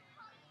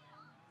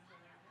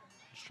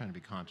 Just trying to be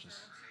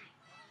conscious.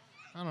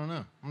 I don't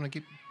know. I'm gonna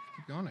keep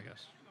going, I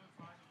guess.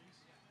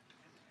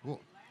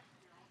 Cool.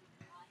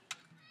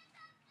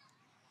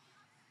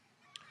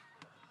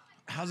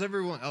 How's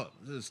everyone? Oh,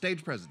 the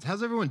stage presence.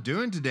 How's everyone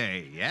doing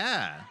today?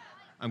 Yeah.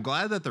 I'm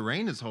glad that the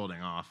rain is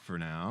holding off for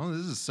now.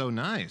 This is so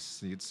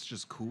nice. It's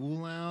just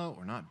cool out.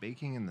 We're not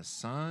baking in the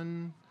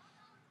sun.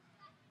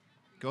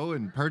 Go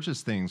and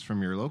purchase things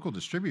from your local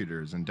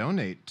distributors and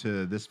donate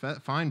to this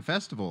fine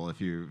festival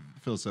if you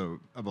feel so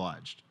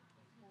obliged.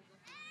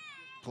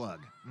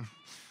 Plug.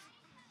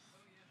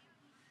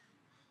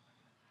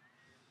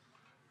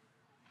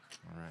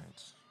 All right.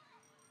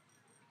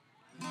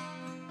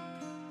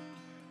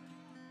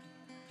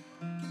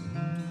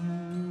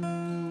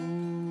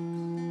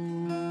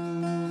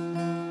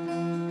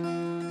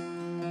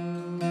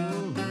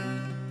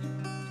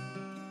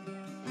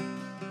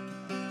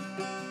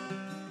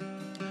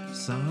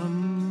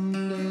 Some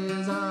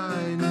days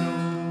I know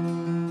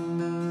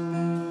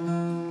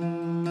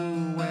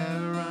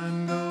where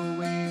I'm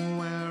going,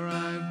 where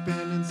I've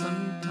been, and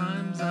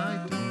sometimes I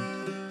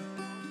don't.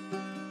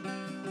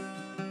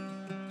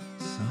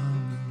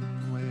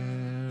 Somewhere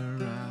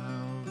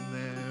out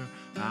there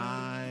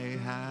I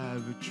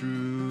have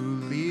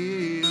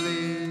truly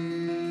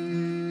lived,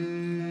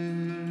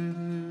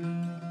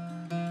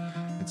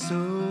 and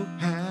so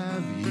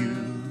have you.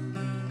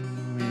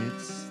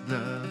 It's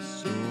the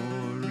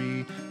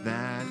story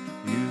that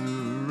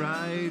you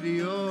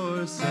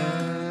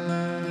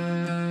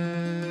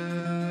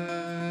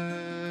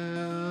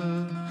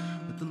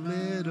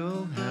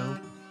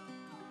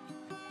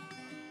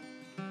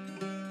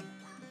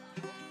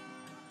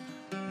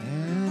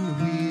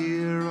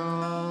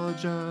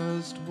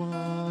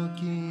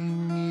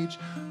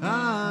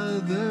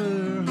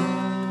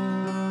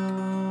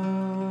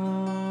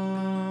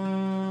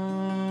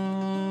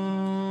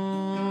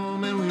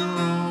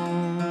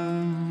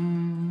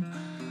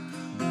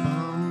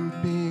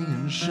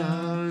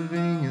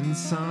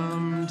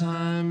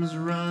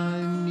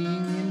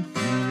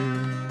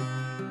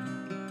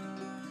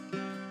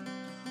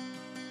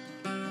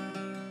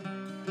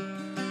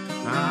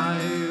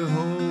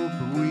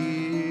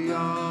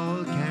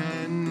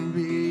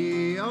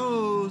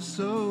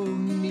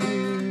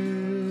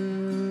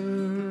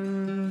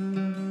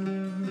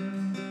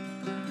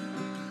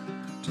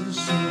to the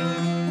source,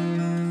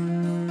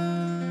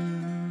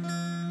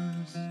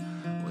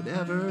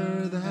 whatever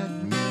that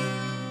means.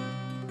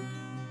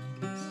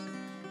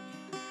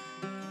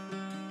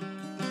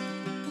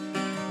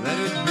 Let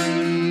it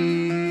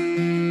breathe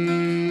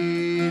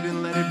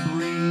and let it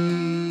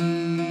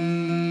breathe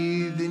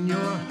in your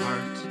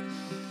heart.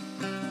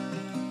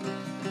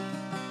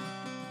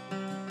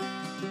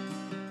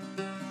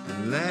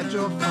 And let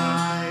your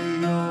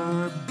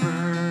fire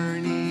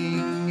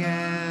burning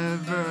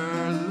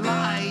ever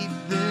light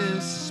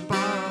this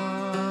spark.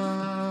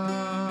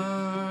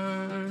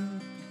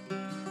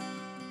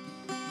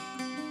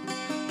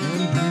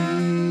 And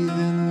breathe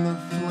in the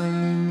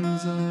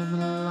flames of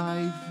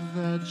life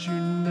that you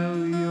know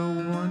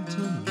you'll want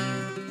to live.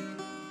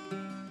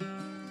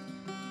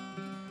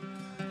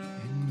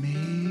 And maybe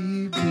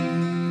you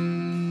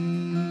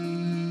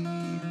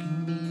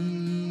can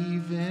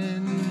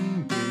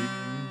even give.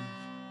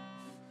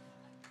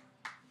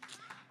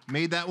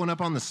 Made that one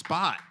up on the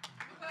spot.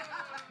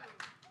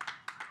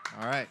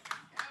 All right.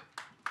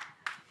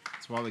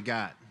 That's what we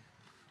got.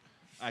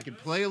 I could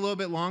play a little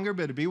bit longer,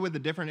 but it'd be with a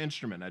different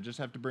instrument. I just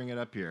have to bring it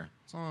up here.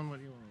 It's on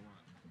what you want.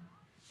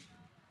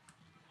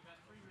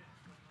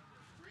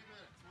 3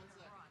 minutes, 1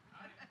 second.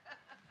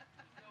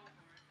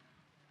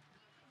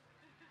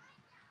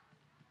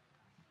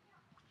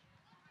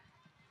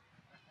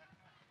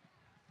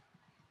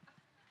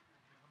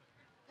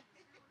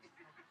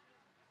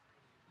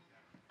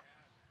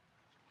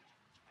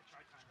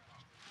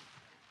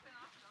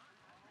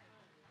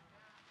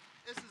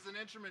 This is an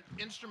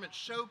instrument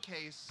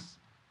showcase.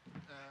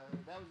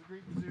 That was a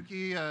Greek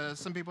bouzouki.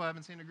 Some people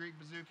haven't seen a Greek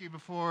bouzouki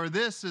before.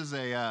 This is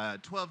a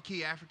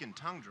 12-key African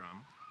tongue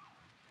drum.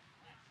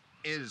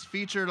 It is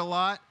featured a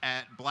lot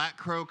at Black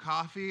Crow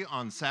Coffee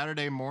on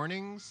Saturday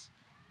mornings.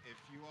 If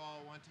you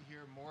all want to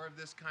hear more of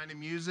this kind of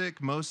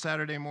music, most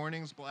Saturday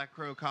mornings, Black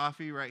Crow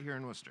Coffee right here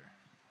in Worcester.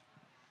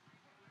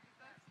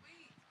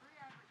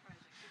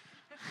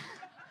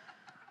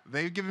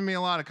 They've given me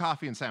a lot of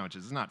coffee and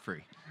sandwiches. It's not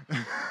free.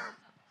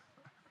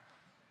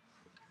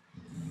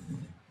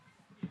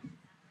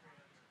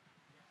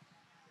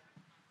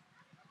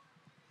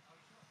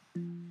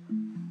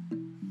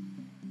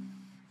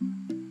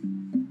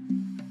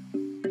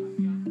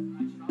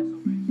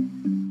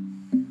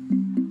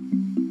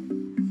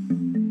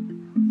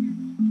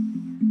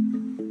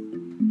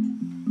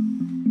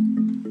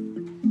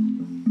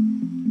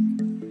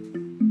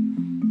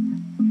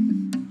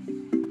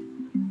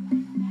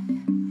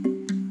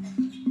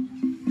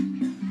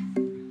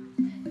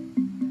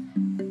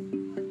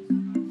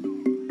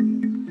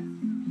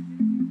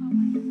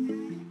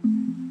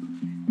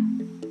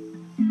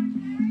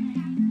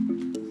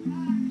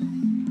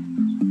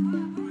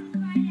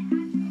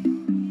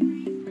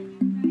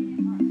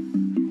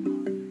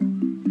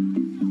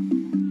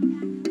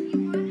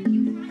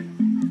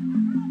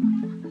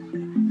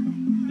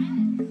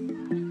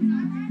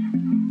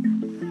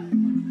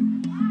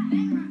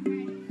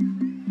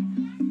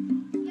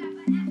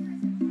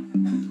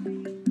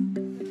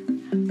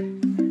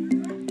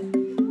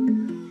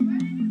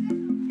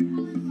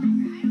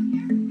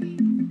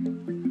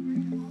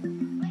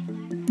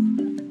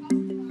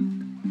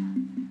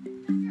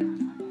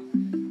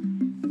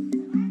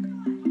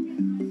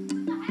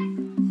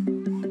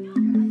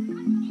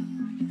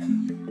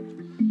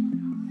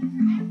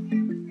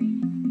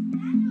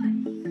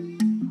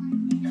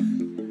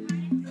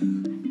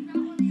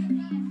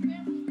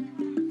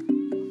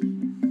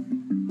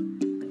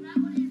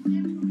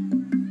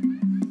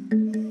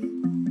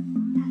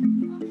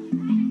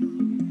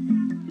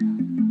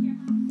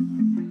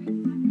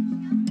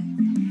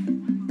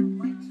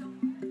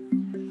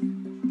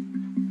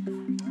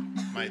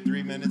 My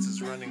 3 minutes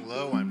is running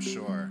low, I'm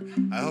sure.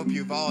 I hope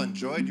you've all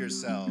enjoyed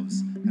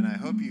yourselves, and I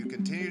hope you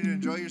continue to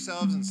enjoy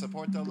yourselves and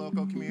support the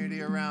local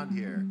community around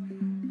here.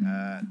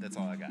 That's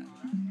all I got.